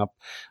now, and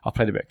I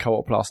played a bit of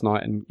co-op last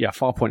night, and yeah,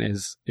 Farpoint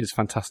is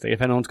fantastic.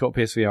 If anyone's got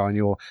PSVR and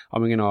you're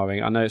umming and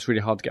ahhing, I know it's really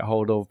hard to get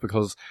hold of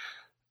because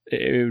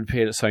it would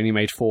appear that Sony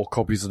made 4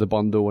 copies of the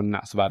bundle and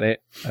that's about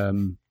it.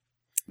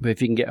 But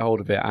if you can get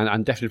hold of it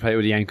and definitely play it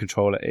with the aim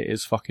controller, it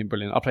is fucking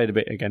brilliant. I played a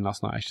bit again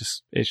last night.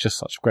 It's just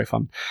such great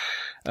fun.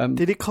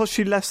 Did it cost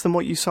you less than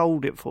what you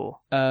sold it for?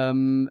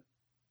 No,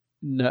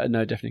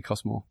 definitely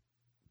cost more.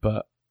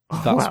 But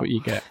that's what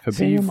you get for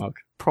being a mug.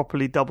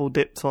 Properly double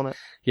dipped on it.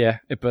 Yeah,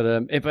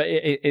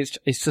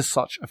 it's just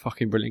such a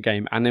fucking brilliant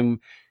game. And then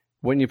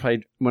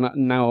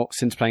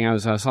since playing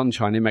Arizona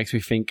Sunshine, it makes me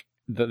think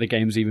that the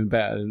game's even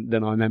better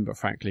than I remember,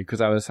 frankly,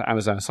 because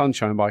Arizona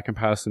Sunshine by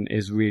comparison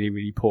is really,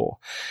 really poor.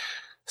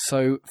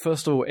 So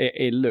first of all,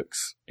 it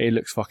looks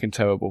fucking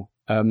terrible.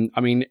 I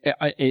mean,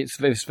 it's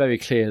very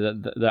clear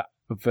that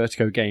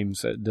Vertigo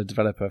Games, the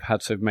developer, have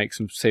had to make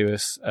some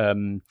serious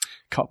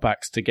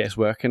cutbacks to get us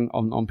working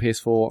on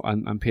PS4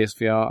 and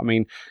PSVR. I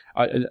mean,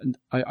 I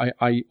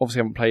obviously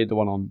haven't played the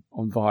one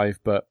on Vive,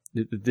 but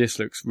this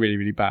looks really,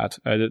 really bad.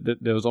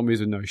 There are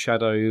zombies with no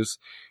shadows.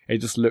 It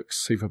just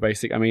looks super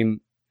basic. I mean,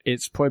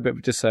 it's probably a bit of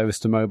a disservice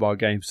to mobile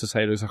games to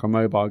say it looks like a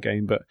mobile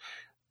game, but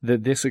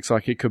this looks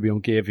like it could be on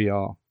Gear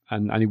VR.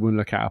 And he wouldn't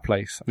look out of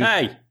place. I mean,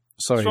 hey,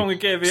 sorry. What's wrong with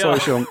Gear VR? Sorry,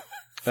 Sean.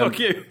 Fuck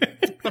you.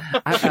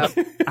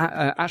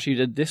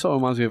 Actually, this sort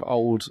of reminds me of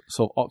old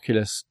sort of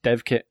Oculus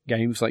dev kit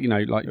games, like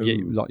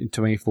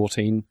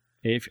 2014.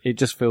 It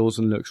just feels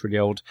and looks really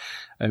old.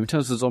 In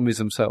terms of zombies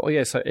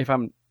themselves, so if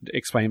I'm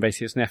explaining,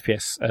 basically it's an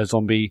FPS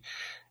zombie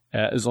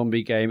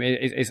game.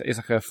 It's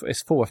like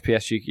it's 4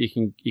 FPS.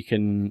 You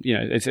can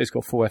it's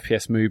got 4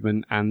 FPS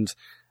movement, and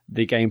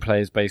the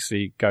gameplay is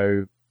basically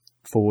go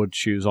forward,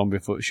 shoot a zombie.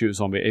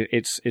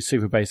 It's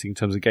super basic in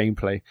terms of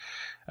gameplay.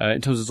 In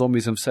terms of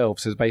zombies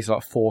themselves, there's basically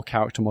like 4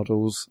 character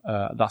models.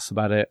 That's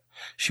about it.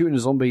 Shooting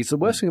zombies. The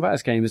worst thing about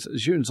this game is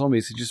shooting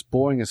zombies is just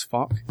boring as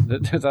fuck.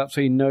 There's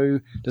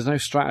absolutely there's no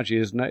strategy.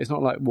 It's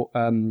not like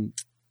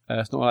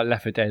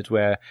Left 4 Dead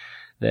where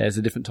there's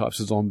a different types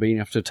of zombie and you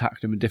have to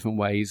attack them in different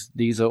ways.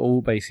 These are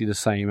all basically the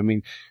same. I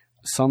mean,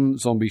 some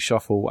zombies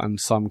shuffle and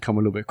some come a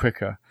little bit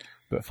quicker,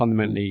 but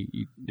fundamentally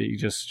you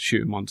just shoot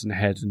them once in the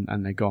head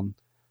and they're gone.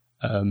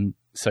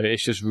 So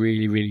it's just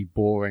really, really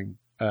boring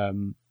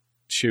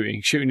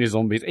shooting the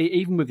zombies,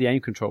 even with the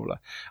aim controller.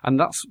 And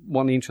that's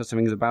one of the interesting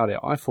things about it.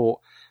 I thought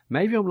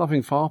maybe I'm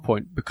loving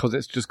Farpoint because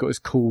it's just got this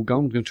cool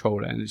gun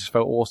controller and it just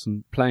felt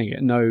awesome playing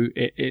it. No,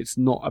 it's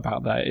not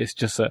about that. It's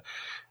just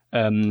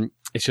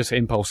it's just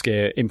Impulse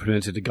Gear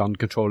implemented a gun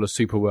controller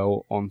super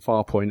well on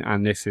Farpoint,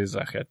 and this is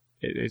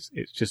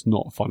it's just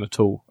not fun at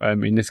all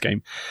in this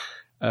game.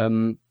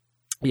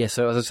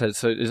 So as I said,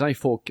 there's only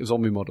 4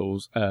 zombie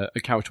models,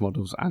 character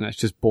models, and it's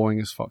just boring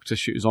as fuck to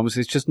shoot zombies.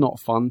 It's just not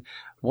fun.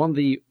 One of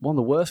the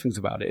worst things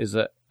about it is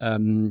that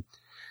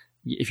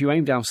if you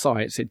aim down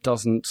sights, it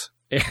doesn't.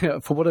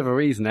 For whatever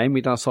reason,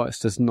 aiming down sights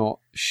does not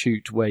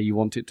shoot where you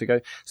want it to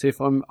go. So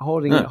if I'm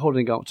holding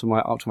it up to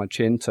my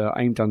chin to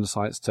aim down the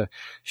sights to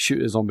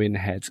shoot a zombie in the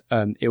head,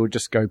 it will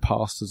just go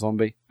past the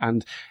zombie.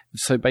 And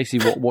so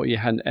basically, what you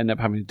end up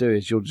having to do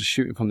is you're just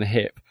shooting from the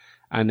hip,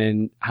 and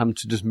then having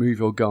to just move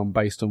your gun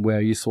based on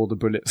where you saw the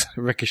bullets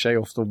ricochet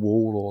off the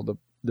wall or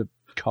the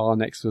car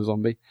next to the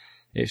zombie.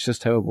 It's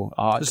just terrible.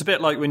 It's a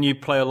bit like when you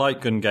play a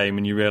light gun game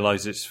and you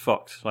realise it's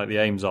fucked, like the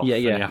aim's off.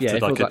 And you have to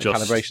like adjust.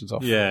 The calibration's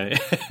off. Yeah.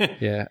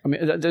 Yeah. I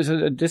mean,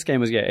 this game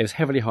was it was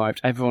heavily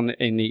hyped. Everyone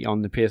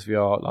on the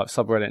PSVR like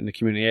subreddit in the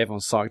community,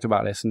 everyone's psyched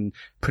about this, and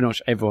pretty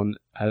much everyone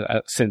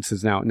since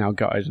is now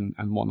gutted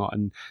and whatnot.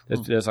 And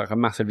there's like a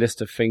massive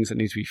list of things that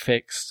need to be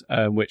fixed,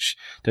 which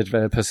the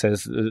developer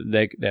says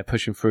they're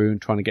pushing through and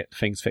trying to get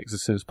things fixed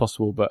as soon as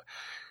possible, but.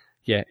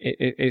 Yeah,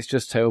 it's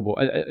just terrible.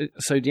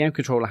 So the aim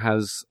controller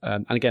has,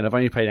 and again, I've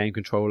only played aim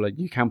controller.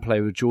 You can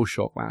play with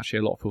DualShock, which actually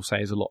a lot of people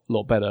say is a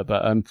lot better.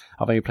 But I've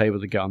only played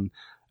with the gun.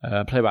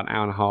 Played about an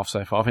hour and a half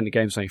so far. I think the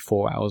game's only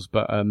 4 hours.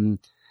 But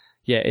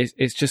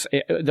it's just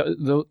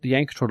the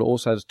aim controller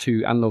also has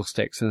 2 analog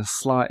sticks and a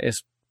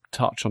slightest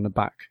touch on the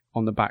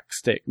back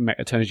stick.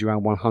 It turns you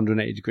around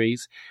 180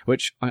 degrees,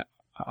 which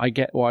I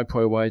get why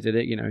ProWire did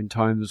it. In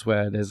times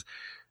where there's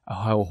a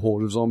whole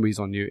horde of zombies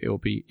on you, it'll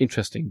be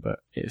interesting, but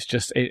it's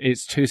just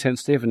it's too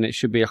sensitive, and it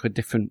should be like a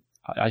different.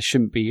 I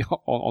shouldn't be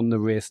on the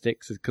rear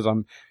sticks because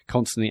I'm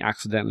constantly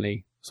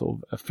accidentally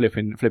sort of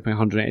flipping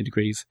 180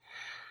 degrees.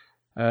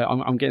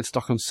 I'm getting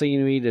stuck on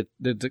scenery.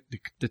 The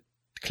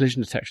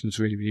collision detection is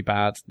really, really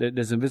bad.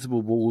 There's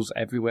invisible walls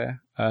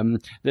everywhere.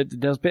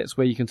 There's bits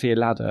where you can see a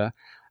ladder,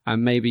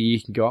 and maybe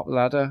you can go up the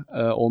ladder,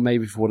 or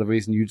maybe for whatever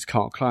reason you just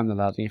can't climb the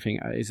ladder and you think,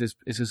 is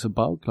this a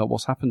bug? Like,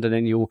 what's happened? And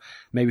then you'll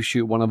maybe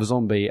shoot one other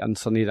zombie and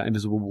suddenly that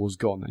invisible wall's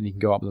gone and you can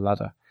go up the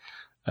ladder.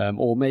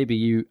 Or maybe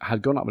you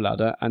had gone up the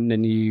ladder and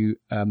then you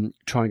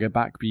try and go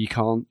back, but you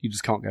can't. You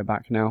just can't go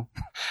back now.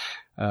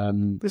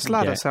 This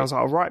ladder sounds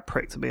like a right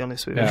prick, to be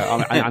honest with you.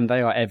 And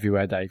they are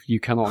everywhere, Dave. You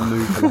cannot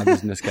move the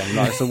ladders in this game.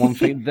 Like, it's the one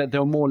thing.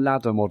 There are more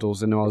ladder models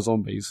than there are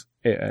zombies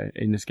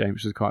in this game,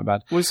 which is quite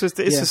bad. Well, it's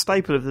a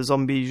staple of the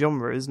zombie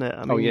genre, isn't it?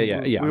 I mean,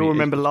 We all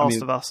remember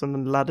Last of Us and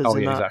the ladders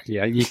in that. Exactly.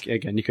 Yeah,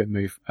 you could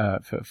move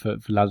for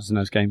ladders in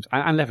those games.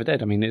 And Left 4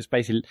 Dead. I mean,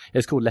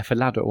 it's called Left 4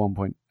 Ladder at one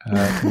point.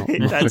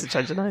 It had to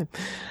change the name.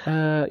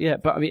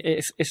 But I mean,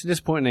 it's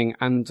disappointing.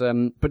 And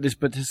but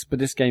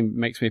this game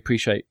makes me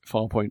appreciate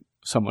Farpoint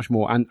so much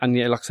more, and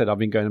yeah, like I said, I've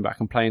been going back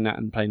and playing that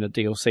and playing the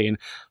DLC, and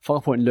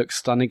Farpoint looks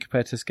stunning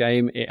compared to this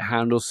game. It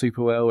handles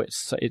super well.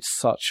 It's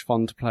such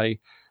fun to play,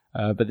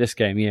 but this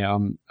game,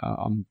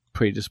 I'm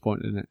pretty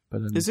disappointed in it.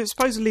 But is it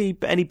supposedly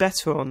any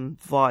better on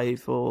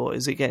Vive, or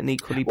is it getting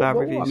equally bad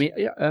reviews?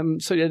 I mean,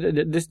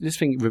 this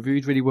thing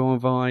reviewed really well on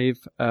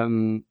Vive.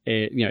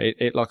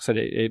 It like I said,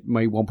 it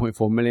made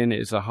 1.4 million.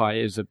 It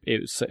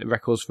was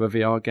records for a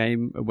VR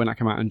game when that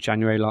came out in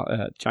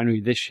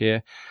January this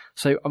year.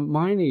 So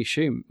my only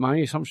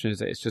assumption is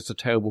that it's just a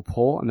terrible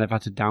port and they've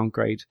had to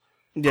downgrade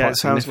it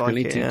sounds like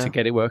it, to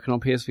get it working on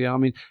PSVR. I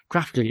mean,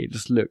 graphically it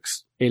just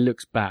looks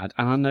bad,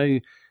 and I know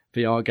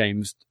VR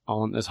games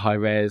aren't as high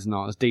res and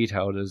aren't as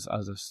detailed as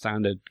a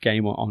standard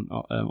game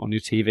on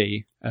your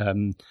TV.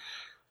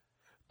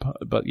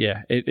 But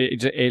yeah,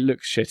 it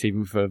looks shit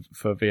even for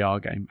a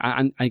VR game.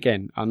 And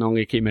again, I'm not going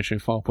to keep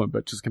mentioning Farpoint,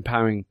 but just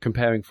comparing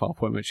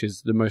Farpoint, which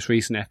is the most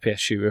recent FPS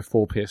shooter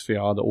for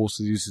PSVR that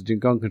also uses the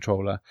gun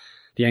controller,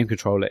 the aim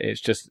controller,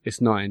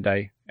 it's night and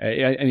day.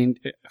 I mean,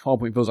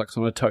 Farpoint feels like it's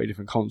on a totally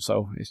different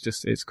console.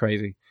 It's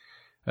crazy.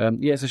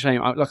 It's a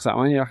shame. Like I said, I'm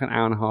only like an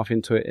hour and a half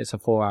into it. It's a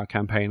 4-hour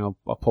campaign. I'll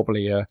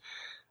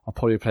I'll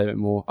probably play a bit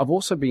more.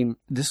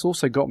 This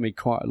also got me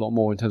quite a lot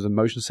more in terms of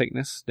motion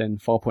sickness than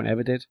Farpoint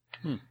ever did.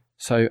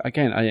 So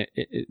again,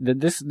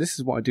 this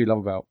is what I do love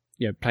about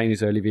playing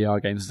these early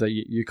VR games, is that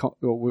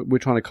we're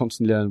trying to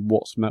constantly learn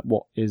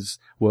what is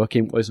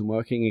working, what isn't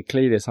working, and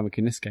clearly there's something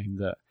in this game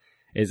that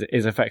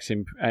is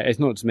affecting. It's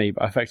not just me,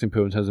 but affecting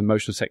people in terms of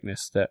motion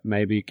sickness that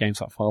maybe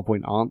games like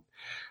Farpoint aren't.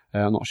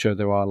 I'm not sure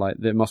there are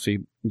there must be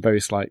very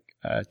slight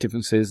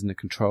differences in the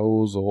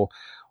controls or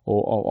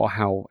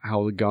how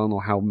the gun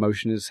or how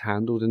motion is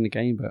handled in the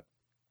game, but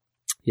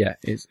yeah,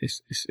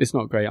 it's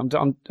not great.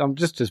 I'm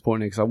just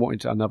disappointed because I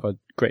wanted another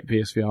great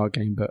PSVR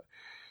game, but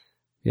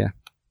yeah.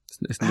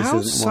 How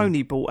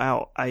Sony bought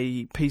out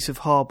a piece of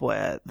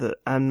hardware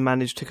and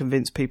managed to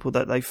convince people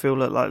that they feel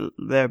like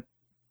they're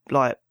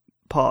like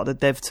part of the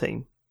dev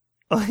team?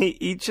 Do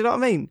you know what I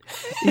mean?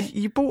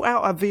 You bought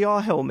out a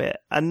VR helmet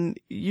and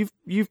you've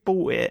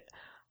bought it,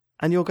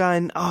 and you're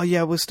going, oh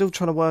yeah, we're still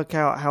trying to work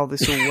out how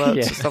this all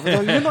works and stuff.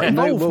 No, you're not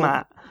involved,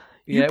 Matt.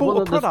 You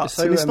bought a product,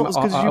 and it's not as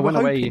good as you were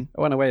hoping.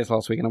 I went away this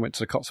last week, and I went to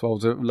the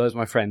Cotswolds with loads of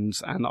my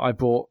friends, and I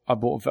bought the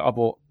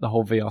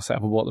whole VR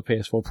setup. I bought the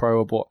PS4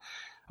 Pro.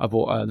 I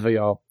bought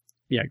the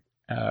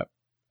VR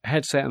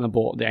headset, and I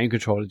bought the aim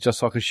controller just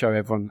so I could show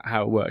everyone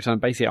how it works. And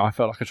basically, I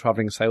felt like a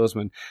travelling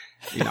salesman.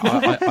 There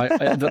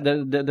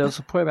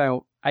was probably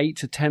about 8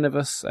 to 10 of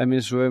us in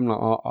this room,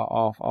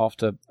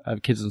 after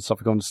kids and stuff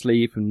had gone to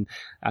sleep, and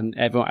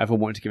everyone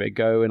wanted to give it a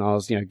go. And I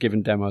was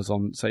giving demos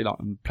on, say,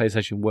 like on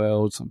PlayStation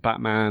Worlds, on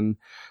Batman,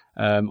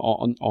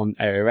 on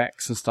Area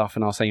X and stuff,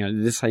 and I was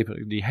saying, this is how you put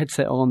the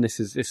headset on. This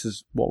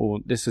is what we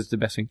want. This is the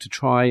best thing to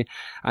try.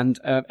 And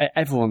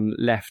everyone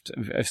left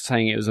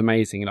saying it was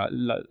amazing.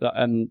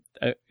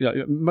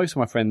 Most of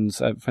my friends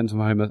from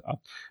home are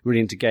really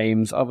into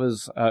games.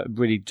 Others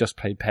really just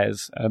played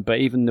PES. But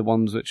even the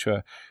ones which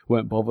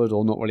weren't bothered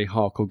or not really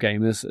hardcore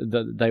gamers,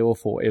 they all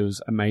thought it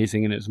was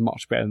amazing, and it was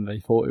much better than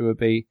they thought it would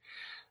be.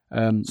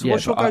 So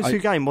what's your go-to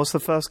game? What's the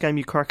first game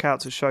you crack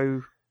out to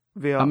show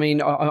VR? I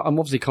mean, I'm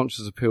obviously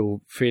conscious of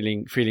people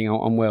feeling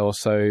unwell,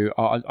 so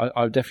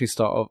I'll definitely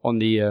start on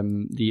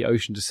the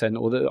Ocean Descent,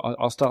 or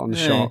I'll start on the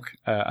Shark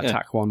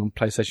Attack one on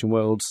PlayStation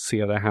Worlds, see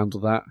how they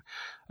handle that.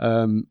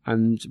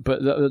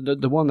 But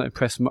the one that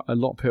impressed a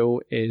lot of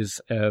people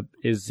is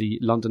the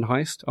London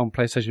Heist on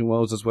PlayStation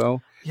Worlds as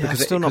well. Yeah, I've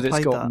still not played that.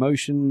 It's got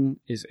motion,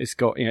 it's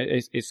got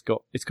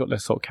the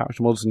sort of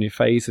character models in your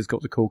face. It's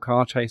got the cool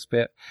car chase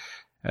bit.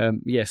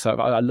 So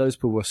loads of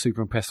people were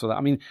super impressed with that.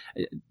 I mean,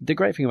 the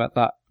great thing about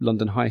that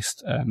London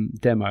Heist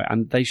demo,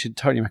 and they should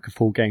totally make a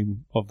full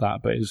game of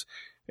that, but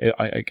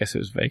I guess it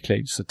was very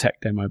clearly just a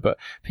tech demo, but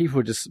people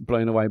were just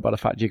blown away by the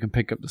fact you can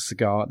pick up the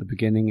cigar at the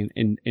beginning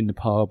in the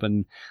pub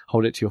and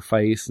hold it to your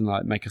face and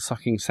like make a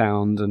sucking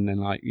sound, and then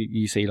like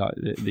you see like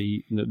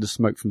the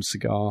smoke from the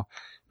cigar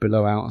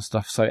below out and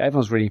stuff. So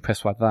everyone's really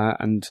impressed by that,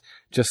 and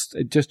just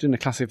doing the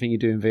classic thing you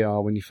do in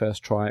VR when you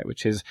first try it,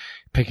 which is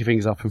picking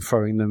things up and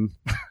throwing them.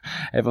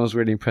 Everyone's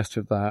really impressed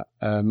with that.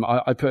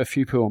 I put a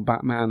few people on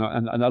Batman,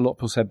 and a lot of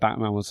people said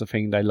Batman was the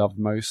thing they loved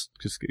most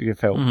because it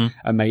felt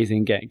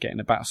amazing getting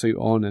a bat suit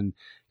on and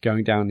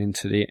going down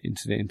into the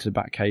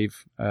Batcave.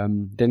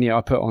 Then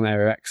I put on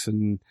Area X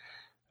and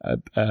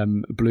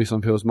blew some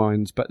people's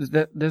minds. But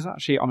there's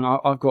actually, I mean,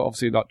 I've got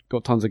obviously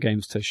got tons of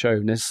games to show,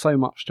 and there's so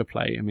much to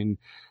play. I mean,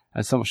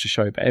 there's so much to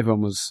show, but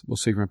everyone was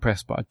super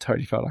impressed. But I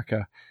totally felt like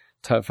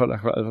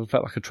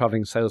a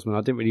travelling salesman.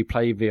 I didn't really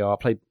play VR. I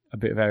played a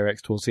bit of Area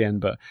X towards the end,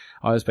 but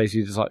I was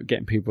basically just like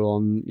getting people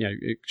on,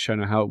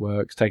 showing them how it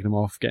works, taking them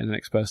off, getting the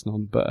next person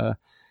on. But I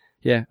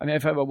mean,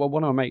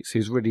 one of my mates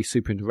who's really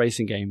super into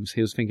racing games,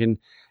 he was thinking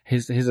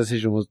his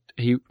decision was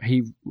he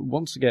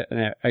wants to get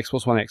an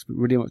Xbox One X, but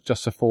really much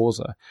just a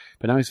Forza.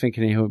 But now he's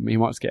thinking he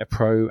might just get a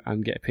Pro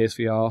and get a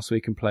PSVR so he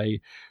can play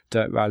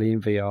Dirt Rally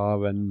in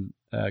VR, and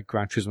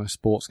Gran Turismo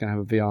Sport's going to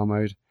have a VR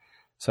mode.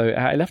 So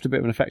it left a bit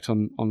of an effect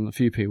on a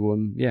few people,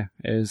 and it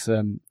is.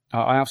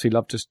 I absolutely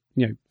love just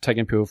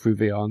taking people through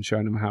VR and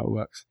showing them how it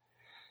works.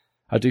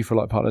 I do feel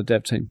like part of the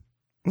dev team.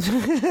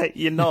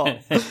 You're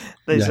not.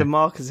 There's a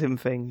marketing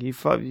thing.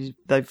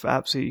 They've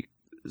absolutely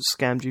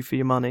scammed you for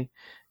your money.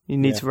 You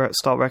need to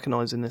start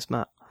recognising this,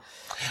 Matt.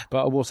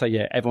 But I will say,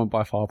 everyone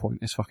buy Farpoint.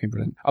 It's fucking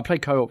brilliant. I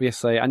played co-op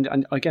yesterday,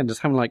 and again,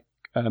 just having like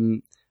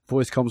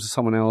voice comms with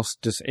someone else,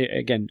 because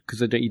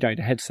you don't need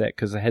a headset,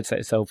 because the headset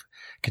itself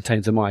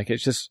contains a mic.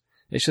 It's just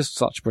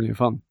such brilliant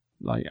fun.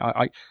 Like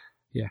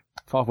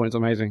Farpoint's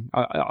amazing.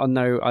 I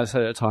know I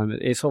said at the time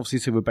it's obviously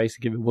super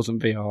basic if it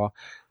wasn't VR,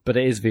 but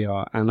it is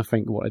VR, and I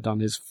think what they've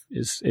done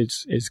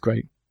is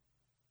great.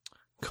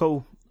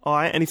 Cool. All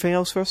right. Anything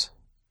else for us?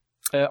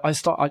 There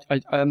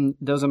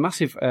was a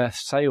massive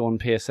sale on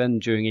PSN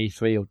during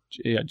E3 or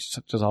just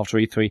after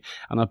E3,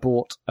 and I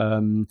bought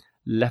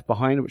Left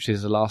Behind, which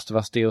is the Last of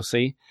Us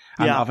DLC,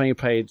 and I've only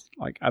played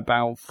like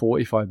about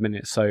 45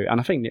 minutes. So, and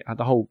I think you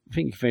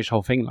can finish the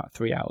whole thing in like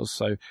 3 hours.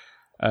 So,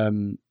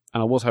 and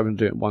I was hoping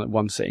to do it in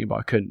one sitting, but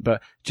I couldn't.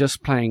 But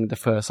just playing the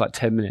first like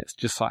 10 minutes,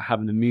 just like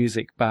having the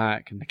music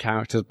back and the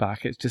characters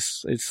back, it's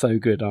so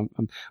good. I'm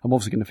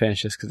obviously going to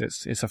finish this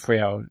because it's a 3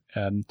 hour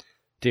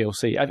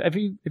DLC. Have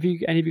you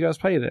any of you guys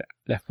played it?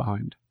 Left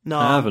Behind? No,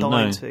 I I'm haven't,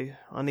 dying no. to.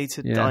 I need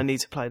to. Yeah. I need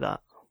to play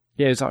that.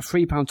 Yeah, it's like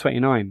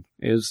 £3.29.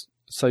 It was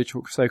so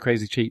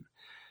crazy cheap.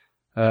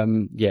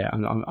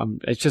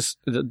 It's just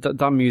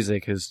that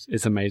music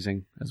is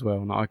amazing as well,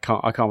 and I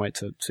can't wait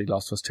to see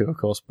Last of Us 2, of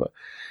course. But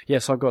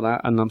yes, I've got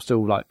that, and I'm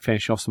still like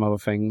finishing off some other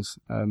things.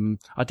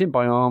 I didn't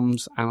buy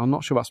ARMS, and I'm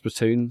not sure about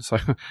Splatoon, so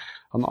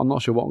I'm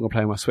not sure what I'm going to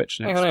play on my Switch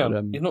next. Hang on.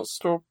 But, You're not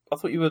still. I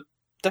thought you were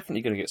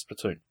definitely going to get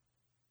Splatoon.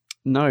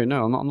 No, I'm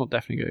not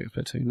definitely going to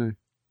get Splatoon. No.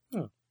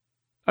 Oh.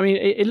 I mean,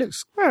 it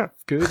looks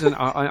good, and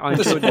I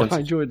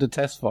enjoyed the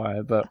test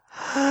fire, but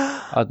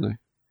I don't know.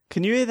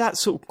 Can you hear that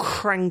sort of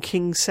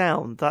cranking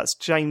sound? That's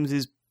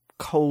James's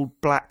cold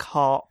black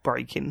heart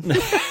breaking.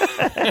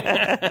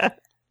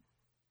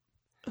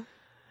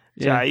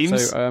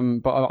 James. So,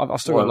 but I've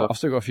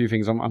still got a few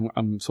things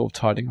I'm sort of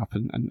tidying up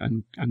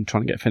and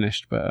trying to get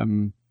finished. But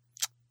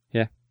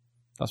yeah,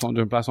 that's what I'm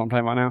doing. That's what I'm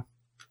playing right now.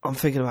 I'm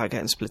thinking about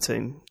getting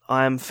Splatoon.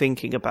 I am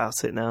thinking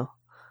about it now.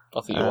 I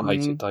think you'll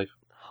hate it, Dave.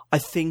 I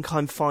think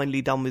I'm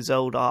finally done with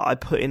Zelda. I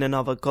put in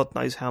another God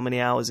knows how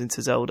many hours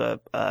into Zelda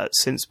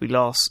since we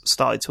last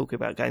started talking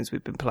about games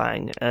we've been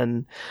playing.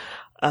 And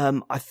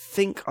I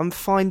think I'm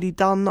finally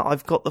done.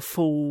 I've got the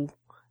full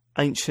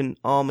Ancient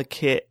Armour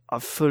kit.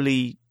 I've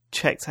fully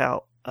checked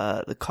out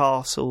the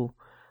castle.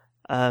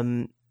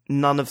 None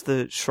of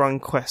the shrine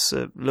quests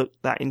look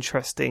that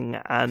interesting,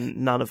 and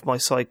none of my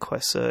side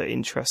quests are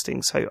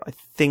interesting. So I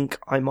think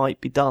I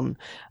might be done,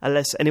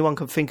 unless anyone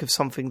can think of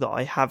something that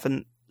I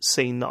haven't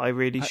seen that I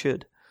really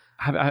should.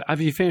 Have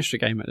you finished the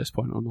game at this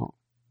point or not?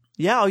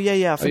 Yeah,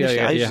 I finished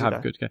it ages ago.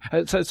 Good.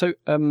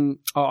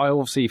 I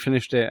obviously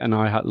finished it, and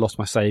I had lost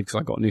my save because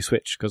I got a new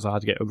Switch because I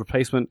had to get a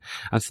replacement,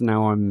 and so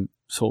now I'm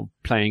sort of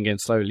playing again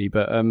slowly.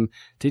 But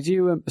did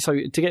you? So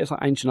to get this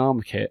like Ancient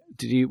Armour kit,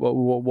 did you?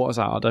 What was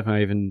that? I don't know.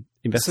 I even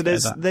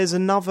investigated that. There's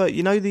another.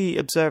 You know the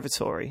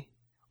observatory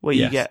where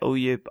you get all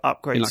your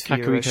upgrades like for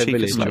your Kakariko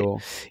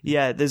Village.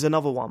 Yeah, there's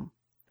another one.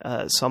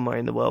 Somewhere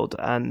in the world,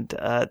 and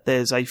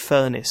there's a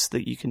furnace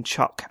that you can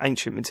chuck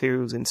ancient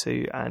materials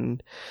into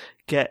and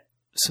get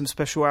some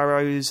special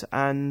arrows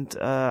and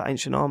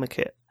ancient armor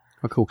kit.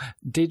 Oh, cool.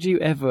 Did you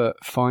ever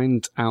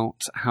find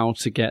out how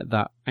to get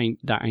that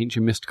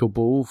ancient mystical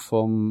ball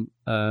from?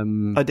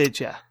 I did,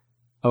 yeah.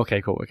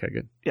 Okay, cool. Okay,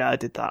 good. Yeah, I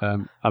did that.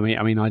 I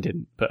mean, I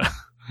didn't, but.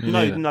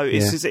 No,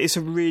 it's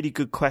a really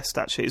good quest,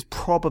 actually. It's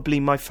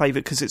probably my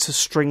favourite because it's a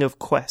string of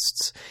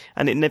quests,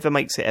 and it never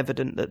makes it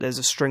evident that there's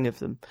a string of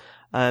them.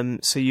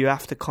 So you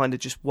have to kind of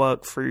just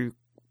work through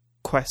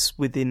quests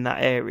within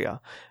that area.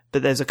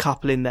 But there's a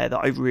couple in there that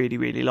I really,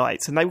 really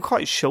liked, and they were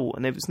quite short,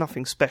 and there was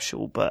nothing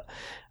special. But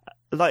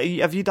like,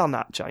 have you done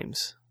that,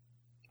 James?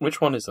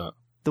 Which one is that?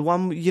 The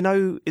one,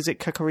 is it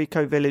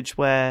Kakariko Village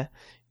where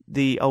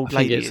the old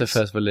lady is? I think it's the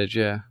first village,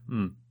 yeah.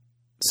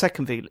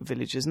 Second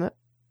village, isn't it?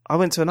 I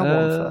went to another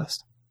one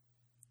first.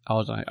 I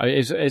don't know.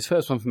 It's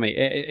first one for me.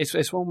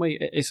 It's one way.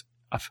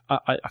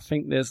 I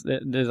think there's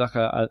like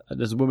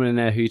there's a woman in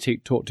there who you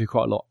talk to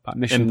quite a lot about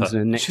missions.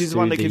 Impa. And she's the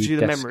one that gives you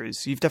the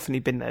memories. You've definitely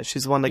been there.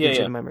 She's the one that gives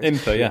you the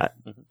memories. Impa, yeah.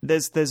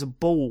 There's a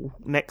ball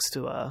next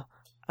to her,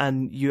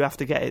 and you have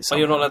to get it. Oh,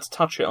 you're not allowed to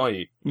touch it, are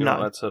you? You're no. not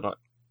allowed to like.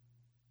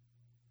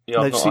 Yeah,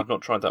 I've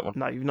not tried that one.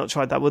 No, you've not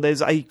tried that. Well,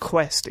 there's a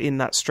quest in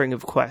that string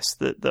of quests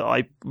that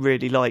I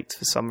really liked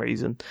for some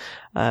reason,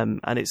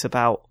 and it's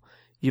about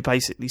you're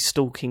basically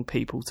stalking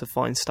people to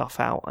find stuff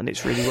out, and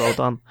it's really well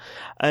done.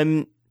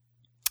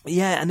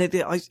 Yeah, and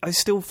I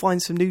still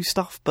find some new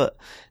stuff, but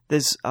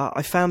there's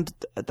I found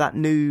that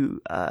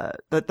new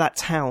that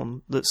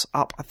town that's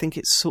up. I think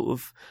it's sort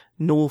of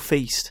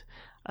northeast.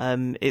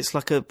 It's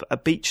like a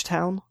beach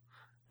town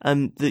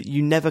that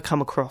you never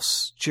come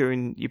across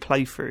during your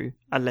playthrough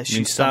unless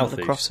you stumble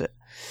across it.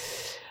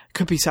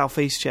 Could be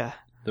southeast, yeah.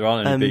 There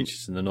aren't any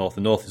beaches in the north.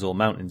 The north is all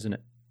mountains, isn't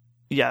it?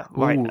 Yeah,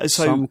 right. Ooh,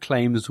 so some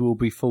claims will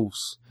be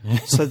false.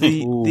 So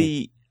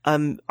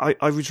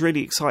I was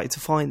really excited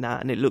to find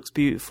that, and it looks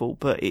beautiful,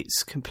 but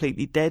it's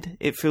completely dead.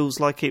 It feels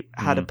like it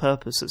had a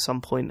purpose at some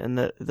point, and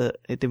that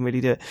it didn't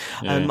really do it.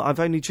 Yeah. I've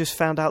only just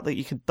found out that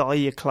you can dye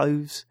your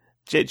clothes.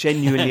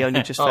 Genuinely,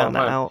 only just found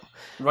that out.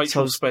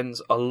 Rachel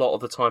spends a lot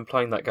of the time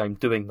playing that game,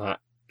 doing that.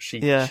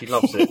 She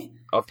loves it.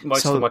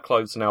 Most of my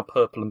clothes are now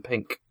purple and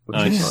pink, which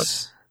is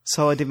nice.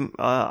 So I didn't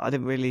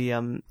really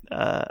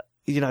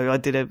I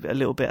did a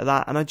little bit of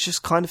that, and I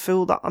just kind of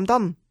feel that I'm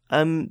done.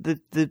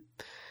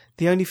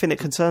 The only thing that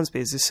concerns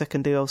me is this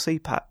second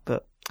DLC pack,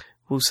 but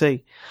we'll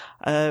see.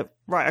 Right,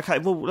 okay.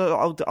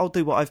 Well, I'll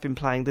do what I've been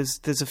playing.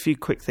 There's a few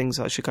quick things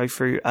I should go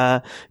through.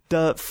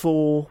 Dirt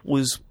 4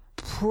 was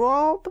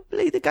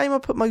probably the game I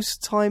put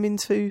most time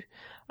into.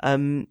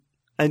 And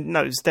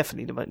no, it's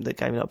definitely the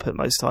game that I put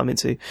most time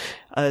into.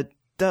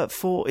 Dirt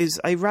 4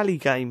 is a rally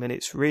game, and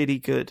it's really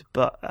good.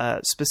 But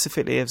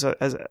specifically, as I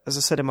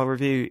said in my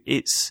review,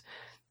 it's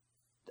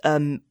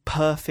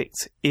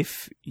perfect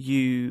if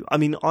you. I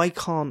mean, I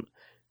can't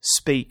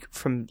speak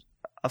from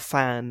a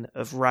fan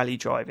of rally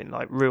driving,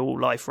 like real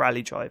life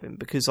rally driving,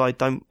 because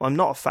I'm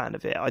not a fan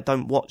of it. I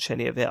don't watch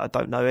any of it. I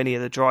don't know any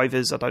of the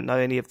drivers. I don't know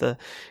any of the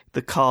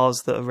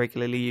cars that are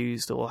regularly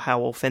used or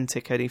how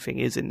authentic anything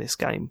is in this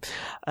game.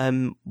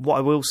 What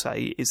I will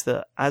say is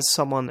that as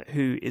someone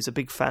who is a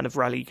big fan of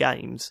rally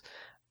games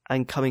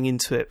and coming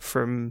into it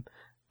from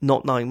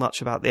not knowing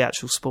much about the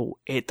actual sport,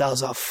 it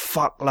does a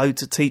fuckload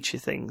to teach you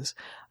things.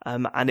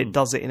 And it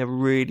does it in a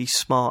really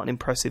smart and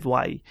impressive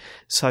way.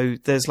 So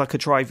there's like a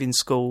driving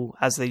school,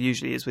 as there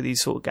usually is with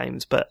these sort of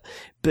games, but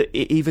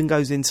it even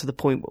goes into the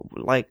point,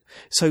 like,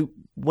 so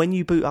when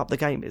you boot up the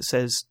game, it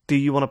says, do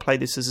you want to play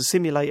this as a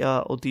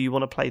simulator or do you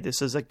want to play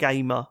this as a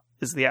gamer,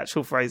 is the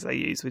actual phrase they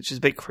use, which is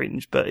a bit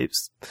cringe, but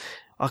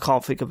I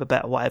can't think of a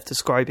better way of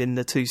describing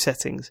the two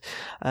settings.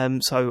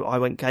 So I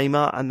went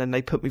gamer, and then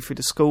they put me through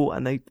the school,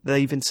 and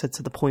they even said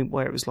to the point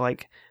where it was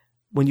like,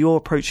 when you're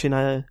approaching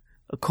a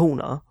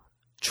corner,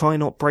 try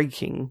not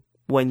braking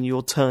when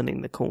you're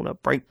turning the corner.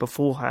 Brake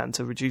beforehand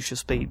to reduce your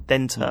speed,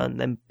 then turn,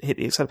 then hit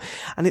the accelerator.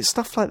 And it's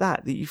stuff like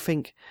that you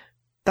think,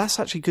 that's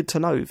actually good to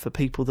know for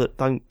people that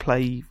don't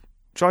play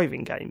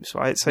driving games,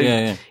 right? So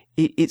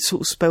It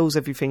sort of spells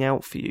everything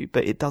out for you,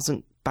 but it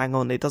doesn't bang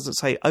on. It doesn't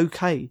say,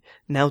 okay,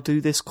 now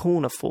do this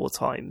corner 4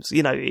 times.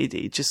 You know,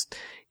 it just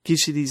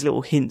gives you these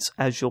little hints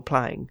as you're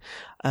playing.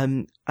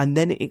 And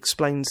then it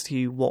explains to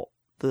you what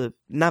the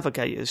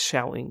navigator's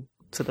shouting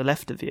to the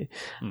left of you.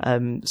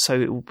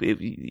 So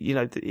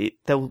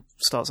they'll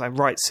start saying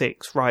right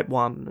 6, right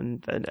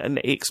 1, and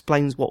it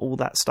explains what all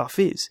that stuff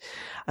is.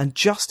 And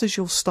just as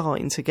you're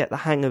starting to get the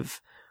hang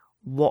of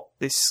what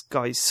this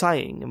guy's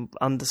saying and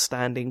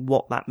understanding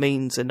what that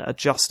means and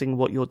adjusting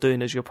what you're doing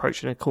as you're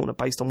approaching a corner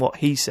based on what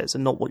he says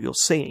and not what you're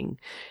seeing,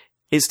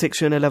 it sticks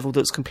you in a level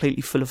that's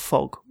completely full of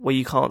fog where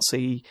you can't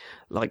see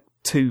like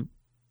 2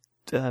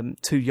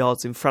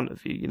 yards in front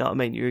of you. You know what I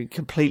mean? You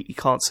completely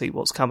can't see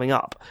what's coming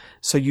up.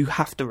 So you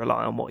have to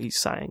rely on what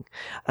he's saying.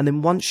 And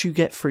then once you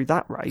get through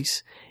that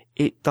race,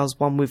 it does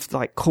one with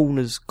like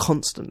corners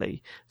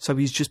constantly. So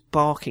he's just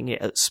barking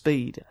it at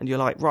speed. And you're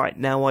like, right,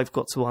 now I've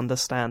got to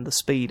understand the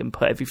speed and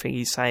put everything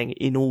he's saying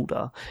in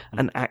order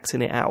and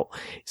acting it out.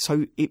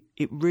 So it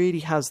really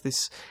has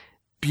this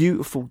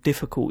beautiful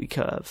difficulty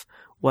curve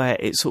where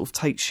it sort of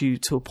takes you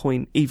to a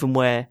point even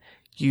where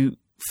you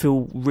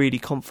feel really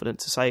confident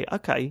to say,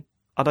 okay,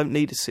 I don't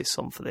need assists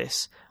on for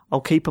this.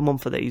 I'll keep them on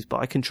for these, but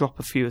I can drop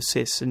a few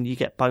assists and you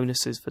get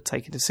bonuses for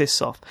taking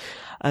assists off.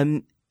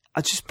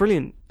 It's just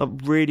brilliant. I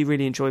really,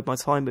 really enjoyed my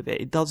time with it.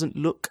 It doesn't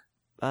look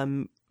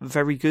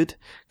very good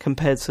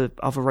compared to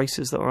other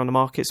races that are on the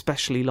market,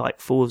 especially like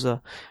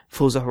Forza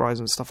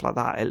Horizon, stuff like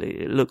that.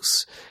 It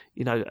looks,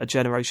 a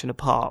generation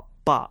apart,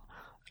 but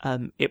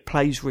it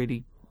plays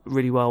really,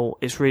 really well.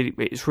 It's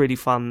really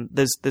fun.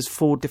 There's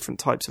 4 different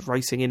types of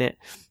racing in it.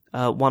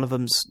 One of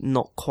them's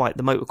not quite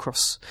the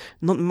motocross.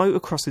 Not the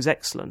motocross is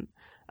excellent.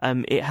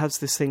 It has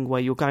this thing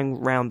where you're going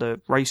around a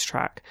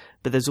racetrack,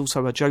 but there's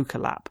also a joker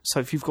lap.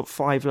 So if you've got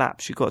 5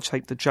 laps, you've got to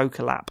take the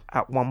joker lap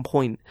at one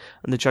point,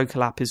 and the joker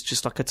lap is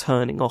just like a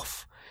turning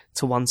off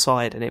to one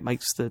side, and it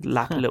makes the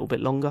lap a little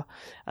bit longer.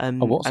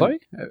 What, sorry?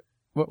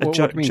 What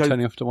do you mean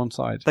turning off to one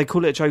side? They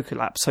call it a joker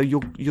lap. So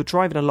you're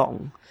driving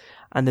along,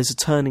 and there's a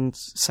turning,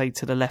 say,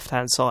 to the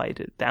left-hand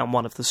side down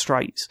one of the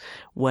straights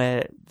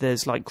where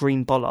there's like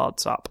green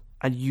bollards up,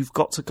 and you've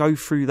got to go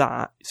through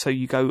that. So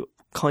you go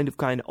kind of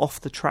going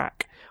off the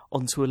track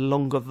onto a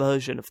longer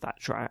version of that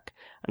track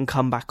and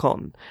come back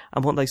on.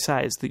 And what they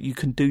say is that you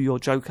can do your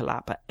joker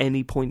lap at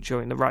any point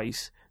during the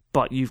race,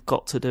 but you've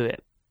got to do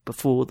it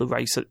before the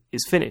race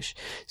is finished.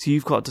 So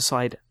you've got to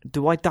decide,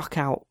 do I duck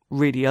out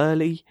really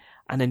early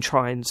and then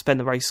try and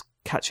spend the race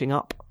catching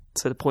up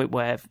to the point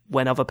where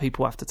when other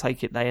people have to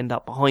take it, they end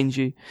up behind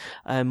you?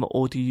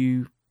 Or do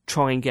you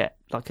try and get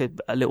like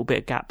a little bit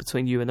of gap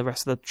between you and the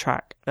rest of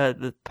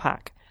the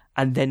pack,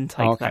 and then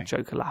take that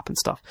joker lap and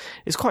stuff?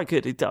 It's quite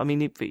good. It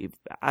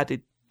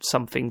added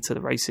something to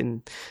the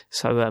racing.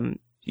 So,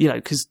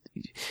 because,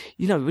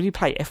 when you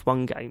play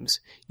F1 games,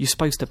 you're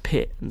supposed to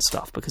pit and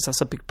stuff because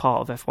that's a big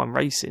part of F1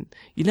 racing.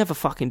 You never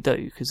fucking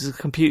do because it's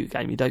a computer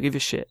game. You don't give a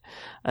shit.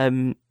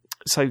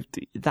 So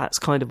that's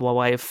kind of a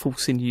way of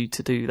forcing you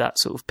to do that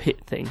sort of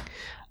pit thing,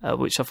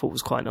 which I thought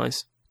was quite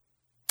nice.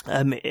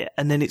 And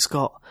then it's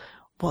got,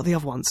 what are the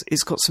other ones?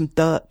 It's got some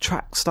dirt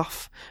track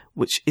stuff,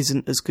 which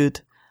isn't as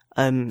good.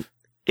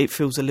 It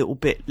feels a little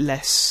bit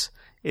less.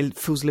 It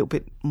feels a little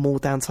bit more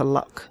down to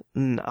luck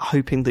and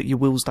hoping that your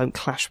wheels don't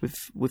clash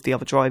with the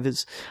other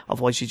drivers.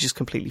 Otherwise, you just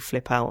completely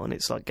flip out and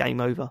it's like game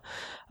over.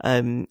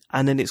 And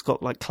then it's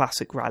got like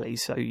classic rally.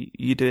 So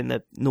you're doing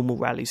the normal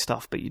rally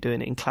stuff, but you're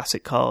doing it in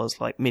classic cars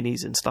like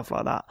minis and stuff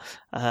like that.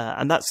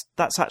 And that's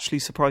actually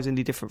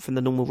surprisingly different from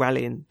the normal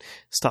rallying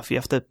stuff.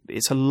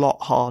 It's a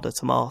lot harder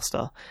to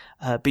master.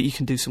 But you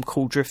can do some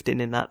cool drifting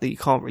in that you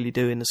can't really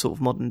do in the sort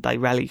of modern day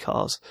rally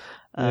cars.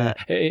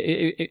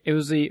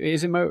 Is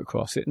it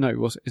motocross?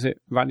 Is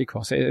it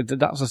rallycross?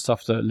 That's the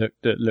stuff that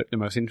looked the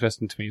most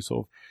interesting to me.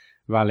 Sort of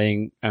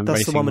rallying and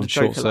That's the racing one with on the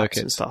short Joker laps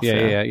and circuits. stuff,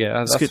 Yeah. yeah.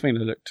 That's the thing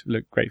that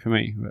looked great for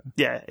me. But.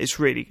 Yeah, it's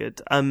really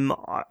good.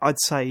 I'd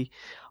say,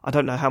 I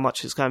don't know how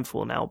much it's going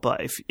for now,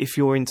 but if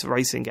you're into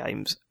racing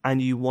games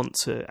and you want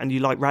to, and you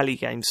like rally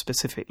games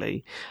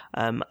specifically,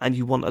 and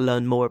you want to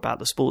learn more about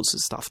the sports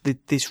and stuff,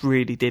 this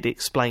really did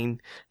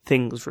explain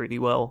things really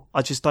well.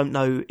 I just don't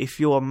know if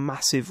you're a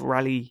massive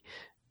rally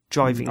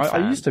driving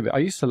fan. I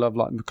used to love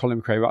like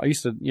Colin McRae. I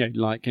used to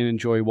like and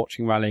enjoy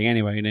watching rallying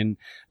anyway, and then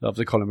love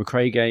the Colin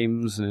McRae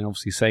games, and then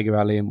obviously Sega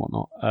Rally and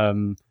whatnot.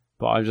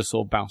 But I just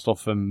sort of bounced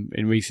off them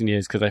in recent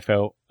years because I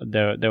felt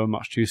they were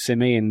much too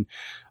simmy, and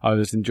I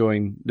was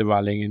enjoying the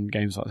rallying in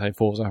games like say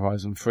Forza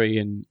Horizon 3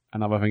 and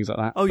other things like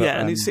that. Oh yeah,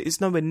 and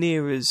it's nowhere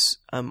near as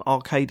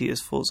arcadey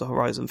as Forza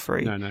Horizon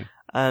 3.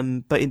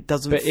 No. But it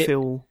doesn't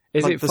feel.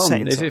 Is like it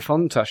fun? Is it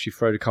fun to actually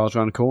throw the cars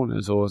around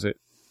corners, or is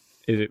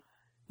it?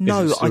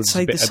 No, I'd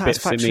say the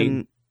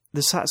satisfaction.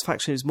 The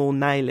satisfaction is more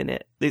nailing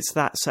it. It's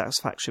that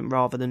satisfaction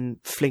rather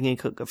than flinging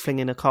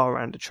a car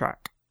around a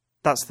track.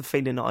 That's the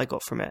feeling that I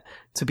got from it.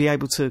 To be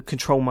able to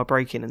control my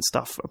braking and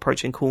stuff,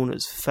 approaching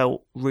corners,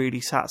 felt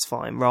really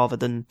satisfying rather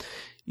than,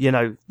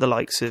 the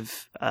likes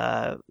of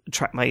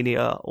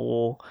Trackmania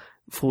or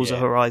Forza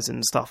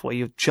Horizon stuff where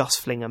you're just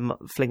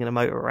flinging a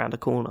motor around a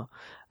corner.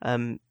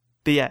 But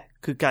yeah,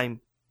 good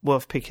game,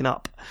 worth picking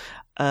up.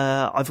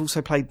 I've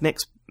also played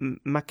Next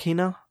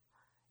Machina,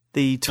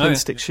 the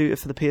twin-stick shooter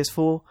for the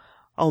PS4.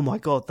 Oh my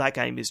god, that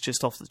game is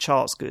just off the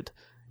charts good.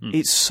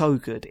 It's so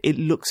good. It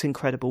looks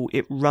incredible.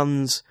 It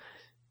runs...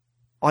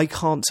 I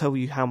can't tell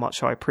you how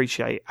much I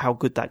appreciate how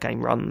good that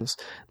game runs.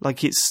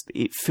 Like,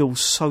 it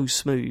feels so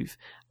smooth,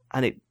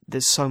 and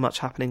there's so much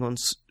happening on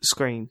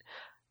screen.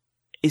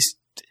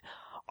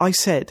 I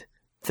said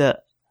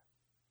that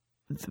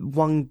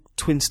one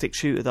twin-stick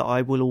shooter that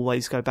I will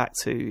always go back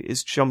to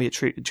is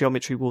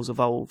Geometry Wars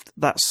Evolved.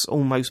 That's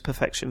almost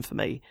perfection for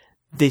me.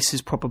 This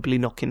is probably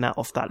knocking that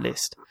off that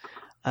list.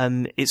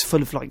 It's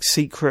full of like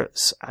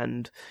secrets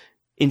and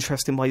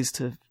interesting ways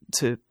to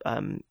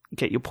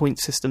get your point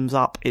systems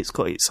up. It's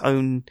got its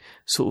own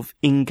sort of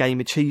in-game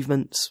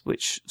achievements,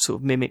 which sort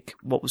of mimic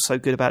what was so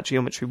good about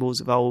Geometry Wars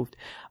Evolved.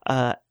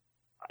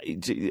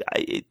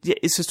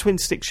 It's a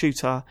twin-stick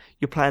shooter.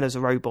 You're playing as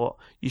a robot.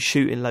 You're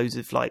shooting loads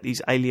of like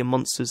these alien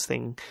monsters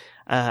thing.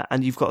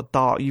 And you've got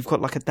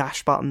like a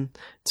dash button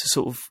to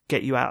sort of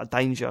get you out of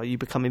danger. You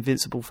become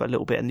invincible for a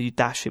little bit and you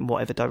dash in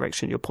whatever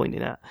direction you're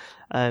pointing at.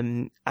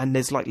 And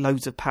there's like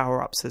loads of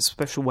power-ups. There's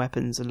special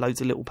weapons and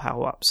loads of little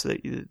power-ups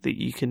that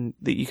you can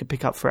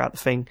pick up throughout the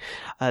thing.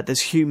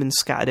 There's humans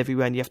scattered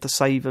everywhere and you have to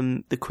save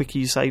them. The quicker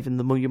you save them,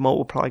 the more your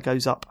multiply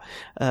goes up.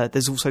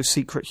 There's also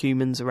secret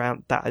humans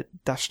around that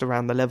dashed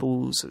around the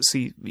levels. So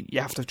you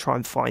have to try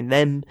and find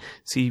them.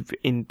 So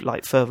in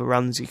like further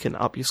runs, you can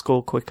up your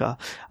score quicker.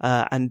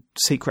 And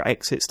secret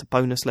exits to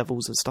bonus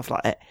levels and stuff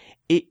like that.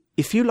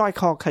 If you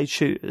like arcade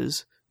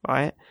shooters,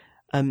 right,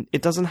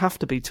 it doesn't have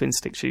to be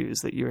twin-stick shooters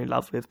that you're in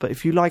love with, but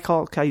if you like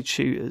arcade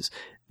shooters,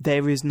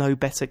 there is no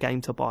better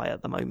game to buy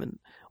at the moment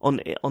on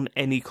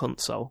any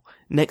console.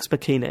 Next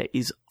Machina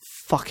is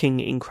fucking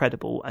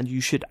incredible, and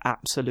you should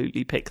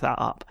absolutely pick that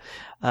up.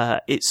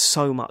 It's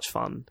so much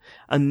fun,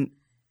 and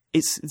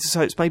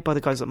it's made by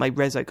the guys that made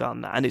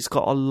Resogun, and it's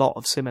got a lot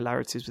of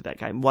similarities with that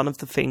game. One of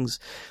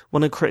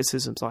the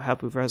criticisms I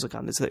had with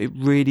Resogun is that it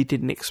really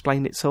didn't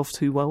explain itself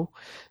too well.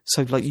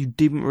 So, like, you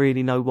didn't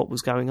really know what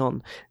was going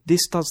on.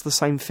 This does the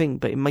same thing,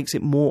 but it makes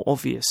it more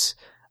obvious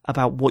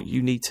about what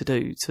you need to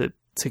do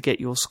to get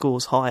your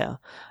scores higher.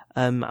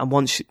 And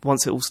once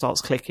it all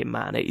starts clicking,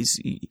 man, it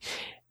is.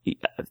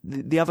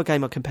 The other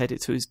game I compared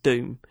it to is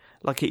Doom.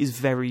 Like, it is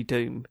very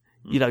Doom.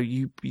 You know,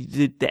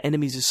 the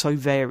enemies are so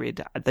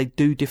varied. They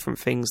do different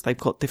things. They've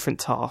got different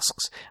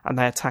tasks, and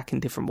they attack in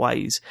different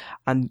ways.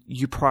 And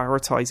you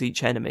prioritize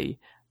each enemy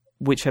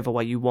whichever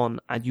way you want,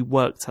 and you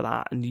work to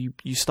that. And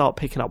you start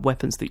picking up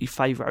weapons that you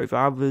favour over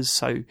others.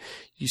 So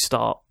you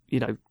start,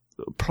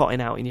 plotting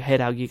out in your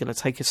head how you're going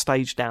to take a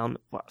stage down.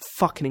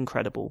 Fucking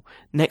incredible.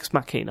 Next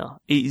Machina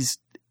is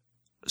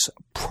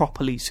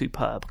properly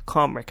superb.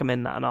 Can't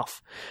recommend that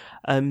enough.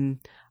 And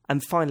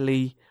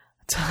finally,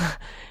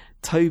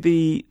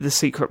 Toby the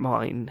Secret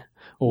Mine.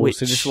 So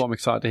this is what I'm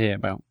excited to hear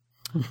about.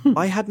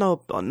 I had no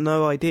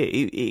idea.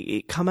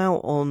 It come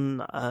out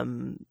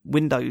on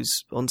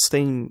Windows on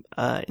Steam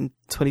in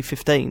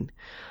 2015,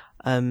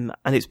 and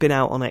it's been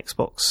out on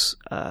Xbox,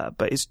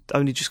 but it's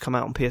only just come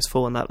out on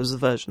PS4, and that was the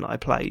version that I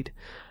played.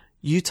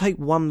 You take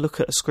one look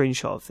at a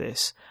screenshot of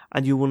this,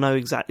 and you will know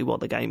exactly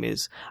what the game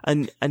is,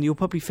 and you'll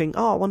probably think,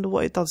 "Oh, I wonder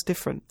what it does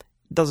different."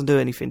 It doesn't do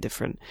anything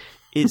different.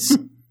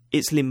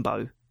 It's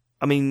Limbo.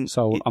 I mean,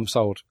 I'm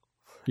sold.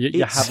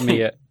 You have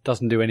me at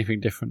doesn't do anything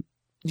different.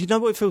 You know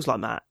what it feels like,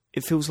 Matt?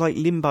 It feels like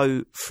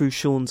Limbo through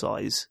Sean's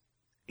eyes.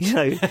 You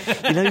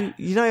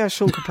know how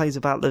Sean complains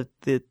about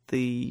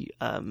the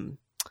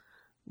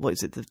what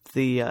is it?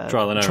 The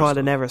trial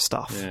and error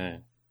stuff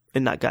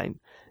in that game.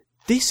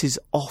 This is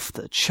off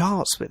the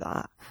charts with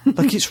that.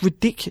 Like, it's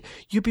ridiculous.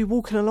 You'd be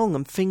walking along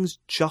and things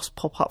just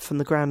pop up from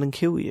the ground and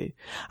kill you.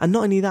 And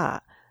not only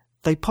that,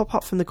 they pop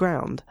up from the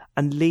ground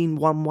and lean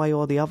one way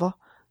or the other.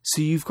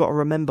 So you've got to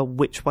remember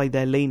which way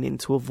they're leaning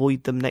to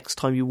avoid them next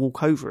time you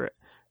walk over it.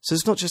 So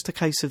it's not just a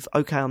case of,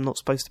 okay, I'm not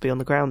supposed to be on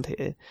the ground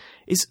here.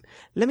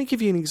 Let me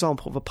give you an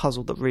example of a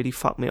puzzle that really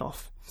fucked me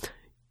off.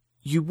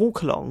 You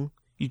walk along,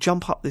 you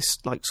jump up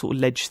this like sort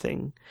of ledge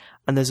thing,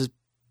 and there's a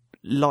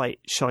light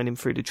shining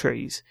through the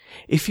trees.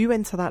 If you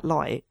enter that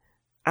light,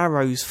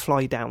 arrows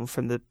fly down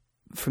from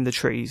the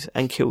trees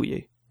and kill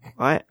you,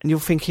 right? And you're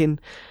thinking,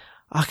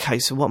 okay,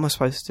 so what am I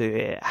supposed to do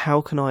here?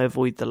 How can I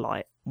avoid the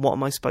light? What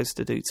am I supposed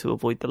to do to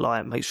avoid the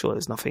light and make sure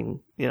there's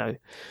nothing,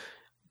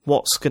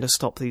 what's going to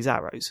stop these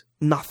arrows?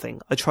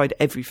 Nothing. I tried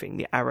everything.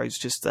 The arrows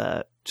just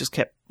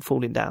kept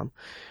falling down.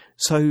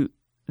 So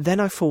then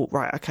I thought,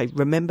 right, okay,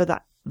 remember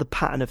the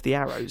pattern of the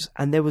arrows,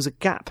 and there was a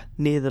gap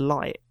near the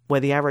light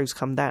where the arrows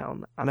come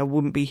down and I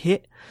wouldn't be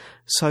hit.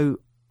 So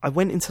I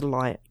went into the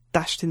light,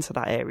 dashed into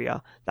that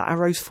area. The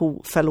arrows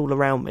fell all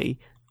around me.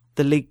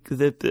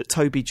 The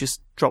Toby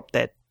just dropped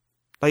dead.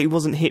 Like, he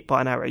wasn't hit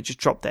by an arrow, he just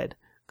dropped dead.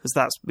 Because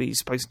that's where you're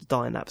supposed to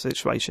die in that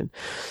situation.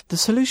 The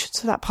solution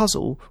to that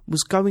puzzle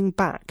was going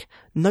back,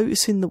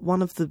 noticing that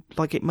one of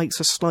it makes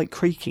a slight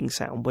creaking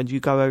sound when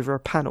you go over a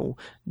panel,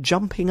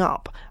 jumping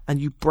up,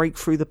 and you break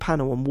through the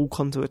panel and walk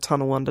onto a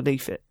tunnel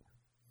underneath it.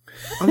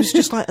 I was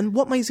just like, and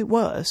what makes it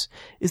worse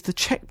is the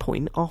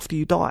checkpoint after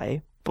you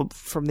die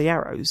from the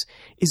arrows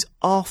is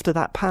after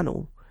that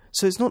panel.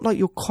 So it's not like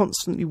you're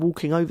constantly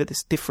walking over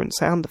this different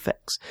sound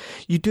effects.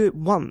 You do it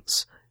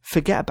once,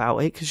 forget about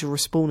it because you're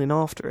respawning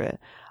after it.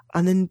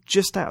 And then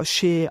just out of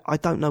sheer, I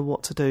don't know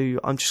what to do,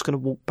 I'm just going to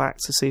walk back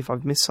to see if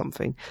I've missed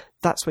something.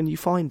 That's when you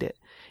find it.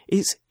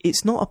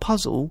 It's not a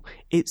puzzle.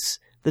 It's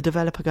the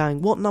developer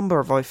going, what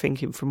number have I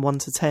thinking from 1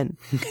 to 10?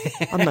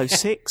 I don't know,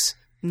 6?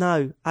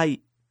 No,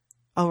 8.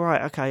 Oh,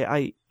 right, okay,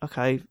 8.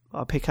 Okay,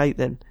 I'll pick 8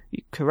 then.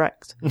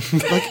 Correct.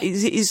 Like,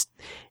 it's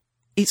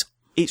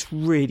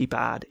really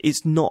bad.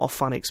 It's not a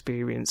fun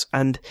experience.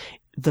 And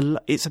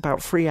it's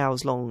about 3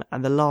 hours long,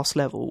 and the last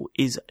level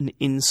is an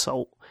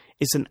insult.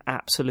 It's an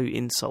absolute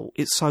insult.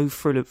 It's so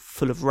full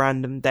of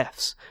random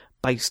deaths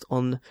based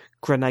on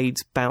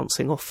grenades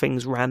bouncing off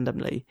things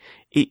randomly.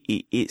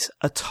 It's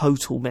a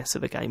total mess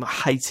of a game. I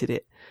hated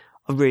it.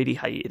 I really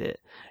hated it.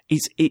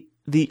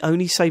 The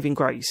only saving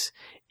grace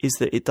is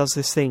that it does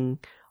this thing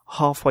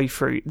halfway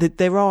through.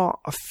 There are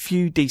a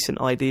few decent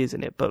ideas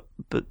in it, but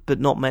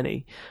not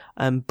many.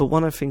 But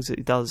one of the things that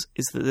it does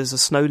is that there's a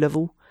snow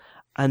level,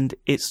 and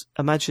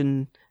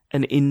imagine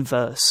an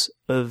inverse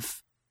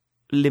of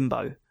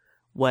Limbo,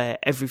 where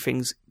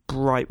everything's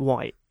bright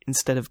white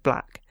instead of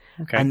black.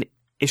 Okay. And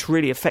it's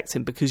really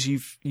affecting because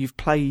you've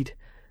played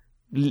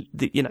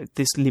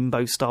this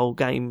Limbo style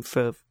game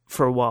for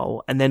a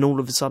while, and then all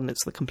of a sudden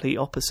it's the complete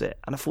opposite.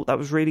 And I thought that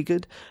was really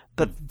good,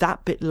 but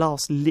that bit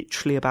lasts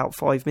literally about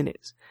 5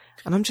 minutes,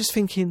 and I'm just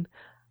thinking,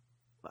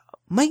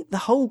 make the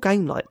whole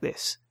game like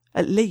this,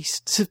 at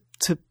least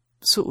to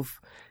sort of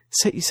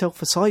set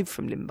yourself aside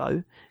from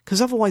Limbo,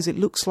 because otherwise it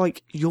looks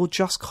like you're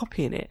just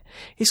copying it.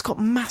 It's got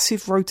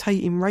massive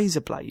rotating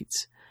razor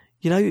blades.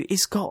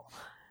 It's got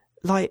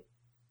like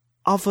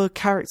other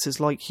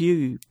characters like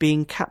you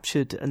being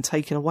captured and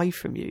taken away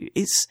from you.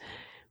 It's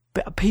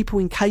people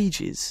in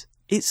cages.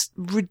 It's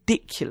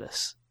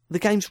ridiculous. The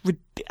game's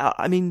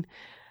I mean,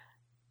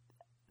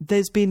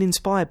 there's been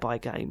inspired by a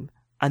game,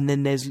 and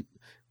then there's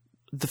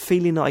the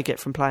feeling that I get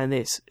from playing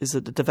this is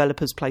that the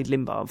developers played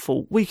Limbo and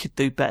thought, we could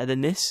do better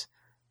than this.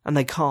 And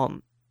they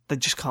can't. They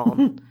just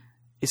can't.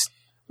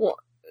 What,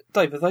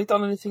 Dave? Have they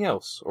done anything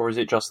else, or is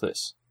it just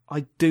this?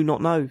 I do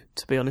not know,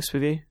 to be honest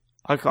with you.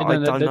 I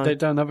don't know. They've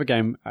done another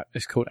game.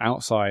 It's called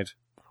Outside.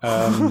 You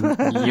won't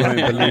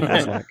believe what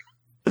it's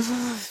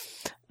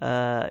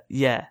like.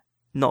 Yeah,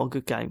 not a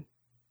good game.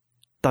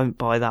 Don't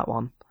buy that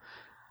one.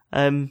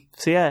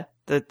 So yeah,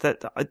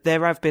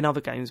 there have been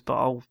other games, but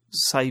I'll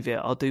save it.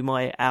 I'll do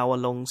my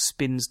hour-long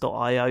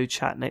spins.io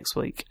chat next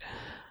week,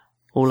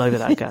 all over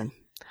that game.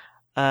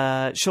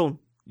 Sean,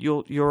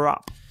 you're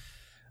up.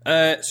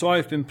 So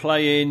I've been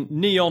playing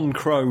Neon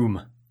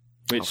Chrome,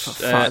 which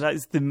that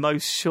is the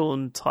most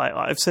Sean title.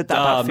 I've said that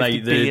about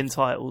 50 billion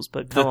titles,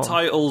 but the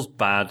title's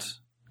bad,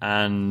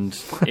 and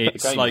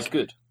it's like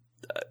good.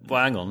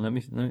 Well, hang on. Let me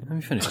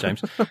finish,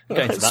 James.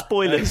 Getting to that.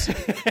 Spoilers.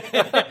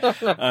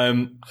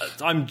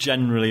 I'm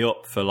generally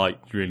up for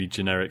like really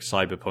generic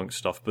cyberpunk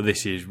stuff, but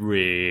this is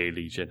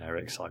really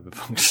generic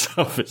cyberpunk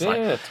stuff. It's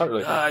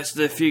totally. It's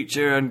the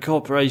future, and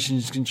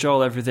corporations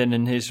control everything,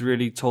 and here's a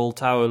really tall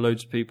tower,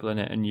 loads of people in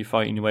it, and you're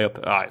fighting your way up.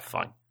 All right,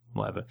 fine,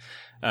 whatever.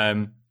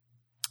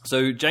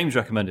 So James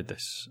recommended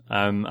this,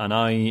 and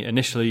I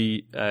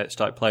initially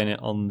started playing it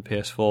on the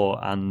PS4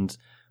 and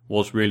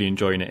was really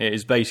enjoying it.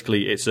 It's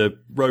a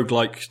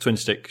roguelike twin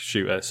stick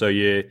shooter. So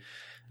you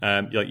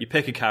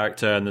pick a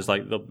character, and there's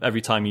like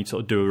every time you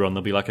sort of do a run,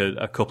 there'll be like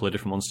a couple of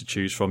different ones to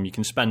choose from. You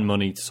can spend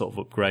money to sort of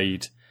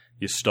upgrade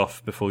your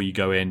stuff before you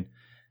go in,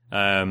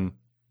 and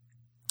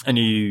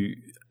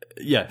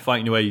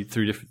fighting your way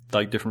through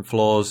different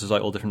floors. There's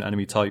like all different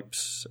enemy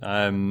types,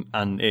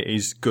 and it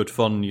is good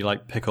fun. You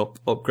like pick up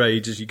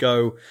upgrades as you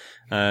go,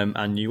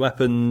 and new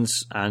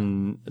weapons,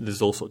 and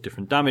there's all sort of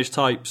different damage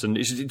types, and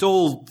it's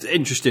all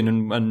interesting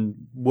and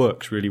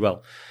works really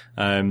well.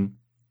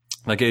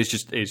 Like it's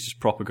just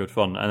proper good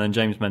fun. And then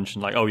James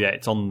mentioned like, oh yeah,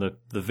 it's on the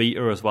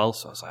Vita as well.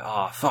 So I was like,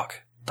 oh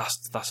fuck,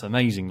 that's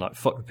amazing. Like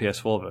fuck the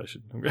PS4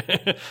 version.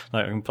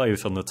 Like I can play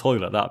this on the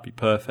toilet. That'd be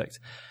perfect.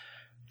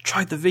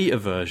 Tried the Vita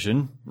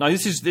version. Now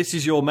this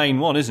is your main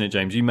one, isn't it,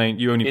 James? You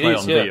only play it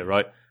on the Vita,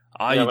 right?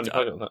 I've only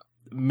played it on that.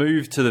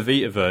 Moved to the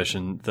Vita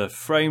version. The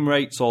frame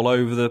rate's all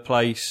over the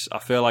place. I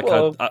feel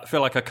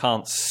like I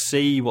can't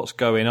see what's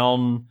going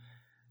on.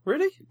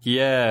 Really?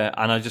 Yeah,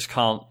 and I just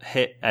can't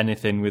hit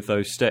anything with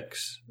those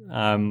sticks.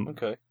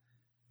 Okay.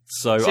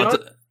 So See,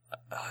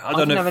 I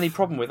don't know. Have any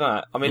problem with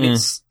that. I mean,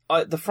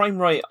 the frame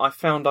rate I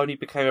found only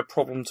became a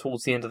problem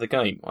towards the end of the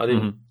game. I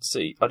didn't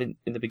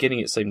in the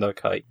beginning it seemed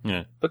okay.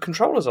 Yeah. But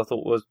controllers I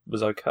thought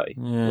was okay.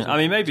 Yeah. I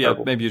mean, maybe I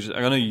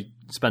know you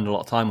spend a lot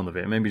of time on the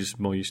Vita. Maybe you're just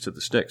more used to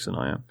the sticks than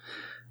I am.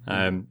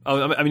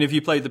 I mean, have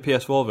you played the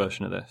PS4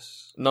 version of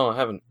this? No, I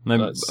haven't.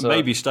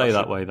 Maybe stay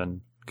that way then.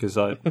 Because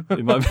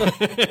it might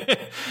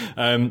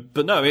be.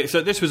 But no,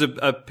 so this was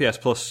a PS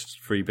Plus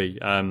freebie,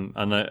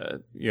 and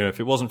if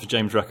it wasn't for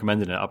James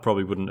recommending it, I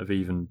probably wouldn't have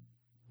even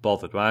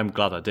bothered. But I'm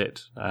glad I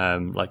did.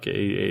 Like it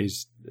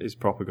is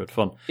proper good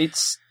fun.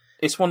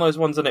 It's one of those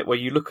ones, isn't it, where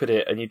you look at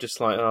it and you're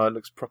just like, oh, it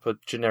looks proper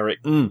generic,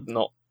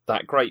 not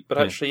that great. But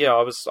actually,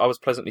 I was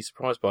pleasantly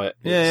surprised by it.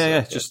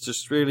 Yeah.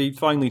 Just really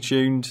finely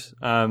tuned.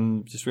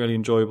 Just really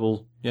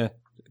enjoyable. Yeah.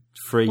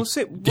 Free. What's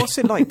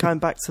it like going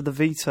back to the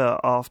Vita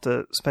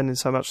after spending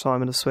so much time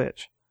on the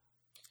Switch?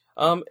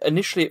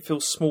 Initially it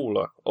feels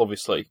smaller,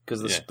 obviously,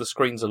 because the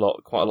screen's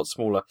quite a lot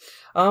smaller.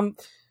 I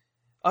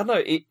don't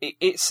know,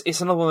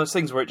 it's another one of those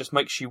things where it just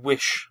makes you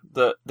wish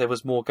that there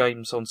was more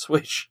games on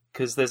Switch,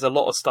 because there's a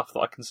lot of stuff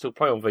that I can still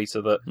play on Vita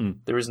that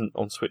there isn't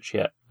on Switch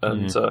yet.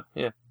 And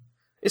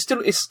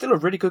it's still a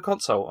really good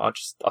console.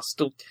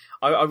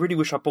 I really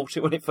wish I bought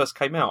it when it first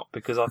came out,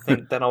 because I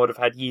think then I would have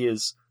had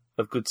years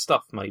of good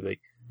stuff,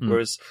 maybe.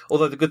 Whereas,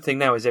 although the good thing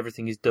now is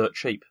everything is dirt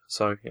cheap,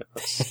 so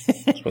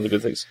that's one of the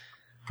good things.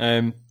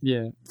 With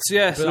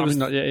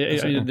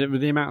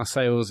the amount of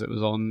sales it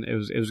was on, it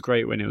was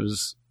great when it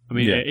was. I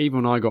mean,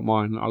 even when I got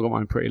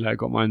mine pretty late. I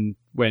got mine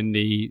when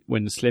the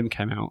Slim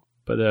came out,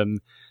 but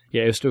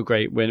it was still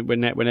great.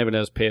 Whenever there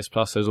was PS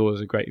Plus, there was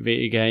always a great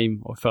Vita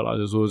game, or I felt like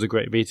there was always a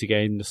great Vita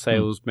game. The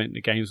sales meant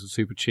the games were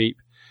super cheap.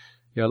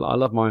 Yeah, I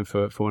love mine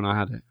for when I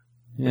had it.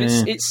 Yeah.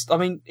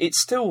 It's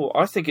still,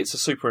 I think it's a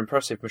super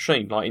impressive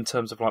machine, like in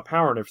terms of like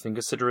power and everything,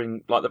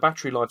 considering like the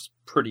battery life's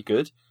pretty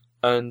good,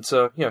 and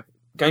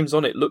games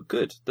on it look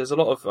good. There's a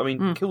lot of,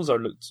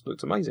 Killzone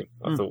looked amazing.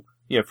 I thought,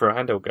 for a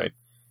handheld game,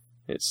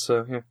 it's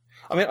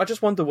I mean, I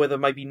just wonder whether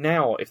maybe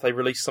now, if they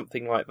release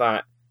something like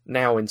that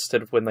now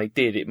instead of when they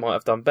did, it might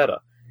have done better.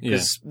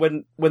 Because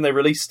when they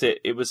released it,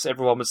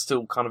 everyone was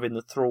still kind of in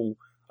the thrall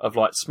of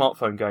like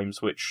smartphone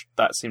games, which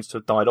that seems to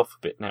have died off a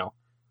bit now.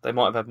 They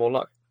might have had more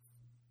luck.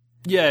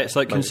 Yeah, it's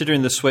like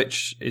considering the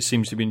Switch, it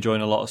seems to be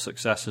enjoying a lot of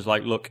success. It's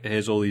like, look,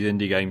 here's all these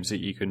indie games that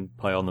you can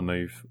play on the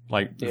move.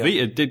 Like,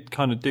 Vita did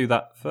kind of do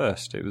that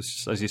first. It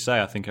was, as you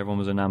say, I think everyone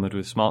was enamoured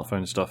with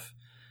smartphone stuff.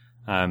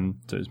 So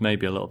it was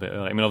maybe a little bit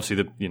early. I mean, obviously,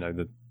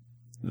 the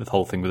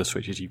whole thing with the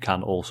Switch is you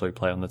can also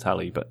play on the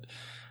telly, but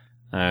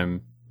I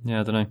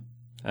don't know.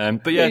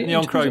 But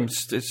Neon Chrome,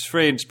 it's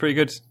free and it's pretty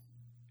good.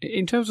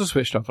 In terms of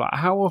Switch stuff, like,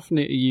 how often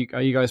are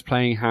you guys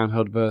playing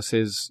handheld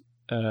versus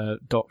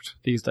docked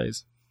these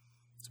days?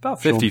 It's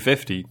about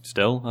 50-50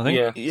 still, I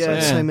think.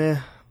 Same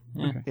here.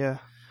 Okay.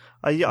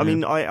 I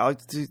mean,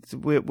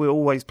 we're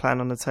always playing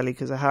on the telly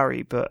because of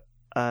Harry, but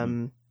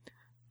I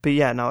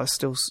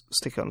still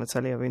stick it on the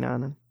telly every now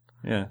and then.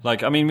 Yeah,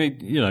 like, I mean,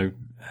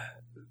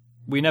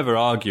 we never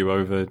argue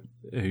over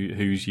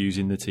who's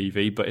using the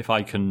TV, but if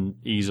I can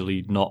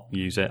easily not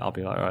use it, I'll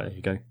be like, all right, there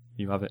you go,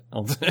 you have it.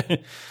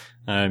 Like,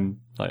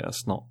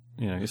 that's not,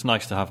 it's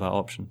nice to have that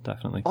option,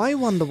 definitely. I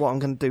wonder what I'm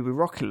going to do with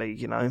Rocket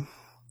League,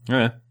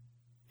 Yeah.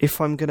 If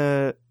I'm going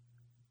to...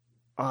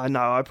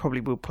 I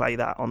probably will play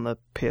that on the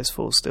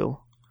PS4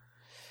 still.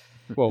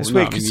 Well,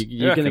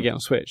 you're going to get on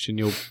Switch and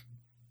you'll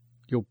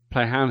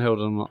play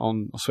handheld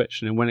on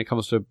Switch, and then when it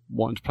comes to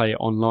wanting to play it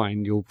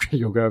online, you'll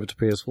go over to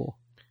PS4.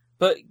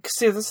 But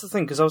see, that's the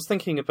thing, because I was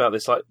thinking about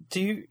this. Like,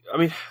 do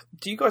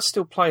you guys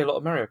still play a lot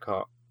of Mario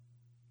Kart?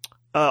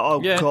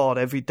 God,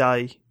 every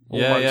day.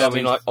 I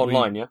mean, like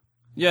online, yeah.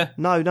 Yeah.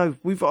 No.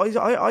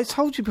 I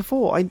told you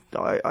before.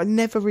 I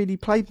never really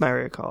played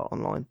Mario Kart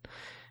online.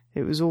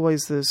 It was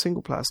always the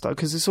single player stuff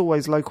because it's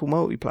always local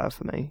multiplayer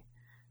for me.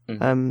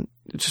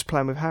 Just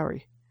playing with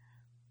Harry.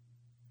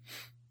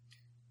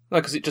 No,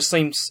 because it just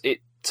seems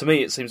to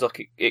me. It seems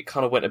like it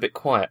kind of went a bit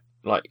quiet.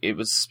 Like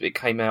it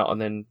came out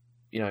and then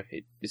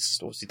it's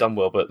obviously done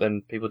well, but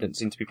then people didn't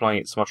seem to be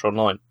playing it so much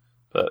online.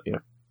 But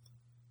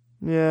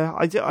yeah,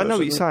 I know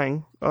what you're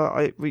saying.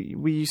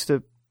 We used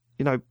to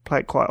play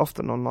it quite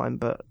often online,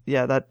 but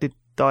that did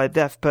die a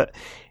death. But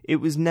it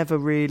was never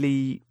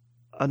really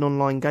an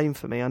online game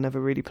for me. I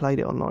never really played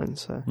it online,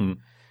 so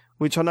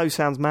which I know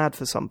sounds mad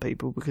for some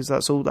people because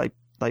that's all they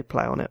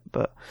play on it.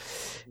 But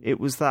it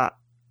was that,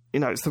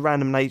 it's the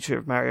random nature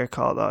of Mario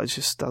Kart that it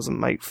just doesn't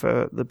make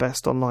for the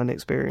best online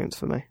experience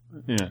for me.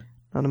 Yeah,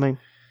 know what I mean.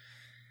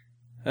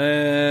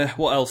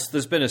 What else?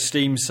 There's been a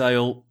Steam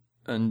sale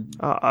and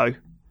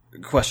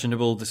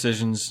questionable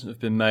decisions have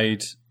been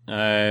made.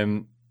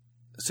 So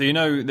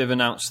they've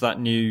announced that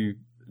new,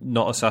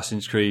 not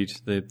Assassin's Creed,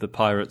 the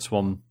Pirates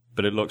one,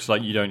 but it looks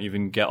like you don't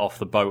even get off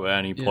the boat at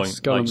any point.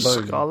 Skull and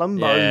Bones. Skull and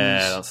Bones.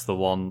 Yeah, that's the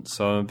one.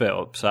 So I'm a bit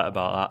upset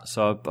about that.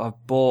 So I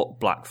bought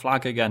Black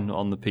Flag again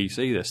on the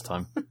PC this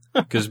time.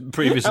 Because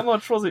previously... How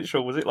much was it,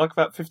 Sean? Was it like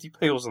about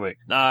 50p or something?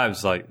 No, it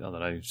was like, I don't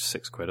know,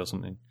 £6 or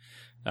something.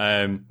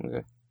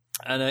 Okay.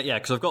 And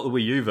because I've got the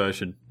Wii U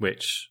version,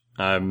 which...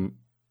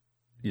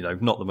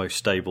 not the most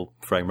stable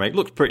frame rate.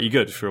 Looks pretty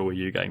good for a Wii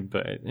U game,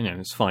 but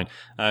it's fine.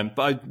 But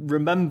I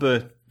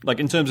remember,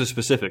 in terms of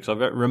specifics, I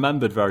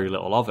remembered very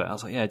little of it. I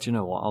was like, yeah, do you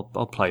know what?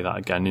 I'll play that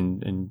again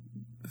in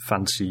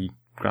fancy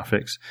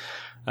graphics.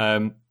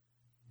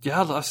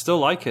 I still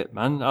like it,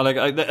 man.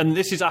 And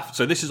this is after.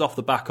 So this is off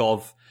the back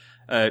of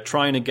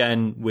trying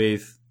again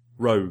with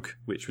Rogue,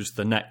 which was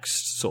the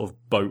next sort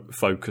of boat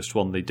focused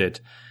one they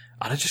did,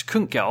 and I just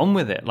couldn't get on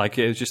with it.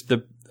 It was just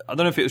I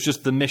don't know if it was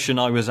just the mission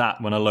I was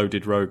at when I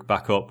loaded Rogue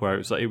back up, where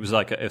it was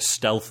like a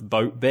stealth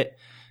boat bit,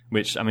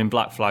 which,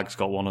 Black Flag's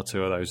got one or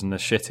two of those, and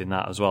there's shit in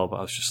that as well, but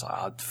I was just like,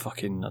 I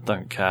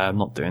don't care, I'm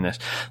not doing this.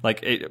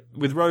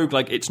 With Rogue,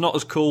 it's not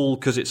as cool,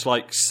 because it's,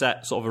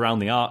 set sort of around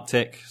the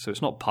Arctic, so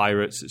it's not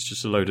pirates, it's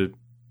just a load of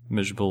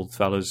miserable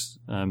fellas.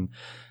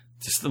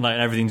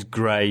 Everything's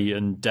grey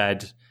and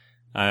dead.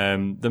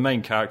 The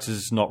main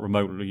character's not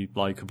remotely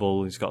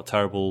likeable. He's got a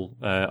terrible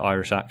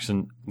Irish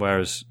accent,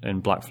 whereas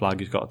in Black Flag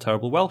he's got a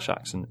terrible Welsh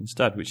accent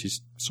instead, which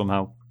is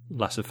somehow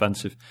less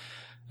offensive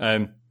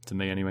to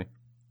me anyway.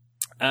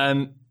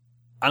 And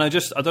I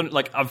don't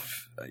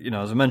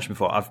as I mentioned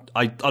before,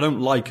 I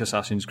don't like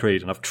Assassin's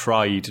Creed, and I've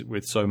tried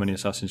with so many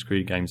Assassin's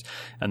Creed games,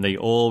 and they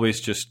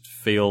always just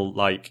feel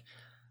like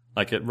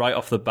it right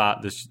off the bat.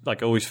 There's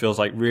always feels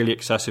like really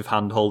excessive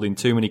hand holding,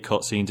 too many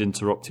cutscenes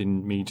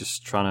interrupting me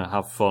just trying to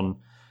have fun.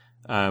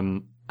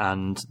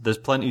 And there's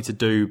plenty to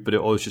do, but it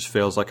always just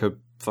feels like a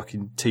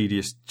fucking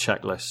tedious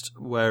checklist.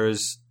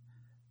 Whereas,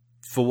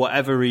 for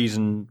whatever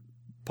reason,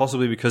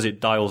 possibly because it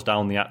dials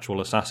down the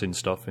actual assassin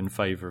stuff in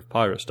favour of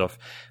pirate stuff,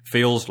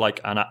 feels like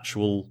an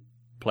actual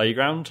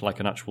playground, like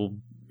an actual,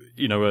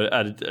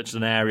 it's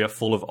an area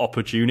full of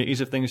opportunities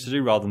of things to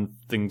do rather than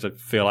things I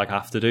feel like I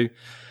have to do.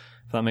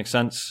 If that makes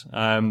sense.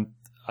 I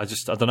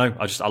don't know.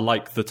 I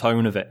like the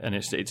tone of it, and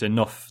it's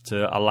enough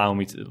to allow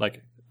me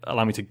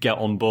to get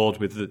on board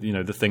with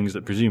the things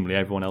that presumably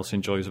everyone else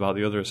enjoys about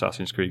the other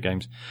Assassin's Creed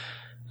games.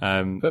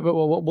 But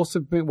what's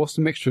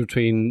the mixture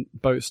between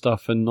boat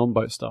stuff and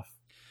non-boat stuff?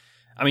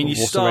 You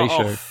start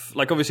off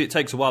obviously it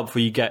takes a while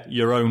before you get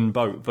your own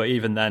boat, but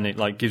even then it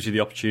gives you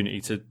the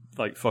opportunity to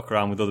fuck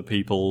around with other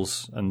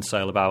people's and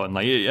sail about, and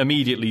it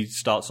immediately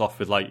starts off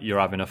with you're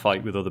having a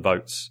fight with other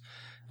boats.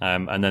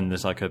 And then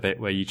there's a bit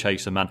where you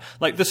chase a man.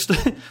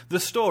 The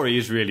story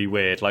is really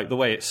weird. The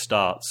way it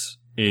starts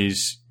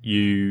is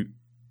you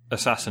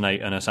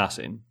assassinate an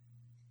assassin,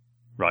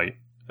 right?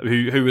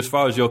 Who, as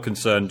far as you're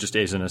concerned, just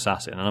is an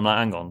assassin. And I'm like,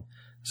 hang on,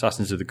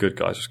 assassins are the good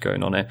guys. What's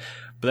going on here?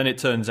 But then it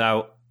turns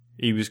out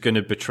he was going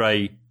to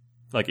betray,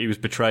 he was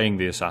betraying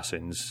the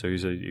assassins. So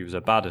he was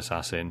a bad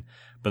assassin.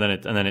 But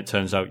then it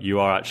turns out you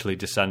are actually a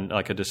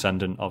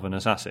descendant of an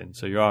assassin.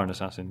 So you are an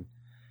assassin.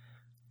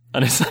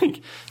 And it's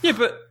yeah,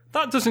 but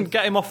that doesn't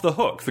get him off the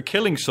hook for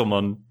killing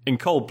someone in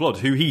cold blood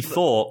who he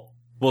thought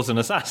was an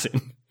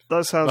assassin.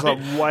 That sounds like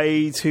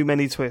way too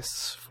many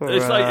twists.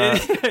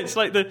 It's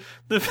like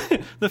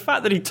the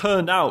fact that he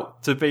turned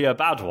out to be a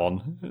bad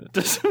one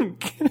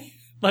doesn't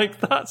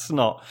that's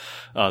not.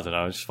 I don't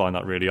know. I just find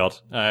that really odd.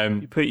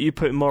 You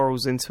put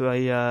morals into a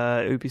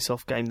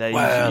Ubisoft game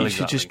there. You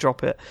should just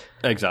drop it.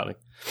 Exactly.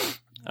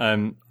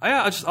 I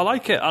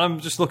like it. I'm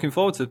just looking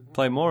forward to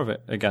playing more of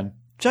it again.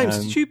 James,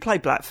 did you play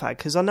Black Flag?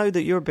 Because I know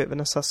that you're a bit of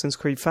an Assassin's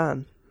Creed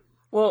fan.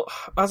 Well,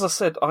 as I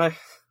said, I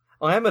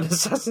am an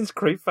Assassin's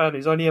Creed fan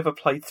who's only ever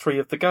played 3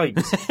 of the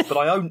games, but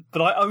I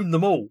own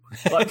them all.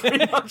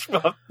 Pretty much.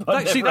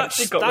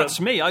 That's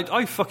me.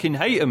 I fucking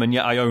hate them, and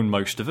yet I own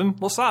most of them.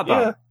 What's that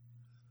about?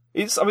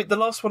 Yeah. The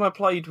last one I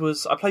played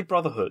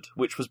Brotherhood,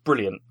 which was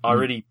brilliant. I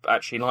really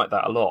actually liked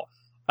that a lot.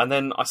 And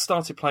then I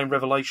started playing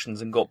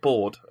Revelations and got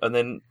bored, and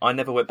then I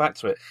never went back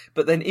to it.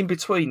 But then in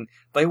between,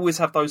 they always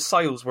have those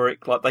sales where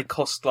they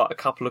cost a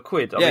couple of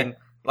quid. I mean,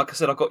 like I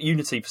said, I got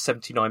Unity for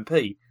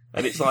 79p,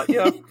 and it's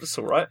that's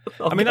all right.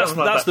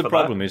 That's the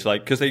problem. Is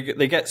because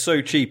they get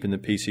so cheap in the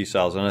PC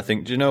sales, and I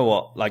think, do you know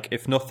what?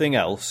 If nothing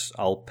else,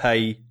 I'll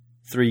pay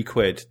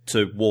 £3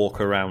 to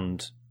walk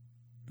around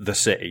the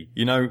city.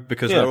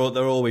 Because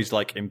they're always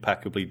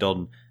impeccably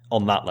done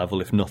on that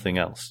level, if nothing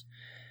else.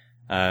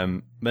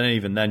 But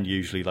even then,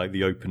 usually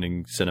the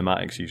opening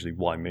cinematics usually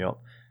wind me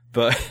up.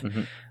 But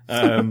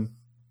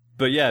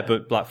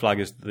but Black Flag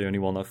is the only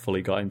one I've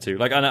fully got into.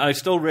 Like, and I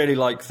still really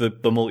like the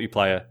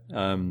multiplayer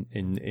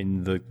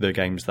in the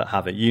games that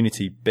have it.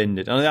 Unity binned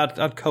it. And it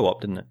had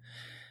co-op, didn't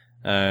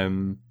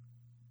it?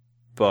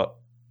 But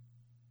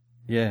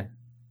yeah,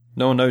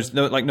 no one knows.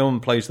 No one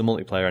plays the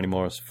multiplayer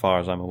anymore, as far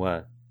as I'm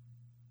aware.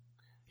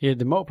 Yeah,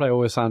 the multiplayer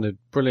always sounded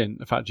brilliant.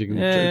 The fact you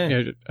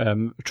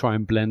can try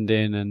and blend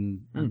in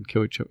and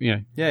kill each other. Yeah,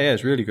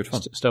 it's really good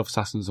fun. Stealth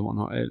assassins and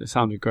whatnot. It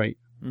sounded great.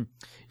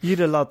 You'd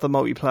have loved the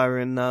multiplayer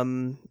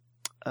in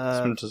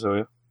Splinter Cell,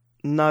 yeah.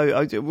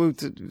 No,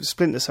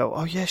 Splinter Cell.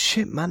 Oh yeah,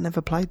 shit, man,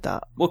 never played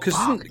that. Well,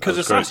 because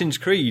Assassin's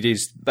Creed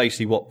is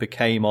basically what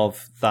became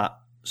of that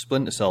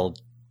Splinter Cell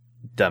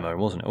demo,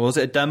 wasn't it? Was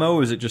it a demo, or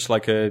was it just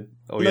like a?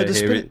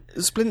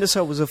 Splinter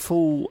Cell was a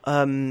full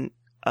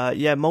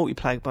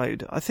multiplayer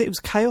mode. I think it was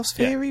Chaos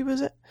Theory,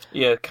 was it?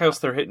 Yeah, Chaos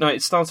Theory. No,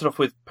 it started off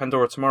with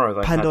Pandora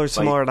Tomorrow.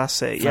 Tomorrow,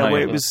 that's it. Yeah,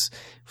 where it was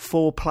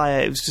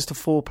 4-player. It was just a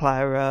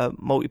 4-player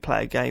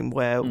multiplayer game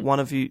where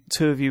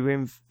two of you were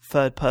in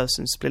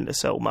third-person Splinter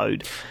Cell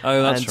mode,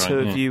 and two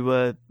of you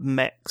were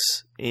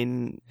mechs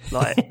in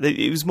like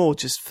it was more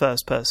just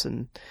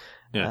first-person.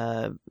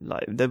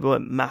 Like they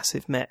weren't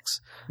massive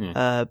mechs,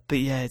 but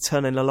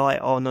turning the light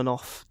on and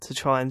off to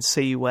try and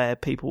see where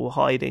people were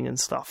hiding and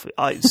stuff.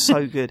 It's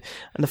so good,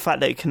 and the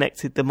fact that it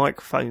connected the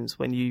microphones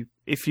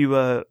if you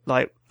were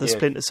like the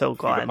Splinter Cell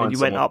guy and then you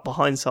went up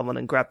behind someone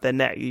and grabbed their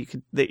neck,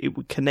 it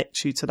would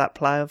connect you to that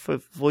player for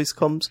voice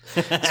comms,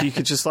 so you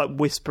could just like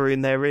whisper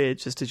in their ear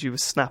just as you were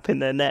snapping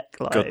their neck.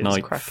 Like, good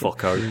night,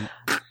 fucko.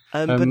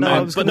 But no, I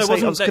was going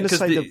to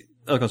say.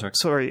 Oh, God,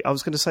 sorry, I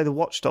was going to say the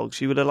Watch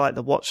Dogs. You would have liked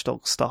the Watch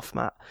Dogs stuff,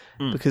 Matt,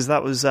 because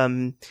that was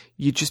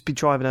you'd just be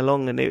driving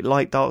along, and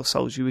like Dark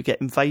Souls, you would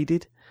get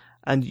invaded,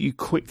 and you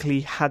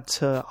quickly had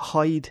to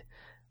hide,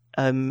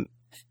 and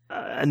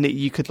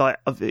you could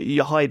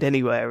you hide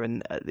anywhere,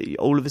 and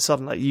all of a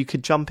sudden, like you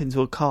could jump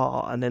into a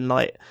car and then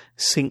like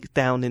sink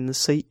down in the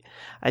seat,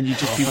 and you'd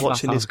just be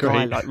watching this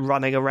guy like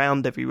running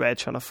around everywhere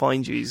trying to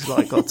find you. He's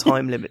like got a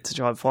time limit to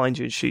try and find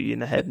you and shoot you in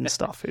the head and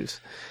stuff. It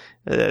was.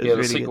 The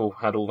really sequel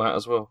had all that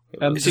as well.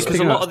 Because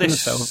a lot of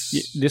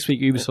this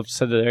week, Ubisoft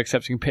said that they're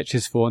accepting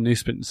pitches for a new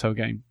Splinter Cell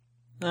game.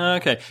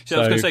 Okay, so I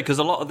was going to say, because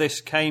a lot of this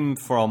came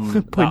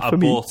from that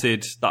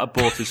aborted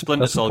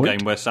Splinter Cell game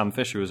where Sam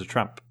Fisher was a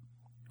tramp,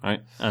 right?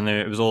 And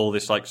it was all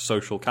this like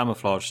social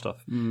camouflage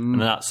stuff, and then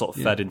that sort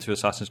of fed into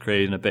Assassin's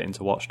Creed and a bit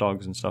into Watch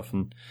Dogs and stuff.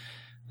 And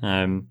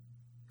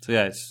so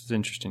yeah, it's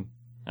interesting.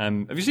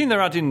 Have you seen they're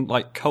adding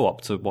like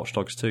co-op to Watch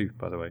Dogs 2,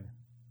 by the way?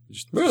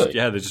 Really?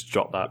 Yeah, they just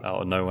dropped that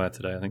out of nowhere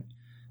today, I think.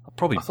 I'll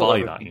probably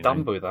buy that. Be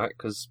done with that,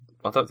 because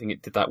I don't think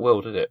it did that well,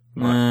 did it?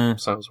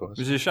 Sounds-wise. Which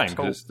is a shame,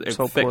 because it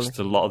fixed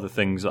a lot of the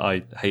things that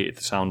I hated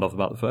the sound of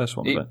about the first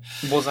one. It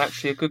was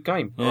actually a good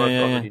game. I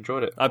really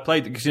enjoyed it. I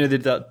played, because they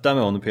did that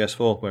demo on the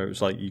PS4 where it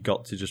was like you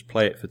got to just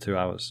play it for 2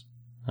 hours.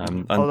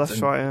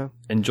 That's right, yeah.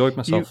 Enjoyed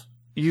myself.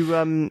 You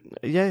Game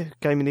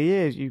of the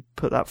Year, you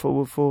put that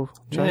forward for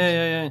James.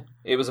 Yeah.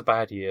 It was a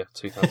bad year,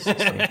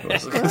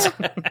 2016.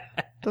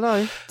 Don't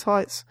know,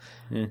 tights.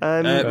 Yeah.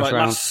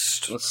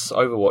 That's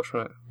Overwatch,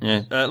 right?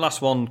 Yeah.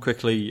 Last one,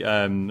 quickly.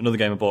 Another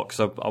game I bought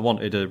because I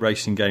wanted a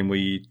racing game where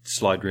you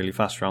slide really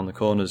fast around the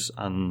corners,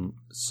 and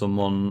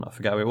someone, I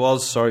forget who it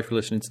was, sorry for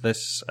listening to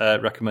this,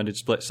 recommended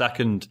Split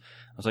Second.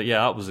 I was like,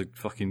 yeah, that was a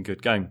fucking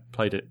good game.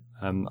 Played it.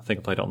 I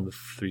think I played it on the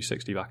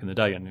 360 back in the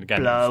day, and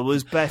again, Blur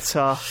was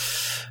better.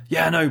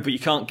 Yeah, no, but you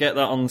can't get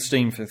that on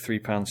Steam for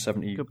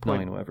 £3.79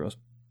 or whatever it was.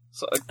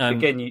 So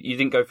again, you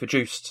didn't go for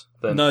Juiced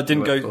then? No, I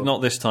didn't go.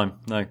 Not this time.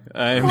 No.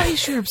 What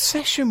is your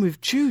obsession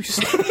with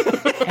Juiced?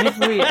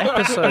 Every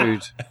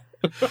episode.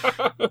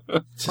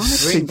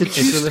 Honestly, the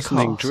Juiced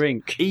cast.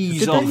 Drink.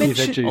 Ease on the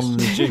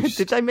juice.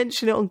 Did they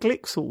mention it on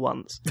Glixel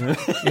once?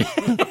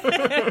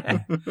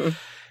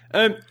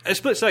 A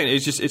Split Second.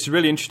 It's a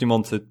really interesting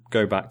one to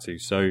go back to.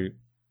 So,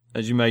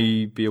 as you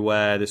may be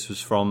aware, this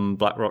was from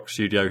Black Rock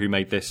Studio, who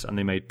made this, and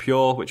they made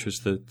Pure, which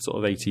was the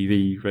sort of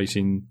ATV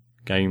racing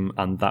game,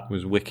 and that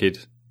was wicked.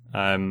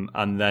 And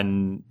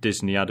then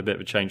Disney had a bit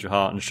of a change of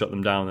heart and shut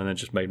them down, and then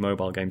just made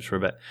mobile games for a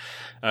bit.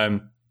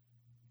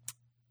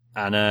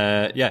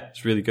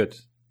 It's really good.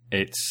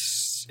 It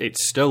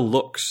still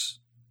looks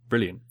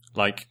brilliant.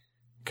 Like,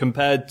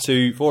 compared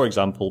to, for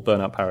example,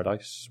 Burnout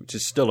Paradise, which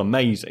is still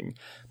amazing,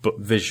 but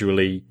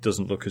visually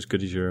doesn't look as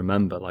good as you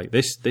remember. Like,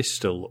 this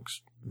still looks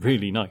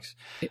really nice.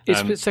 Is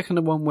Split Second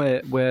the one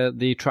where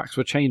the tracks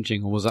were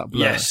changing, or was that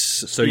Blur? Yes.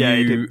 So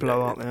it did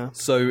blow up, yeah.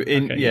 So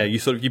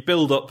you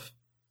build up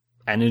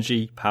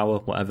energy, power,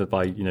 whatever,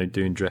 by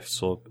doing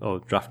drifts or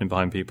drafting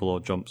behind people or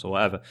jumps or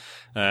whatever.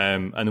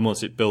 And then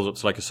once it builds up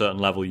to like a certain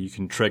level, you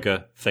can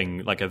trigger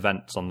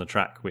events on the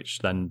track, which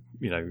then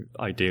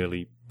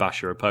ideally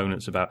bash your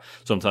opponents about.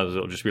 Sometimes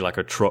it'll just be like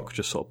a truck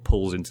just sort of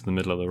pulls into the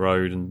middle of the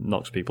road and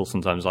knocks people.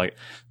 Sometimes like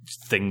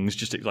things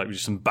just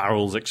some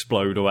barrels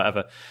explode or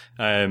whatever.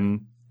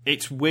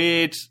 It's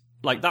weird.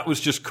 Like, that was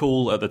just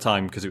cool at the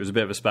time because it was a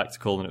bit of a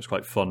spectacle and it was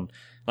quite fun.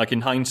 Like,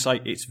 in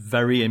hindsight, it's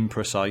very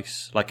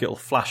imprecise. Like, it'll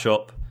flash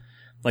up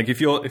Like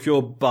if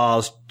your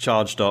bar's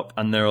charged up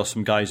and there are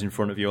some guys in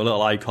front of you, a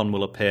little icon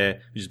will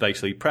appear, which is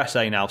basically press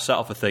A now, set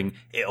off a thing,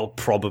 it'll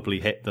probably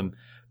hit them.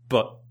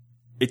 But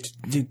it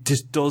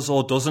just does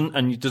or doesn't,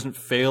 and it doesn't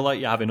feel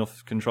like you have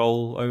enough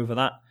control over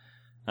that.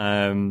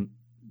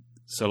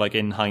 So like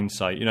in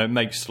hindsight, it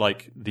makes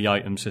like the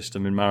item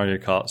system in Mario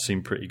Kart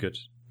seem pretty good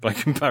by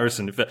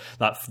comparison. If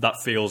that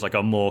feels like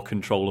a more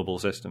controllable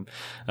system.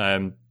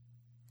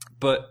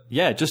 But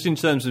yeah, just in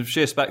terms of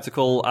sheer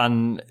spectacle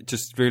and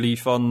just really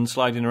fun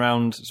sliding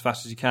around as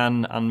fast as you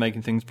can and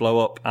making things blow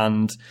up.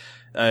 And,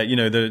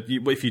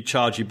 if you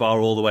charge your bar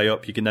all the way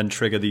up, you can then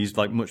trigger these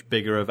like much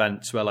bigger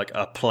events where like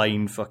a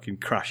plane fucking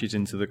crashes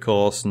into the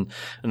course and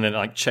then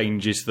like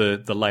changes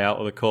the layout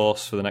of the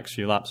course for the next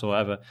few laps or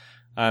whatever.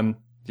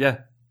 Yeah,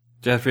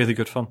 really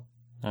good fun.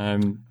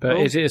 But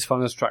is it as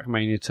fun as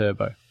Trackmania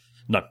Turbo?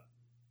 No.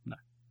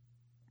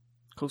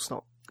 Of course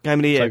not. Game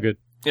of the year. So good.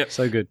 Yep.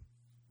 So good.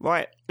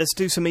 Right, let's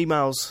do some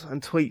emails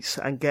and tweets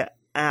and get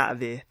out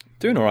of here.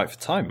 Doing all right for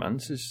time, man.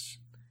 This is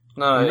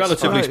No,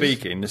 relatively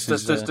speaking. This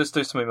Let's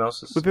do some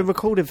emails. We've been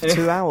recording for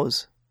 2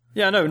 hours.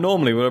 Yeah, no.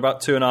 Normally we're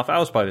about 2.5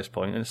 hours by this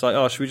point, and it's like,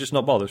 oh, should we just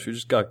not bother? Should we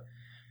just go?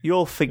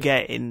 You're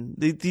forgetting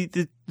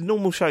the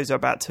normal shows are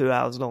about 2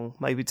 hours long,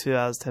 maybe 2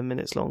 hours 10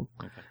 minutes long.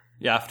 Okay.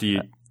 Yeah, after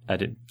you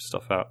edit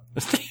stuff out.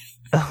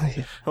 Oh,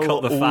 yeah.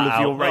 Cut the fat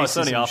out. Oh, it's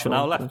only racism, half an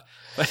hour left.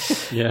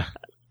 Yeah.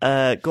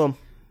 Go on.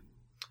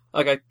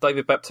 Okay,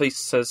 David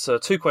Baptiste says,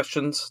 2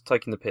 questions,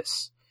 taking the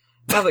piss.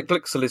 Now that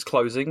Glixel is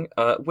closing,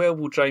 where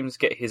will James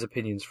get his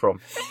opinions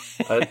from?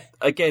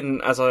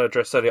 Again, as I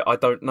addressed earlier, I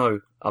don't know.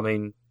 I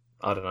mean,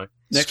 I don't know.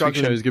 Next week's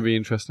show is going to be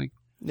interesting.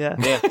 Yeah.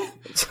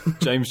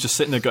 James just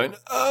sitting there going,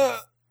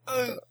 That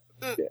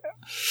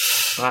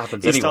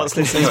happens He anyway. starts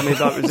listening to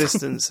Midnight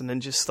Resistance and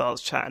then just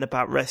starts chatting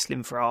about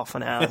wrestling for half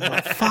an hour.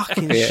 Like,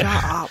 fucking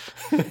shut up.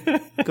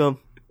 Go on.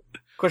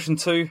 Question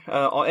 2,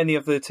 are any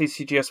of the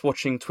TCGS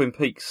watching Twin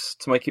Peaks?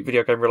 To make it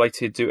video game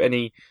related, do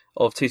any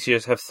of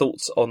TCGS have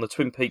thoughts on the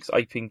Twin Peaks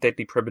aping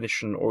Deadly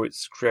Premonition or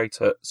its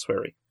creator,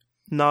 Swery?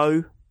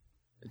 No.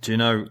 do you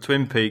know,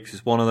 Twin Peaks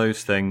is one of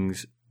those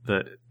things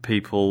that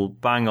people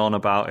bang on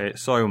about it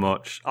so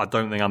much, I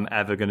don't think I'm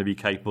ever going to be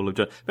capable of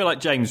doing. A bit like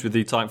James with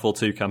the Titanfall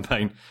 2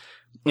 campaign.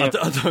 Yeah.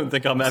 I don't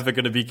think I'm ever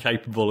going to be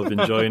capable of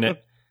enjoying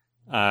it.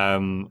 I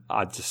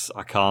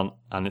can't.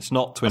 And it's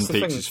not Twin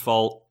Peaks'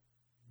 fault,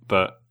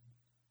 but...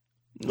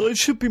 It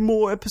should be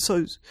more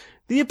episodes.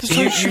 The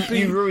episodes should be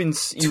You ruined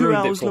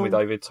it for me,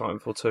 David,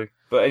 Titanfall 2.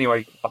 But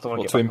anyway, I don't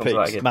want to get Twin back onto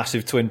that Peaks, again.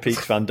 massive Twin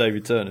Peaks fan,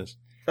 David Turner's.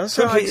 That's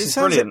Twin right. Peaks is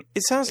brilliant.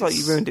 It sounds like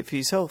you ruined it for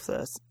yourself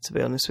there, to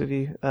be honest with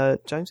you,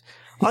 James.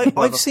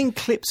 I've seen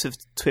clips of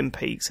Twin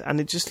Peaks, and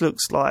it just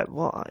looks like,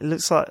 what? It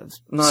looks like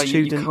No,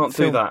 you can't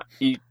film. do that.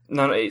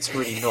 No, it's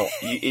really not.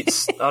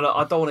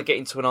 I don't want to get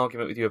into an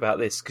argument with you about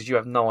this, because you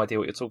have no idea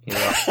what you're talking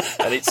about.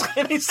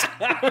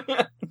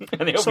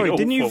 Sorry,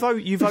 didn't you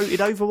vote? You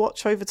voted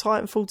Overwatch over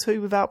Titanfall 2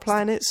 without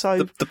playing it,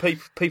 so... The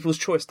people's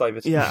choice,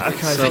 David. Yeah,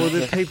 okay, so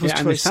the people's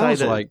and choice it sounds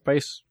say that... like,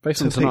 based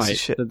on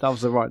tonight, that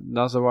was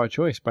the right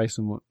choice, based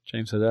on what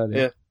James said earlier.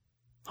 Yeah.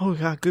 Oh,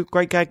 yeah, good,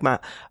 great gag,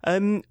 Matt.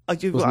 Bringing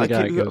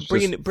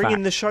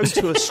the show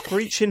to a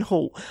screeching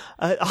halt.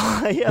 No,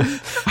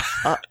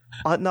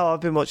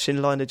 I've been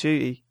watching Line of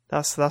Duty.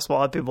 That's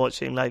what I've been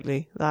watching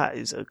lately. That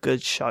is a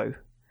good show.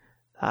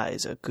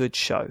 Next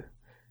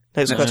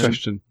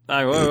question.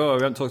 Oh, whoa,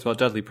 we haven't talked about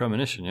Deadly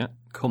Premonition yet.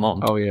 Come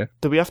on. Oh, yeah.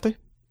 Do we have to?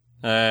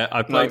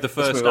 I played the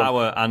first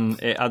hour and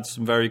it had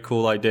some very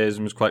cool ideas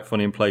and was quite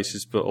funny in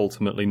places, but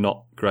ultimately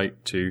not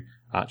great to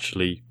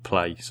actually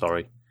play.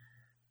 Sorry.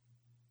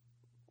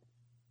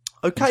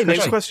 Okay,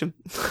 next question.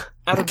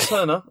 Adam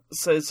Turner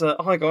says,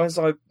 hi guys,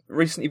 I've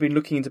recently been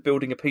looking into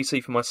building a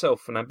PC for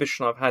myself, an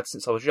ambition I've had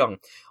since I was young.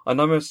 I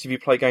know most of you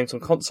play games on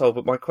console,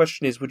 but my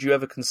question is, would you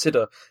ever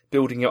consider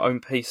building your own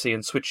PC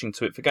and switching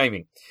to it for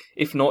gaming?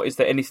 If not, is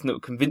there anything that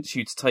would convince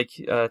you to take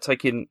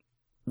in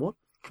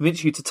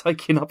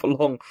up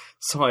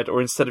alongside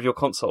or instead of your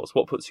consoles?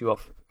 What puts you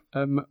off?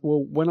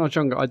 Well, when I was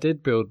younger, I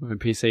did build my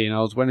PC, and I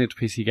was went into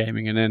PC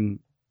gaming, and then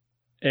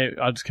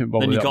I just couldn't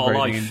bother with upgrading. Then you got a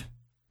life.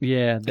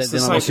 Yeah, then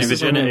I lost your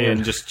virginity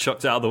and just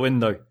chucked it out the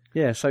window.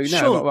 Yeah, so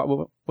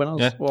sure. When I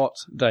was what,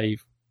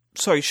 Dave?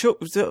 Sorry, sure.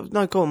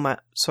 No, go on, Matt.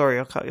 Sorry,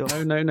 I'll cut you off.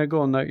 No,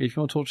 go on. No, if you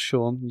want to talk to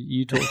Sean,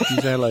 you talk. You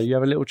say hello. You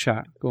have a little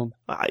chat. Go on.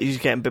 He's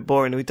getting a bit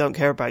boring. We don't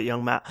care about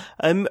young Matt.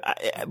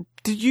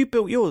 Did you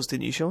build yours?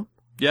 Didn't you, Sean?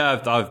 Yeah,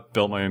 I've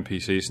built my own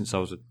PC since I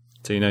was a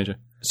teenager.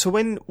 So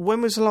when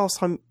was the last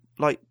time?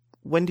 Like,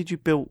 when did you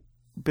build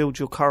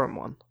your current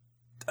one?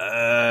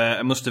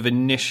 I must have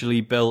initially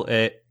built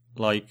it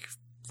like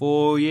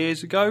 4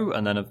 years ago,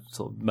 and then I've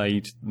sort of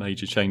made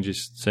major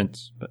changes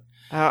since. But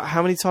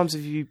how many times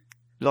have you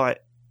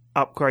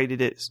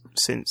upgraded it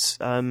since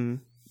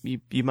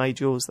you made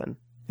yours? Then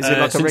is it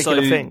like a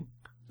regular thing?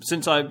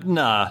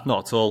 Nah,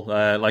 not at all.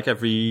 Like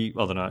every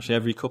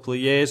couple of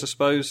years, I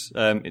suppose.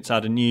 It's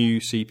had a new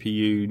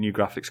CPU, new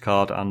graphics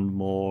card, and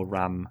more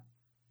RAM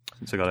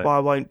since I got it. Well, I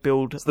won't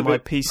build my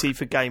PC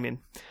for gaming.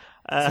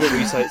 So what were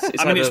you saying?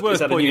 It's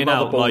worth pointing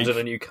out, like, and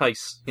a new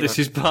case. This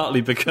is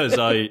partly because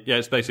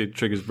it's basically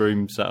Trigger's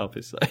broom setup.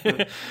 It's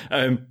like,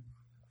 I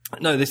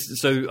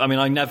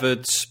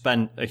never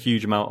spent a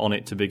huge amount on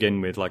it to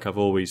begin with. Like, I've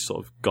always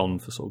sort of gone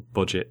for sort of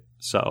budget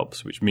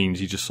setups, which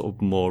means you just sort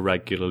of more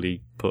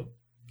regularly put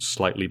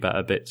slightly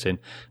better bits in.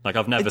 Like,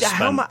 I've never spent...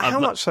 How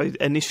much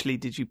initially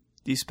did you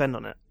spend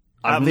on it?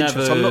 I'm not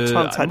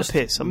trying to take the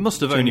piss. It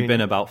must have only been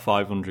about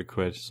 500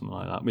 quid, something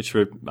like that, which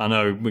I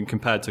know when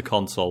compared to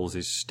consoles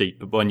is steep,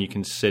 but when you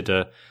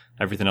consider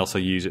everything else I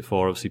use it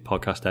for, obviously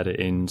podcast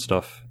editing and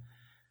stuff,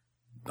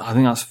 I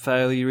think that's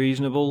fairly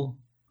reasonable.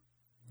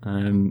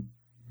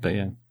 But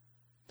yeah.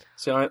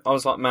 See, I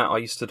was like Matt, I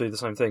used to do the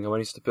same thing. I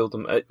used to build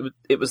them.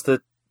 It was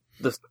the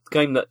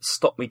game that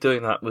stopped me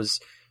doing that was...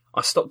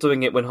 I stopped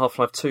doing it when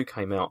Half-Life 2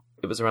 came out.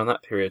 It was around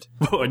that period.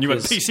 And you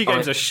went, PC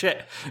games are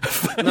shit.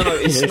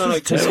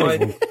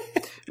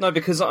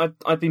 Because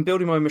I'd been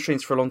building my own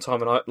machines for a long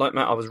time, and like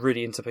Matt, I was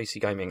really into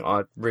PC gaming.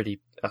 I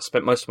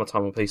spent most of my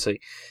time on PC.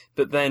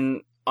 But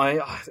then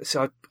I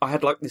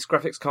had like this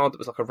graphics card that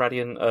was like a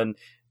Radeon, and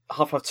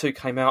Half-Life 2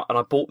 came out, and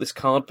I bought this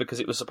card because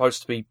it was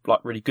supposed to be like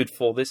really good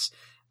for this.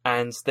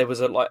 And there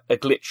was a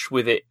glitch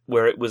with it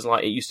where it was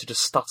like it used to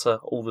just stutter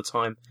all the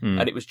time,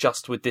 and it was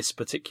just with this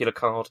particular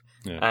card,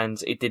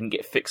 and it didn't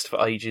get fixed for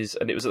ages.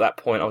 And it was at that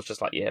point I was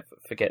just like, yeah,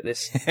 forget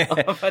this.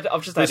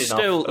 I've just had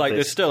enough.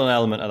 There's still an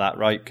element of that,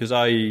 right? Because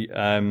I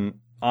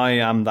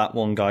am that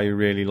one guy who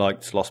really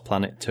liked Lost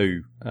Planet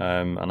 2,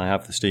 and I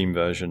have the Steam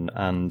version.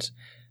 And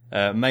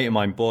a mate of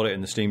mine bought it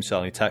in the Steam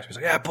sale, and he texted me, he's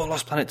like, "Yeah, I bought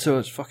Lost Planet 2.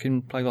 Let's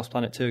fucking play Lost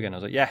Planet 2 again." I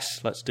was like,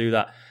 "Yes, let's do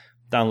that."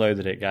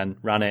 Downloaded it again,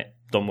 ran it,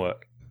 don't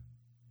work.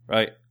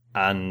 Right,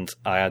 and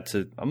I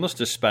must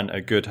have spent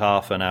a good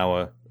half an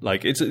hour.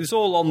 Like, it's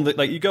all on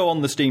you go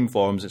on the Steam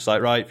forums. It's like,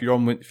 right, if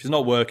it's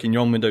not working,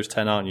 you're on Windows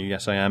 10, aren't you?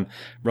 Yes, I am.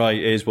 Right,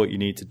 here's what you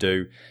need to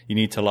do. You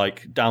need to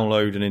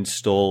download and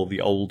install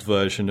the old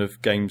version of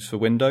games for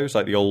Windows,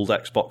 like the old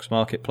Xbox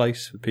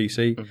Marketplace for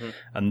PC,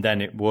 and then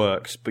it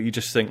works. But you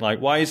just think, like,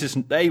 why is this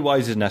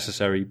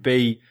necessary?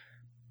 B,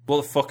 what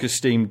the fuck is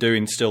Steam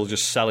doing still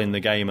just selling the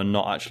game and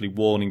not actually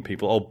warning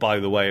people, oh, by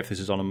the way, if this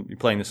is you're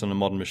playing this on a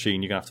modern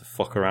machine, you're going to have to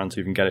fuck around to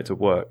even get it to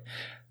work.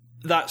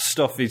 That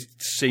stuff is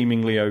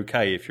seemingly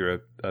okay if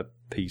you're a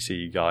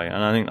PC guy,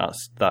 and I think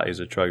that is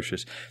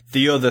atrocious.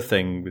 The other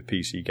thing with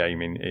PC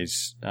gaming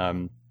is,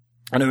 I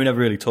know we never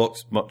really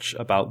talked much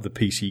about the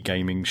PC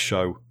gaming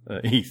show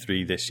at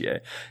E3 this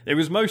year. It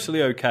was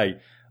mostly okay,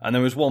 and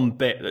there was one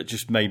bit that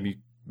just made me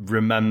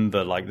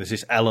remember, like, there's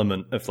this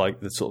element of, like,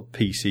 the sort of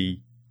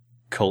PC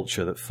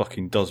culture that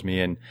fucking does me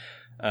in.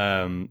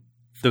 There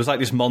was like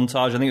this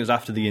montage, I think it was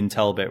after the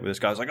Intel bit, where this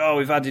guy was like, "Oh,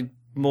 we've added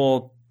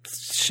more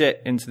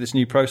shit into this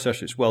new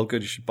processor, it's well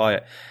good, you should buy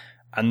it."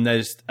 And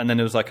then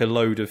there was like a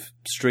load of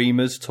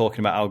streamers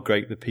talking about how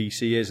great the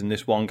PC is, and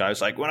this one guy was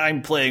like, "When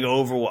I'm playing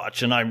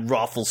Overwatch and I'm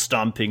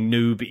Roflstomping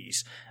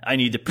newbies, I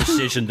need the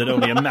precision that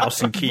only a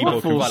mouse and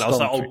keyboard can provide." I was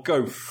like, "Oh,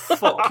 go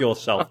fuck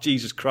yourself,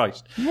 Jesus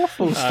Christ."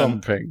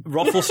 Roflstomping.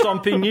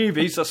 Roflstomping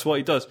newbies, that's what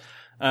he does.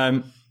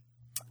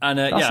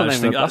 That's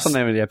the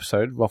name of the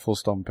episode,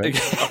 Roflstomping.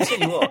 I'll tell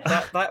you what,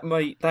 that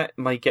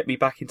may get me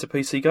back into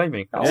PC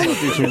gaming. I'll do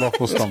some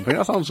Roflstomping.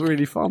 That sounds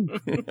really fun.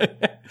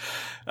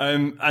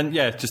 And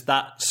yeah, just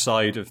that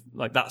side of,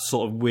 like, that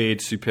sort of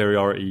weird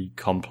superiority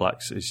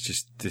complex is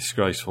just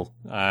disgraceful.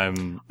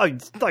 Don't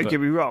get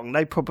me wrong,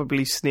 they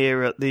probably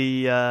sneer at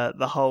the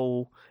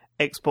whole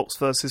Xbox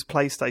versus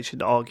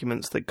PlayStation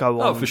arguments that go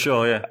on. Oh, for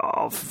sure,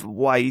 yeah. For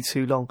way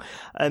too long.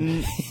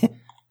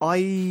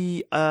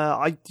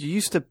 I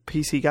used to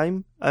PC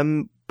game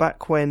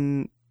back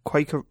when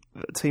Quaker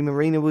Team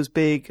Arena was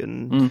big,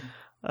 and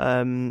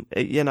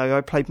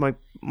I played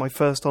my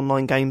first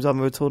online games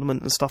under a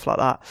tournament and stuff like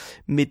that.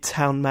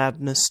 Midtown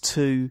Madness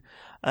 2,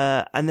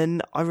 and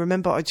then I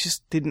remember I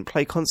just didn't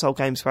play console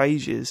games for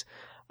ages.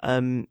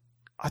 I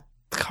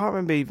can't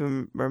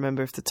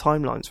remember if the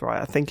timeline's right.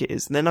 I think it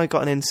is. And then I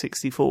got an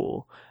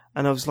N64,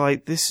 and I was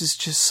like, this is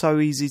just so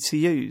easy to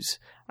use.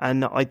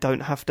 And I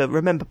don't have to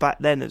remember back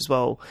then as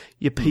well.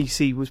 Your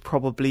PC was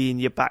probably in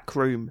your back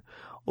room,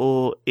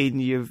 or in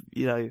your,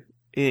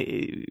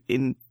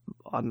 in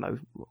I don't know.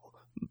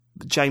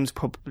 James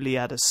probably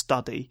had a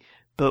study,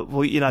 but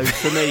for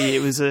me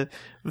it was a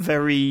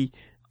very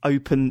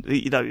open,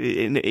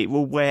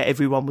 where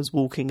everyone was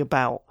walking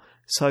about.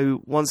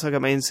 So once I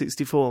got my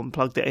N64 and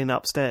plugged it in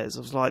upstairs, I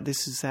was like,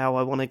 this is how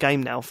I want a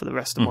game now for the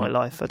rest of my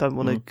life. I don't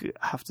want to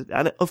have to...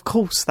 And of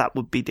course that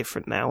would be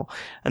different now.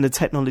 And the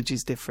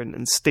technology's different,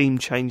 and Steam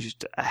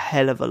changed a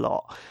hell of a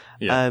lot.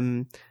 Yeah.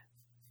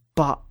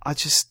 But I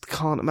just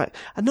can't imagine...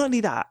 And not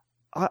only that,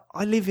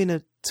 I live in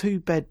a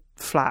 2-bed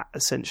flat,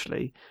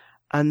 essentially,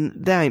 and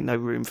there ain't no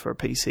room for a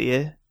PC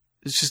here.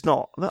 It's just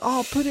not.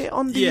 Oh, put it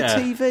on the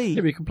TV.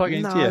 Yeah, we can plug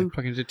it into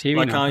the TV.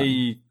 Like, now.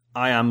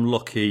 I am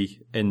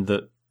lucky in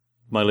that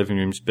my living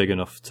room's big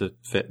enough to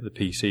fit the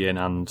PC in,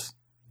 and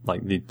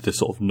like the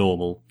sort of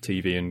normal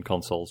TV and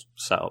consoles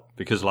setup,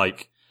 because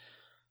like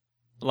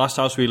last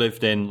house we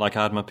lived in, like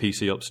I had my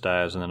PC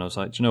upstairs, and then I was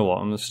like, do you know what?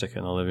 I'm gonna stick it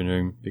in the living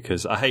room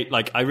because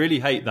I really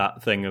hate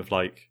that thing of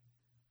like,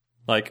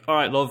 all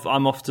right, love,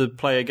 I'm off to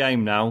play a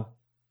game now.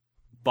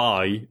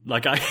 Bye.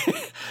 Like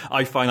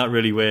I find that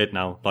really weird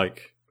now.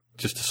 Like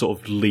just to sort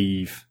of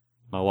leave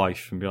my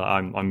wife and be like,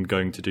 I'm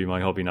going to do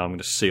my hobby now. I'm going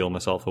to seal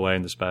myself away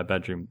in the spare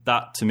bedroom.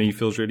 That to me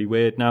feels really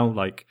weird now.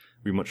 Like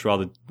we'd much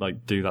rather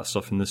like do that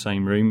stuff in the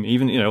same room.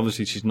 Even, you know,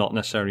 obviously she's not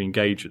necessarily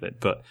engaged with it,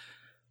 but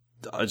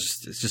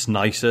it's just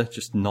nicer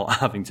just not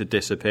having to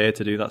disappear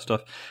to do that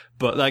stuff.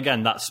 But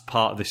again, that's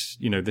part of this,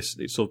 you know, this,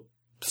 it's sort of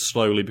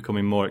slowly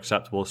becoming more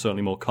acceptable,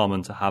 certainly more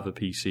common to have a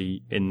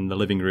PC in the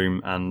living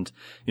room. And,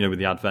 you know, with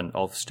the advent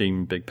of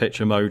Steam Big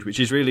Picture mode, which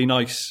is really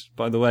nice,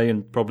 by the way,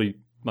 and probably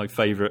my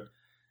favourite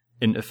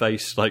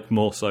interface, like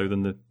more so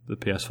than the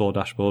PS4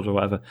 dashboard or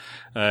whatever.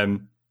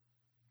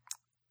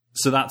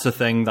 So that's a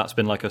thing that's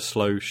been like a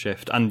slow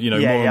shift, and you know,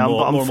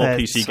 more and more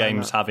PC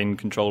games having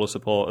controller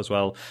support as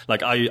well.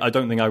 Like I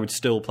don't think I would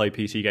still play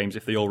PC games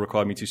if they all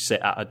required me to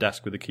sit at a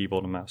desk with a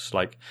keyboard and mouse.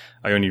 Like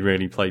I only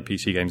really play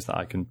PC games that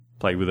I can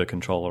play with a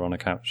controller on a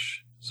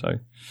couch. So,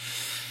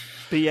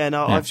 but yeah,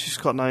 no, I've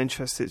just got no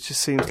interest. It just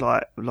seems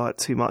like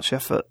too much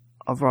effort.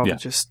 I'd rather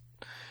just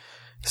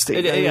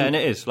stick. Yeah, and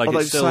it is. Like, although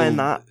it's still saying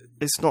that,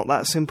 it's not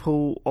that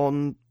simple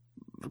on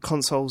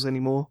consoles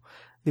anymore.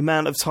 The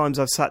amount of times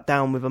I've sat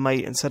down with a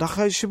mate and said,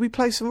 okay, should we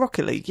play some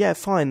Rocket League? Yeah,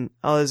 fine.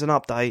 Oh, there's an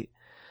update.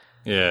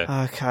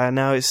 Yeah. Okay,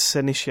 now it's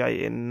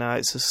initiating, now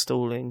it's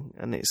installing,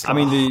 and it's like, I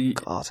mean,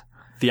 God.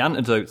 The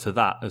antidote to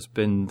that has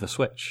been the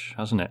Switch,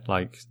 hasn't it?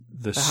 Like,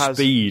 the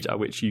speed at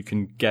which you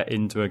can get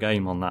into a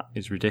game on that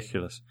is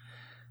ridiculous.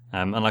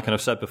 And like I've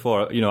said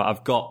before, you know,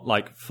 I've got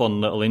like fun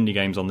little indie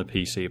games on the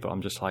PC, but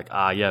I'm just like,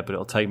 yeah, but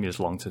it'll take me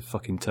as long to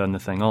fucking turn the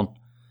thing on.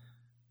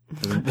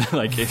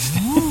 Like, it's...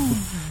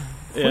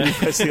 When you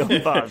press the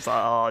on button, it's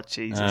like, oh,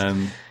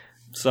 Jesus.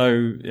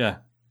 So, yeah.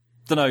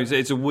 Don't know,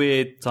 it's a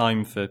weird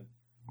time for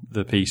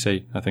the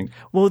PC, I think.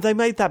 Well, they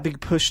made that big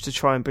push to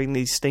try and bring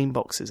these Steam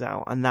boxes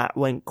out, and that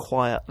went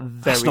quiet very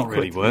quickly. That's not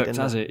really worked,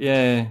 has it?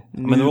 Yeah. I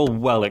mean, they're all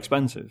well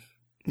expensive.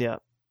 Yeah.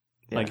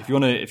 Like, if you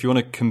want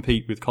to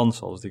compete with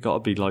consoles, they've got to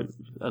be, like,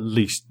 at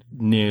least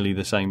nearly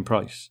the same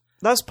price.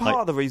 That's part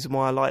of the reason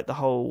why I like the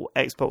whole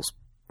Xbox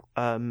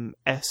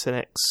S and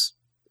X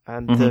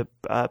and the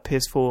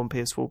PS4 and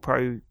PS4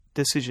 Pro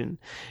decision.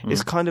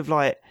 It's kind of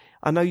like,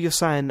 I know you're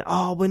saying,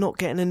 we're not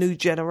getting a new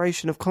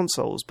generation of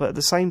consoles, but at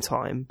the same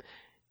time,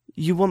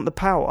 you want the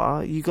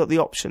power, you got the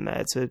option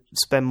there to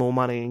spend more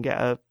money and get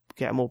a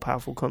more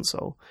powerful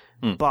console.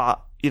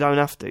 But you don't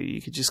have to.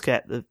 You could just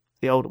get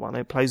the older one.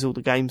 It plays all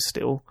the games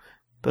still,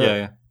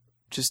 but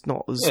just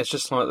not as... Yeah, it's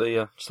just like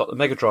the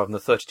Mega Drive and the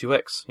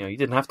 32X. You know, you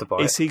didn't have to buy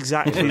it. It's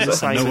exactly the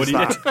same as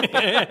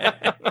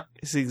that.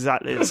 It's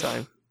exactly the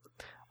same.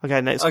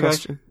 Okay, next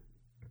question.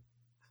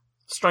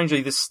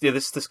 Strangely, this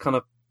kind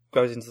of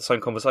goes into the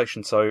same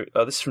conversation. So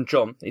this is from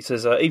John. He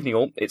says, evening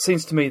all. It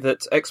seems to me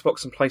that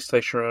Xbox and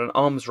PlayStation are in an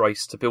arms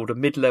race to build a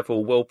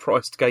mid-level,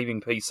 well-priced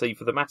gaming PC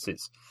for the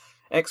masses.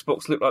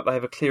 Xbox look like they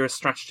have a clearer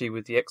strategy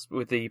with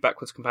the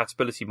backwards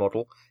compatibility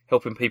model,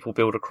 helping people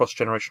build a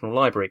cross-generational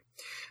library.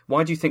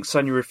 Why do you think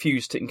Sony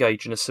refused to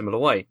engage in a similar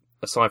way?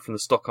 Aside from the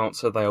stock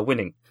answer, they are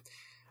winning.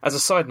 As a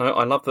side note,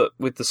 I love that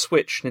with the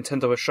Switch,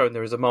 Nintendo has shown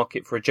there is a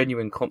market for a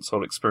genuine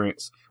console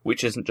experience,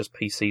 which isn't just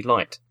PC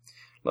Lite.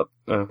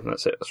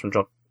 That's it. That's from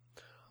John.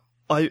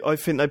 I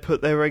think they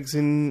put their eggs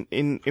in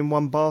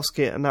one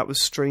basket, and that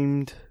was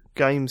streamed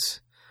games.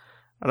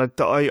 And I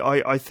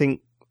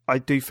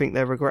do think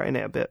they're regretting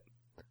it a bit.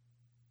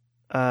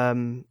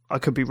 I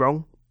could be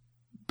wrong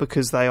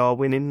because they are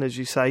winning, as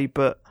you say,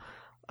 but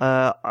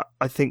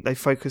I think they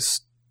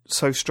focus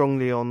so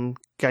strongly on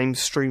game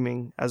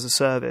streaming as a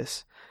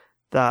service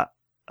that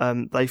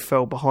they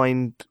fell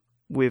behind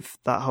with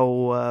that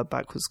whole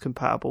backwards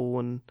compatible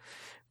and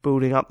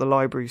building up the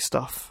library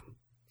stuff.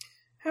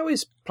 How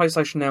is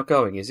PlayStation now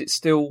going? Is it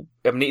still...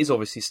 I mean, it is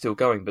obviously still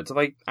going, but do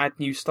they add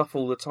new stuff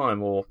all the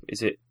time, or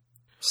is it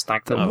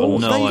stagnant?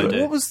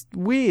 What was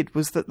weird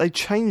was that they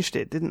changed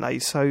it, didn't they?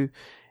 So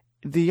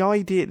the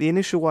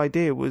initial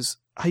idea was,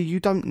 hey, you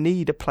don't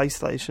need a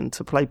PlayStation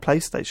to play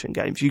PlayStation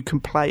games. You can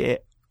play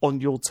it on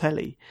your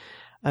telly.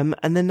 And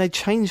then they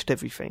changed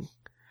everything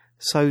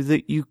so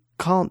that you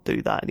can't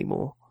do that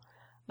anymore.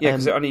 Yeah,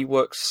 because it only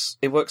works...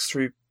 It works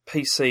through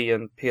PC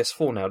and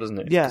PS4 now, doesn't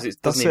it? Yeah, because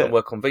it doesn't even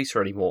work on Vita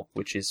anymore,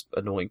 which is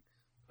annoying.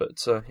 But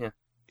yeah.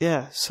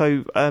 Yeah,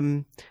 so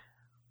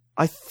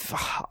I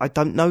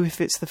don't know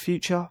if it's the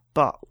future,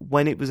 but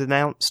when it was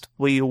announced,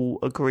 we all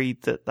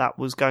agreed that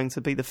was going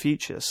to be the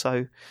future.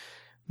 So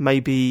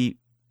maybe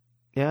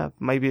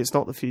it's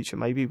not the future.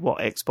 Maybe what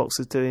Xbox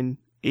is doing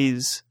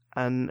is,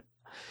 and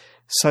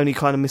Sony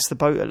kind of missed the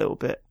boat a little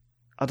bit.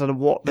 I don't know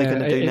what they're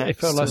going to do next. It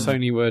felt like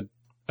Sony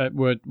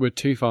we're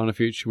too far in the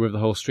future with the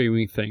whole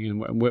streaming thing,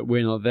 and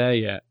we're not there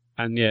yet.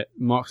 And yet,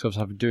 Microsoft's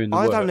have doing the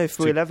work. I don't know if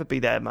we'll ever be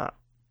there, Matt.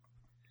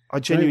 I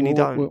genuinely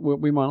don't.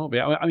 We might not be.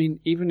 I mean,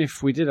 even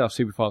if we did have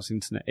super fast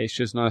internet, it's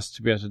just nice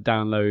to be able to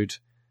download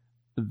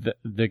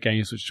the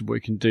games which we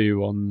can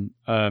do on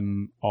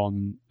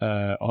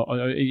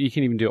you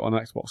can even do it on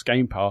Xbox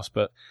Game Pass,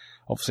 but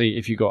obviously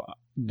if you got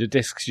the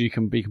discs you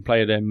can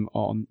play them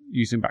on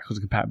using backwards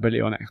compatibility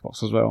on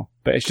Xbox as well.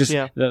 But it's just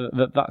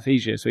that's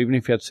easier. So even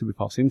if you had super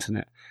fast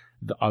internet,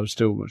 I would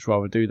still much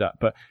rather do that.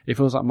 But it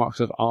feels like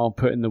Microsoft are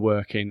putting the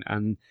work in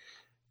and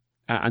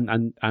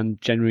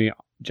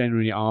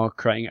generally are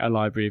creating a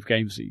library of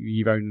games that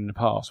you've owned in the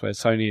past, where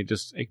Sony are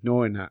just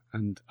ignoring that.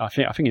 And I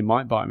think it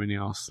might bite them in the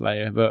arse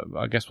later, but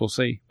I guess we'll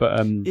see.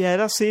 But yeah,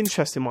 that's the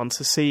interesting one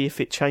to see if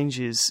it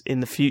changes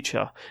in the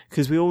future,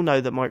 because we all know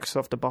that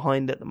Microsoft are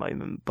behind at the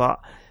moment. But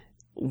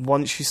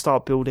once you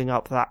start building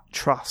up that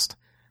trust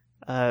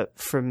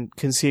from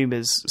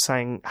consumers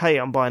saying, "Hey,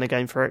 I'm buying a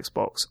game for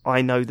Xbox.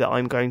 I know that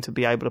I'm going to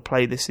be able to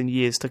play this in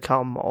years to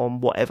come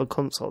on whatever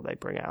console they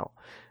bring out."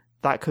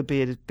 That could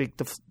be a big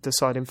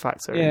deciding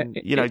factor in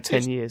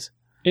 10 years.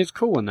 It's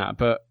cool in that,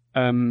 but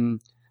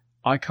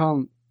I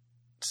can't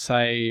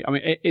say. I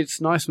mean,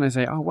 it's nice when they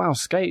say, "Oh wow,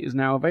 Skate is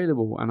now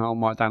available," and I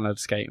might download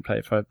Skate and play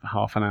it for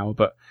half an hour.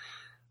 But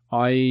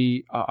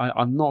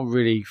I'm not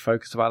really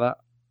focused about that.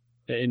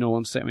 In all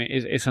honesty, I mean,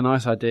 it's a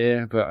nice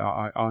idea, but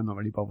I'm not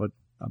really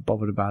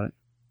bothered about it.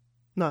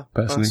 No,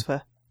 personally. That's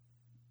fair.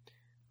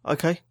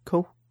 Okay,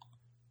 cool.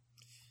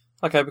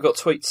 Okay, we've got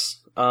tweets.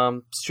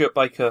 Stuart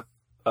Baker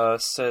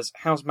says,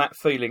 "How's Matt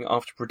feeling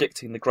after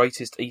predicting the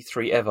greatest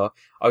E3 ever,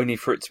 only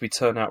for it to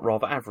turn out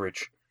rather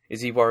average?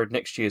 Is he worried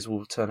next year's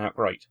will turn out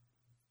great?"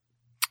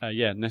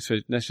 Yeah, next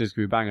year's going to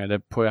be banger. They'll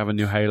probably have a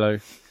new Halo.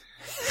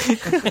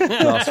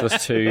 Last of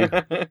Us 2.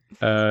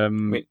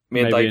 Me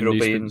and David will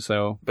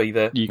be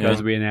there. You guys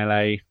will be in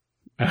LA.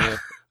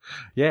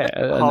 Yeah,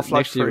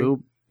 Half-Life 3.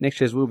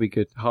 Next year's will be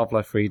good.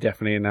 Half-Life 3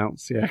 definitely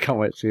announced. Yeah, I can't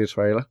wait to see the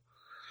trailer.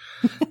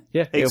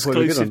 Yeah,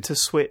 exclusive to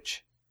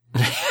Switch.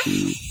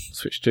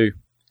 Switch 2.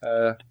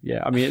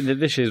 Yeah, I mean,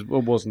 this year's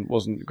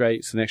wasn't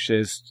great, so next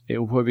year's it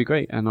will probably be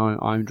great, and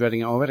I'm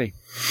dreading it already.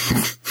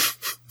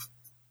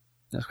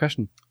 Next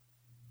question.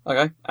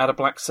 Okay, Ada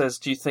Black says,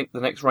 "Do you think the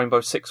next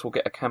Rainbow Six will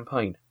get a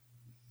campaign?"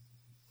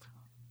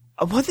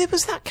 Well, there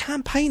was that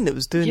campaign that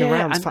was doing the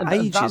rounds for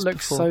ages. That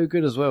looks before. so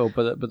good as well,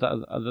 but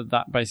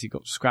that basically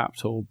got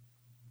scrapped, or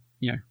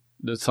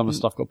some of the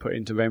stuff got put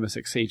into Rainbow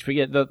Six Siege. But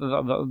yeah,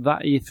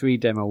 that E3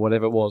 demo,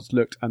 whatever it was,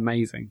 looked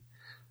amazing.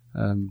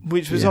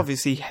 Which was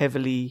obviously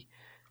heavily,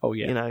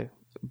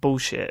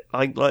 bullshit.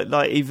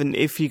 Like even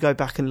if you go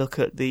back and look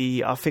at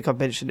I think I've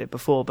mentioned it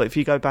before, but if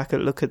you go back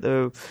and look at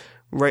the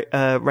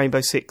Rainbow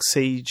Six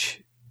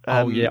Siege,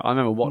 I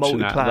remember watching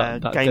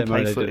that gameplay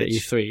demo footage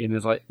at E3, and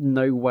there's like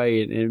no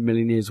way in a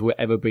million years will it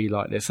ever be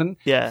like this. And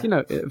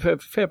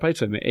fair play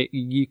to him.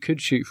 You could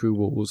shoot through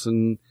walls,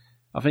 and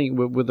I think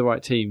with the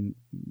right team,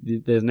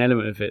 there's an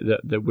element of it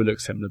that will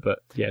look similar. But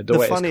yeah, the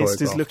way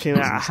funniest it's is looking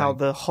at how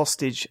the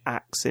hostage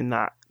acts in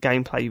that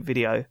gameplay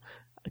video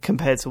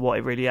compared to what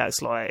it really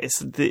acts like.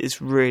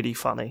 It's really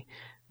funny.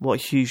 What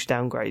a huge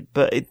downgrade.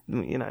 But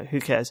who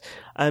cares?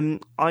 I'm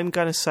going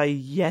to say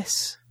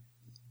yes.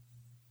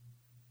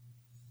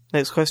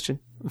 Next question.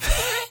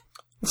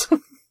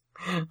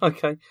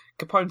 Okay.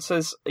 Capone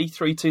says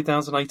E3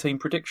 2018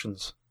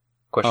 predictions.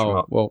 Question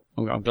mark. Well,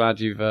 I'm glad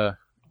you've asked,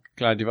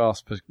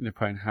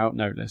 Capone. How?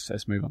 No,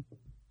 let's move on.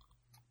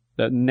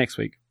 Next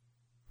week.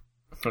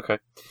 Okay.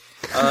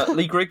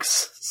 Lee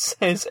Griggs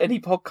says, "Any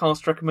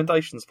podcast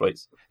recommendations,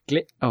 please?"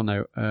 Oh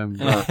no.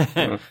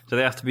 Do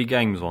they have to be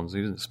games ones?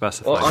 He doesn't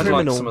specify. Well, I'd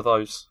like some of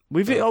those.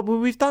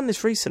 We've done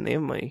this recently,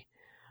 haven't we?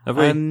 Have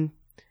we?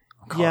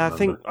 Yeah,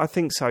 I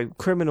think so.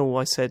 Criminal,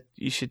 I said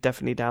you should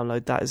definitely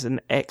download. That is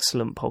an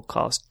excellent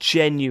podcast.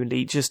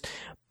 Genuinely, just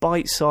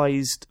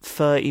bite-sized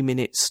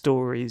 30-minute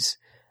stories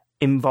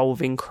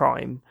involving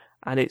crime,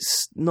 and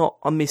it's not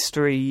a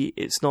mystery.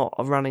 It's not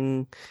a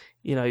running,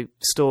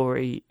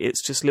 story.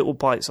 It's just little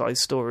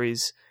bite-sized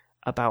stories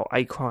about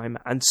a crime,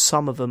 and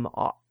some of them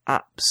are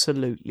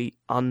absolutely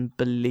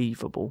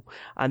unbelievable,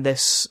 and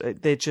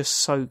they're just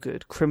so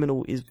good.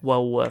 Criminal is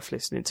well worth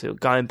listening to.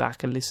 Going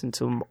back and listening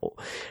to them.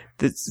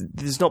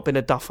 There's not been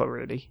a duffer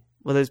really.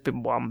 Well, there's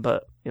been one,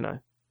 but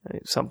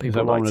some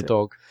people like it.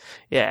 Dog.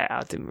 Yeah,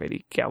 I didn't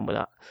really get on with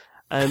that.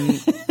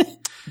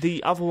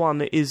 The other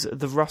one is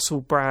the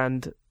Russell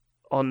Brand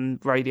on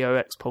Radio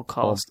X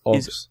podcast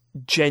is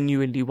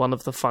genuinely one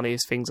of the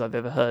funniest things I've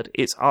ever heard.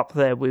 It's up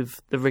there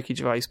with the Ricky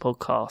Gervais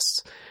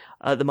podcasts.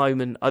 At the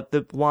moment,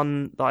 the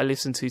one that I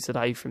listened to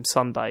today from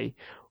Sunday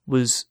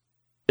was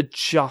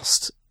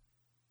just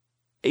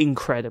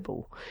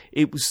incredible.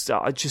 It was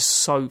I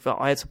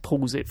had to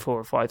pause it 4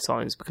 or 5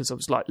 times because I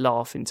was like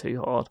laughing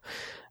too hard.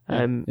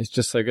 It's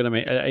just so good. I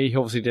mean, he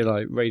obviously did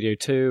like Radio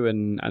 2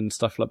 and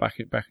stuff like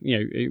back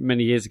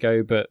many years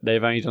ago, but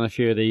they've only done a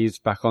few of these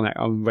back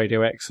on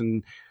Radio X,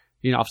 and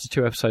after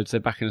 2 episodes, they're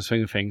back in the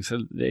swing of things. So,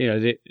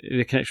 the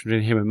connection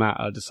between him and Matt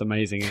are just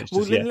amazing. It's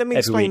just, let me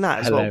explain that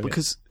as well,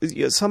 because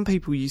some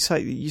people you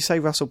say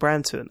Russell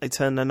Brand to, and they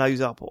turn their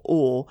nose up,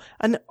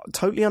 and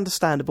totally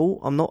understandable.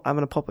 I'm not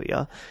having a pop at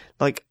you.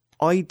 Like,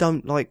 I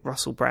don't like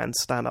Russell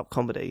Brand's stand-up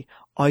comedy.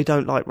 I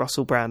don't like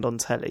Russell Brand on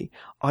telly.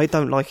 I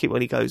don't like it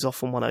when he goes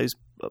off on one of those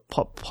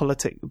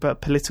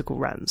political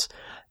rants.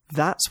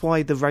 That's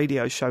why the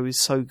radio show is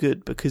so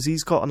good, because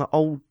he's got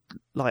a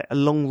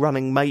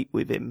long-running mate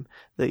with him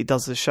that he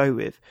does the show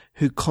with,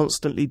 who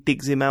constantly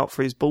digs him out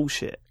for his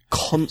bullshit.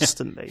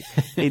 Constantly.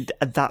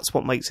 That's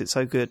what makes it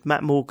so good.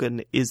 Matt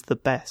Morgan is the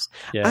best.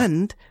 Yeah.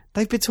 And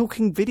they've been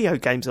talking video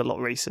games a lot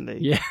recently.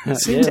 Yeah. It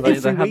seems every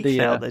week the,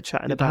 now they're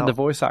chatting about... the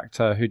voice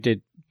actor who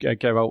did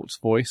Geralt's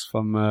voice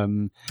from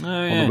on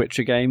the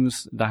Witcher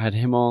games. They had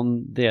him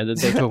on. Yeah, they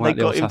talk about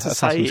the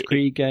Assassin's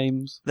Creed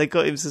games. They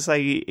got him to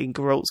say in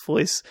Geralt's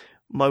voice,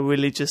 "My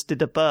Willie just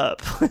did a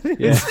burp."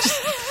 Yeah.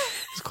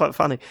 It's quite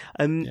funny.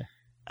 They've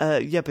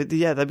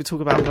been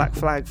talking about Black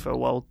Flag for a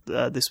while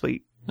this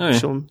week. Oh, yeah.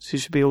 Sean, so you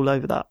should be all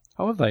over that.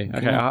 Oh, have they?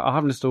 Okay, I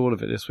haven't listened to all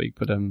of it this week,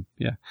 but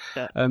yeah.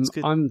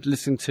 I'm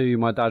listening to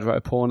My Dad Wrote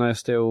a Porno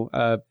still.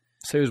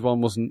 Series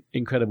 1 wasn't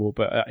incredible,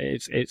 but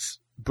it's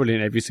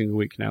brilliant every single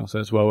week now, so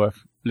it's well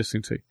worth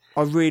listening to.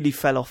 I really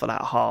fell off of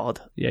that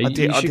hard. Yeah,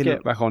 you should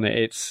get back on it.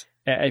 It's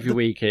every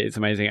week it's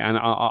amazing, and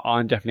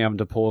I'm definitely having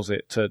to pause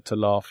it to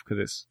laugh,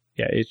 because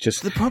it's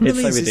just the problem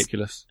it's so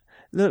ridiculous.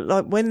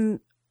 Like when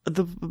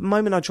the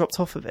moment I dropped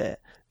off of it,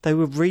 they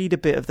would read a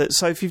bit of that.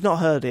 So if you've not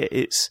heard it,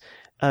 it's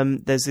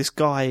there's this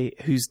guy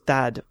whose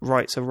dad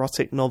writes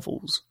erotic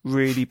novels,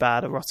 really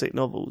bad erotic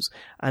novels,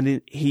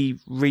 and he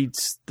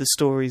reads the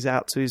stories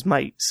out to his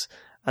mates,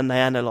 and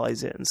they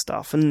analyse it and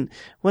stuff. And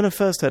when I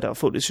first heard it, I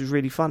thought this was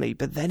really funny,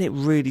 but then it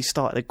really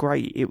started to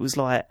grate. It was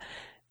like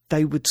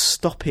they would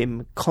stop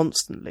him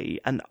constantly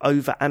and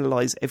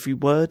overanalyze every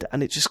word,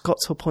 and it just got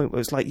to a point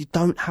where it's like, you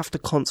don't have to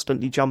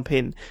constantly jump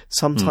in.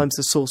 Sometimes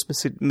the source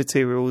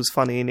material is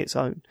funny in its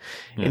own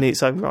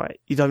right.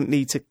 You don't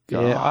need to.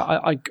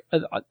 I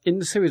in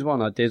the series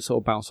 1, I did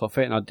sort of bounce off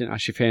it, and I didn't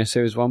actually finish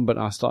series 1, but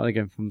I started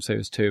again from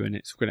series 2, and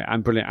it's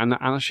brilliant and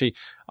actually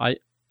I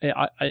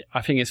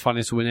think it's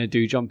funny when they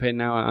do jump in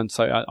now, and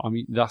so I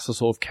mean that's the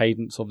sort of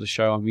cadence of the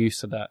show. I'm used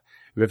to that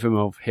rhythm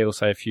of he'll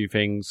say a few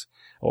things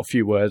or a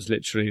few words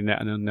literally, and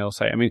then they'll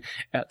say. I mean,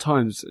 at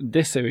times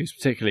this series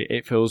particularly,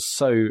 it feels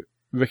so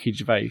Ricky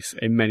Gervais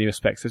in many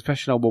respects,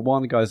 especially when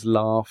one of the guys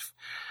laugh.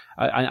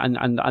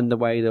 And the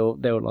way they'll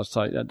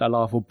like that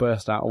laugh will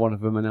burst out of one of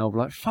them, and they'll be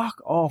like, "Fuck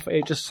off!"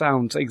 It just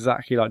sounds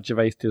exactly like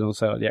Gervais did on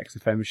the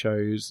XFM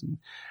shows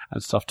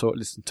and stuff.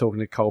 Talking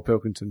to Cole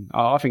Pilkington.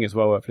 I think it's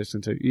well worth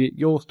listening to.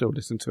 You're still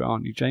listening to it,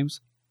 aren't you,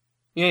 James?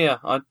 Yeah.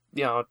 I'm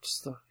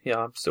still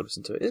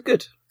listening to it. It's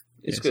good.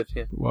 It's good.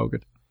 Yeah. Well,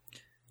 good.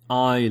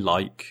 I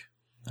like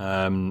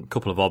a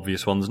couple of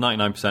obvious ones.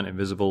 99%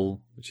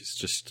 Invisible, which is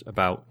just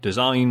about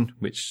design,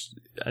 which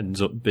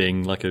ends up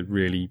being like a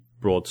really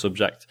broad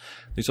subject.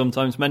 They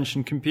sometimes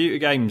mention computer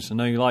games. I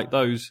know you like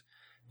those,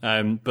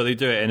 but they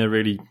do it in a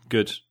really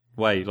good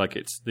way. Like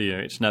it's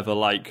never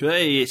like,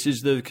 hey, this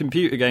is the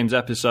computer games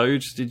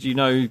episode. Did you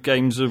know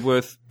games are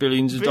worth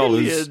billions of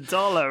dollars? $1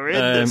 billion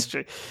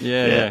industry.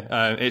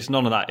 Yeah. It's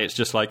none of that. It's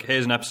just like,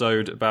 here's an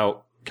episode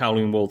about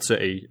Kowloon Walled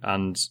City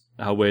and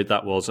how weird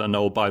that was, and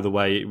oh, by the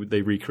way,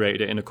 they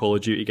recreated it in a Call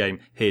of Duty game.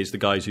 Here's the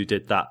guys who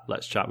did that.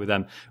 Let's chat with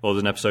them. Or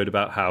there's an episode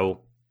about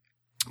how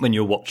when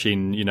you're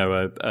watching,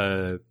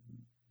 a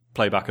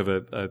playback of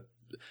a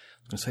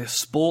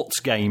sports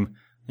game.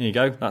 There you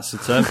go. That's the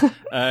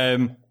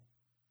term.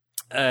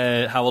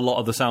 How a lot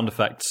of the sound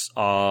effects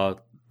are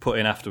put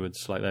in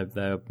afterwards, like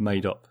they're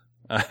made up.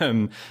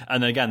 And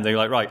then again, they're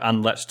like, right,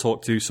 and let's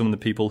talk to some of the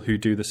people who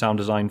do the sound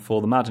design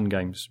for the Madden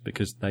games,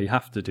 because they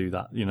have to do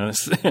that,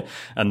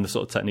 and the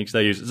sort of techniques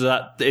they use. So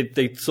that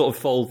they sort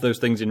of fold those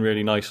things in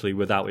really nicely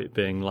without it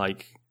being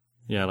like,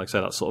 like I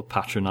say, that sort of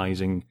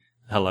patronising,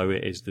 hello,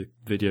 it is the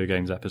video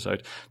games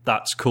episode.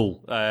 That's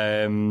cool.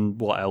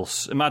 What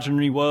else?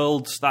 Imaginary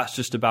Worlds, that's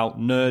just about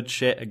nerd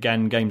shit.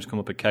 Again, games come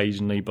up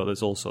occasionally, but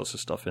there's all sorts of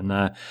stuff in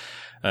there.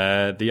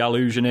 The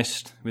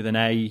Allusionist with an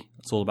A,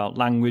 it's all about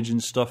language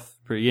and stuff.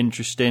 Pretty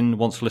interesting.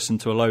 Once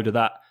listened to a load of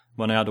that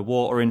when I had a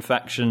water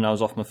infection. I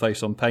was off my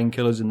face on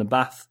painkillers in the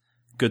bath.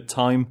 Good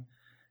time.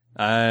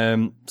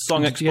 Song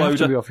Exploder. Did you have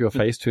to be off your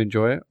face to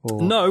enjoy it?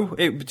 Or? No,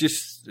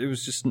 it's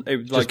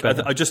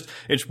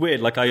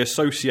weird. Like I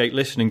associate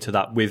listening to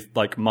that with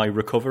like my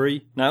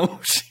recovery now.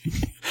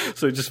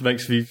 So it just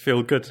makes me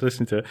feel good to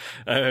listen to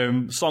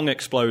it. Song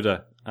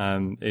Exploder,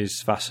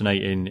 is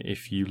fascinating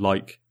if you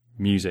like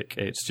music.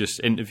 It's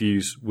just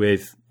interviews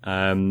with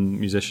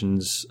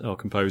musicians or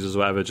composers or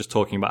whatever, just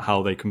talking about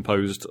how they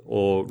composed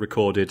or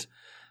recorded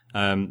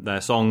their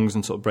songs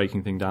and sort of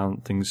breaking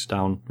things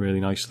down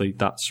really nicely.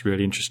 That's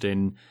really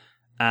interesting.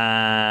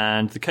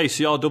 And the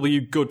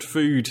KCRW Good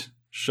Food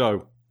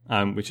Show,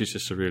 which is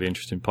just a really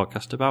interesting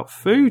podcast about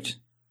food.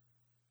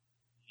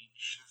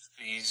 Each of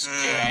these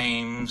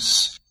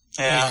games,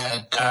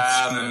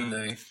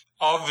 definitely.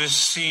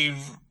 Obviously,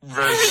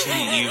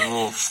 Resident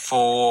Evil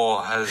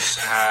 4 has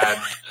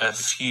had a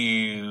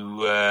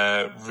few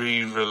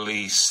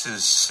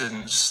re-releases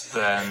since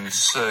then,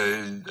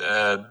 so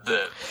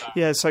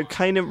so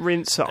Cane and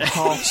Rinse at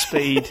half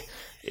speed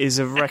is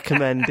a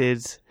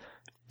recommended.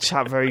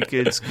 Chat very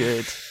good's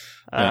good.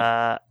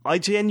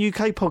 IGN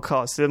UK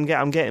podcast.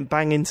 I'm getting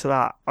bang into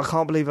that. I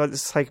can't believe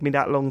it's taken me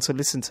that long to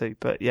listen to,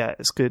 but yeah,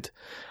 it's good.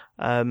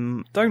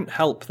 Don't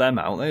help them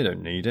out. They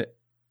don't need it.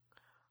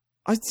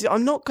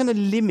 I'm not going to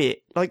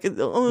limit. Like, is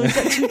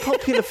that too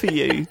popular for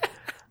you?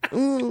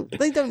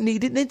 They don't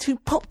need it. They're too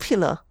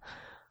popular.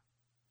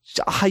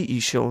 I hate you,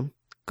 Sean.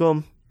 Go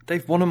on.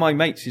 Dave, one of my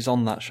mates is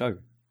on that show.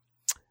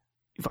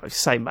 If I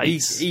say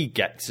mates. He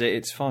gets it.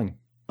 It's fine.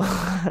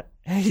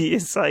 You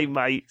say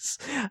mates.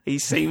 He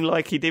seemed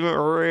like he didn't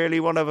really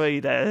want to be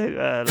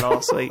there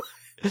last week.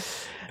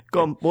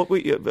 Go on. What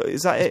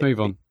is that? Let's move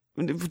on.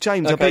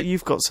 James, I bet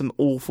you've got some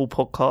awful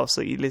podcasts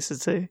that you listen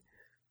to.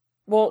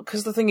 Well,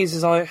 because the thing is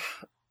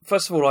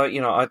first of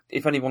all,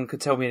 if anyone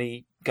could tell me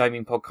any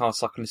gaming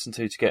podcasts I can listen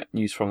to get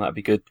news from, that'd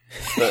be good.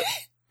 But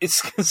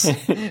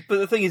but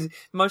the thing is,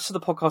 most of the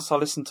podcasts I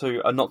listen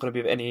to are not going to be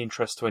of any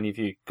interest to any of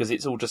you because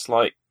it's all just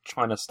like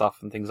China stuff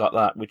and things like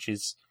that, which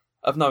is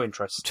of no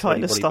interest to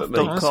anybody but me.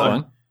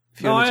 ChinaStuff.com.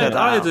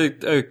 I had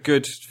a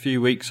good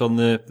few weeks on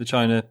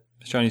the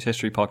Chinese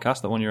history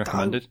podcast, the one you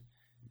recommended.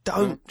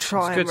 Don't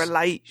try and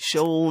relate,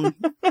 Sean.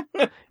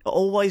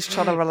 Always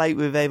try to relate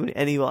with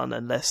anyone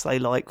unless they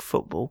like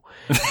football.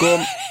 Go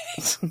on.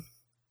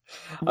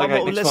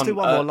 Let's do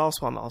one more.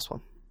 Last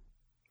one.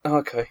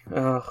 Okay. you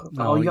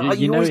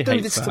always he do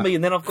hates this that. to me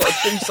and then I've got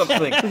to do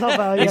something.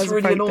 It's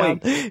really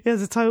annoying. He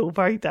has a total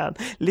breakdown.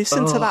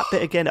 Listen to that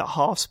bit again at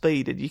half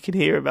speed and you can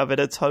hear him having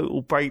a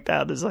total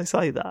breakdown as I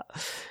say that.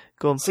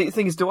 Go on. See, the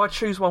thing is, do I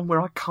choose one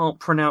where I can't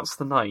pronounce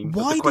the name?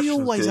 Why do you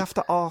always have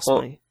to ask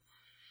me?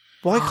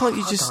 Why can't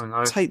you just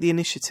take the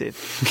initiative?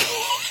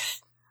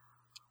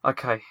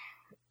 Okay.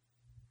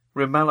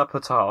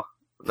 Rimalapatar.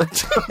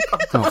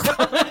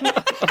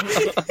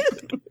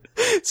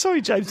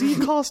 Sorry, James, are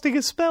you casting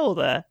a spell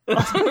there?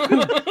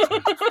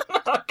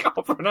 I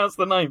can't pronounce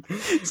the name.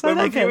 Say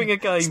that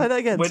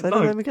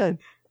again.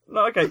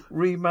 No, okay.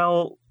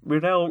 Rinal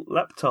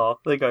Laptar.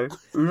 There you go.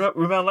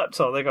 Rinal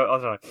Laptar. There you go. I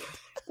don't know.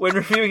 When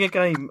reviewing a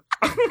game,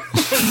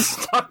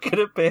 stuck in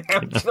a bit.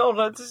 This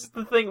is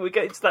the thing. We're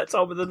getting to that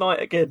time of the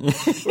night again,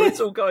 where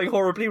it's all going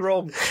horribly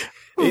wrong.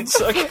 It's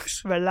Laptop.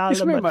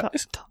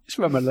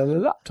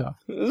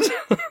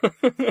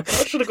 I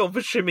should have gone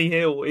for Shimmy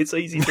Hill. It's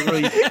easy to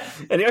read.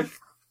 Anyway,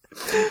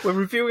 when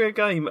reviewing a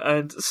game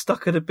and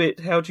stuck at a bit,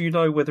 how do you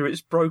know whether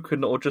it's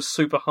broken or just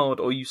super hard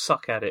or you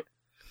suck at it?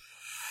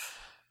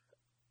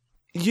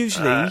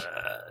 Usually,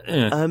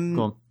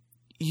 go on.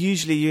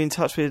 Usually you're in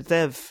touch with a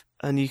dev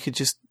and you could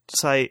just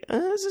say,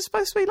 is it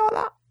supposed to be like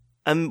that?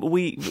 And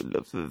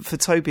for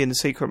Toby and the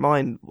Secret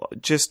Mind,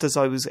 just as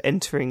I was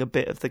entering a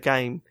bit of the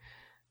game,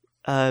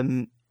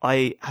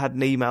 I had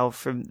an email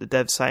from the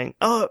dev saying,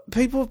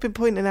 people have been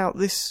pointing out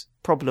this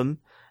problem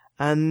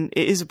and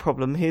it is a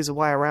problem. Here's a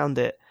way around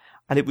it.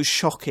 And it was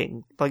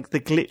shocking. Like, the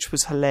glitch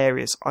was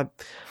hilarious.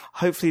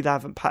 Hopefully they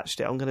haven't patched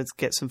it. I'm going to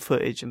get some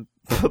footage and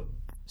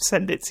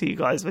send it to you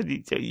guys. But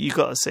you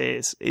got to see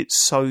it.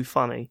 It's so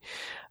funny.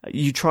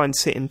 You try and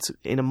sit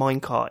in a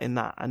minecart in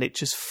that, and it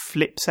just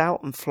flips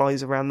out and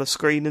flies around the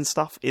screen and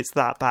stuff. It's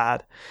that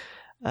bad.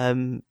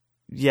 So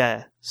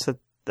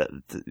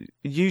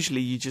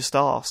usually you just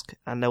ask,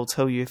 and they'll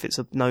tell you if it's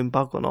a known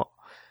bug or not.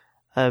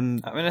 I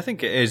mean, I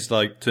think it is,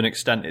 like, to an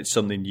extent, it's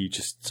something you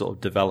just sort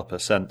of develop a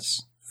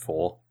sense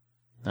for.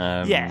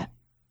 Yeah.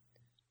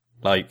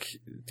 Like,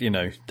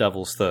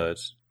 Devil's Third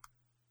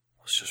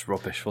was just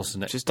rubbish,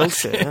 wasn't it? Just dog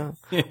shit, yeah.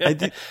 Yeah.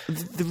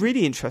 The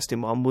really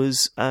interesting one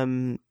was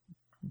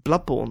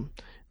Bloodborne.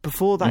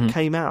 Before that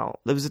came out,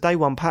 there was a day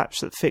one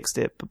patch that fixed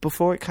it, but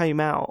before it came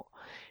out,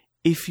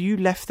 if you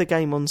left the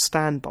game on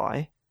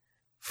standby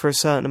for a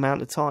certain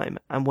amount of time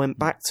and went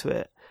back to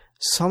it,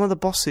 some of the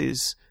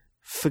bosses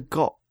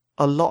forgot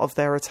a lot of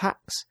their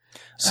attacks.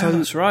 So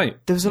that's right.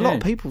 There was a lot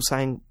of people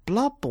saying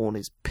Bloodborne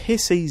is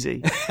piss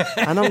easy,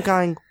 and I'm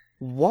going,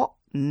 what?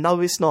 No,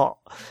 it's not.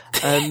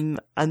 And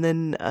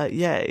then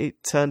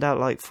it turned out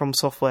like From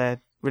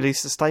Software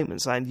released a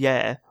statement saying,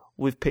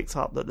 we've picked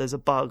up that there's a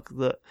bug,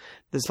 that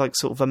there's like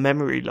sort of a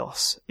memory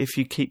loss if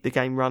you keep the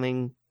game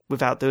running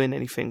without doing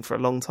anything for a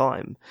long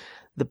time.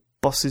 The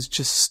bosses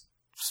just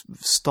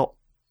stop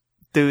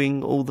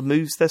doing all the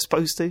moves they're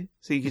supposed to,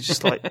 so you could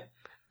just like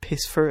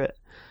piss through it.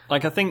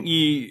 Like, I think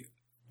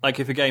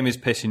if a game is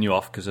pissing you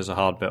off because there's a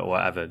hard bit or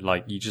whatever,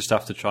 like, you just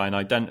have to try and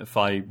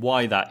identify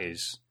why that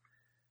is.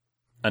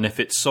 And if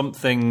it's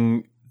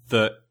something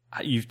that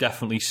you've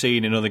definitely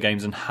seen in other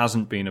games and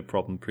hasn't been a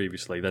problem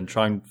previously, then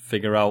try and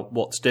figure out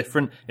what's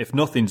different. If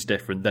nothing's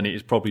different, then it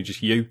is probably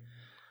just you.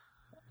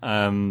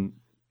 But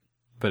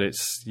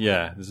there's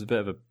a bit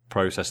of a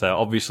process there.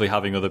 Obviously,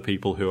 having other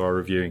people who are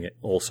reviewing it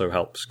also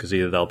helps, because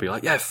either they'll be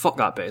like, yeah, fuck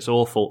that bit, it's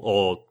awful,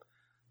 or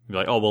be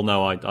like, oh, well,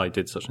 no, I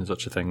did such and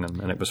such a thing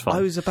and it was fine.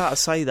 I was about to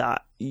say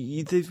that.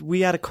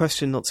 We had a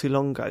question not too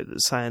long ago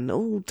that's saying,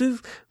 do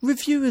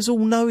reviewers all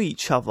know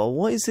each other?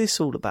 What is this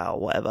all about?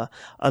 Whatever.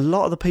 A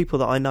lot of the people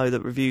that I know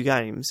that review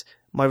games,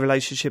 my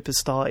relationship has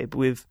started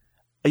with,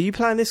 are you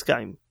playing this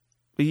game?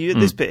 Are you at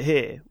this bit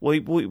here?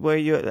 Where are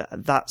you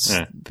at? That's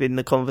been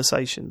the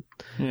conversation.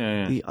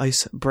 Yeah. The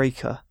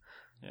icebreaker.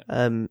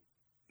 Yeah.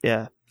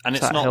 Yeah. And So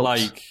it's that not helps.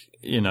 like,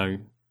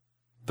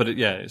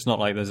 it's not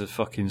like there's a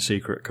fucking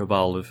secret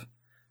cabal of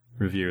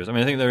reviewers. I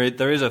mean, I think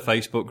there is a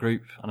Facebook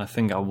group, and I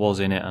think I was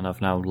in it, and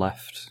I've now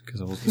left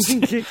because I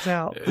wasn't kicked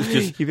out. It was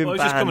just, You've been well, it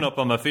was just coming up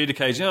on my feed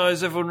occasionally. Oh,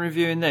 is everyone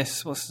reviewing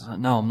this?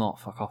 No, I'm not.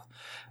 Fuck off.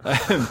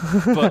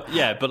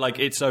 But like,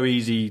 it's so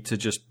easy to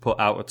just put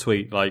out a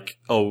tweet like,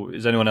 "Oh,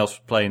 is anyone else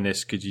playing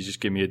this? Could you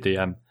just give me a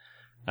DM?"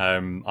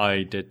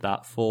 I did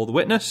that for The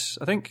Witness,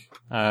 I think.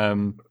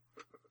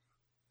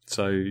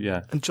 So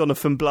yeah. And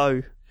Jonathan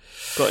Blow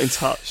got in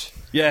touch.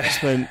 Yeah.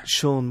 Just went,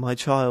 Sean, my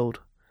child,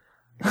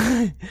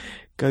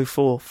 go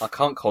forth. I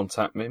can't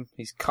contact him.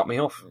 He's cut me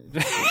off.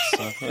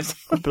 It's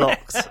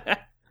Blocked.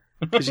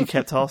 Because you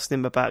kept asking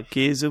him about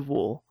Gears of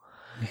War.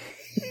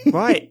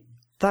 Right,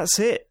 that's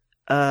it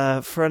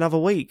for another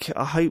week.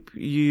 I hope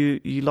you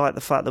like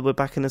the fact that we're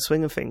back in the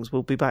swing of things.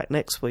 We'll be back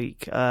next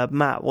week.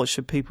 Matt, what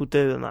should people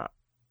do in that?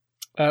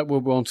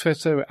 We'll be on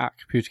Twitter. We're at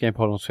Computer Game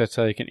Pod on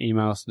Twitter. You can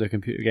email us to the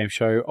Computer Game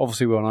Show.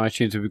 Obviously, we're on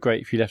iTunes. It would be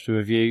great if you left a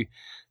review.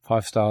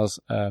 5 stars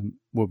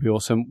would be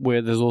awesome.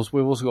 We've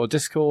also got a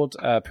Discord.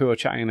 People are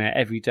chatting there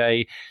every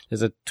day.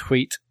 There's a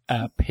tweet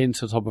pinned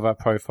to the top of our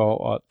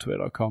profile at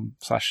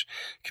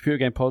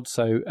twitter.com/computergamepod.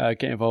 So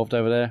get involved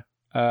over there.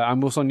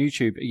 I'm also on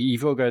YouTube.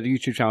 You've got to go to the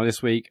YouTube channel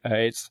this week.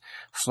 It's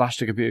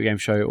 /The Computer Game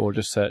Show, or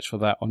just search for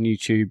that on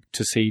YouTube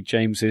to see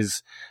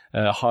James's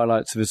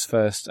highlights of his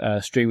first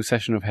stream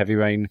session of Heavy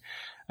Rain.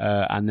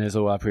 And there's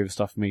all our previous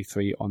stuff from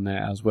E3 on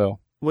there as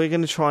well. We're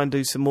going to try and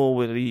do some more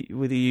with the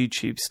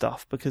YouTube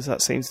stuff, because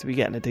that seems to be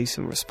getting a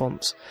decent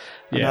response.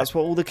 And that's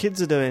what all the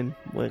kids are doing.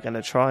 We're going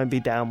to try and be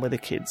down with the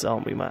kids,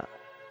 aren't we, Matt?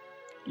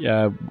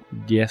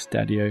 Yes,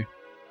 Daddy-o.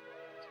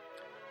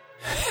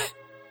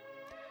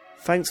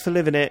 Thanks for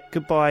living it.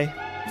 Goodbye.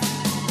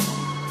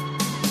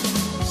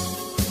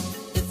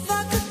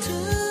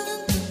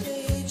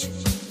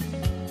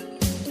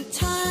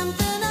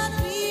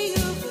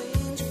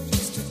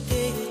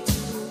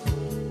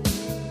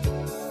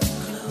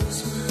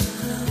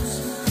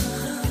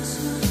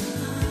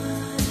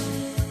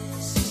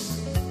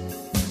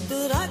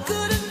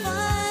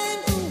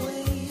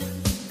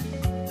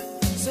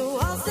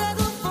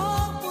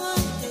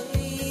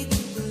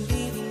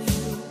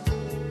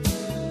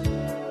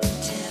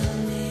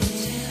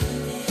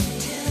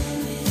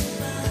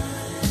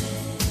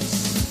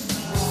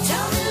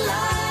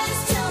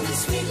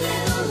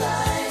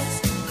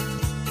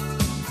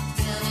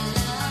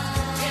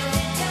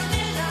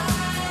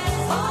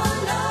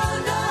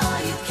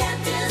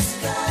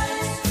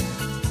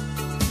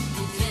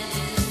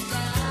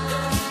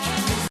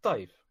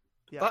 Dave,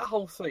 that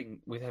whole thing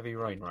with Heavy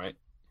Rain, right?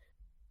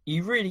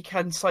 You really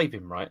can save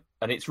him, right?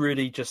 And it's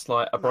really just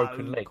like a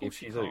broken leg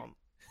if you do.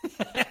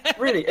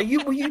 Really? Are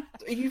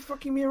you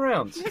fucking me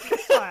around?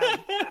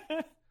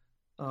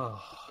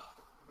 Oh,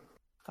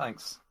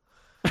 thanks.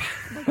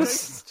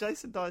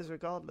 Jason dies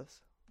regardless.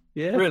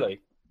 Yeah.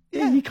 Really?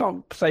 Yeah, you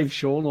can't save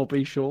Sean or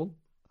be Sean.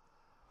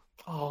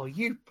 Oh,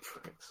 you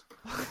pricks.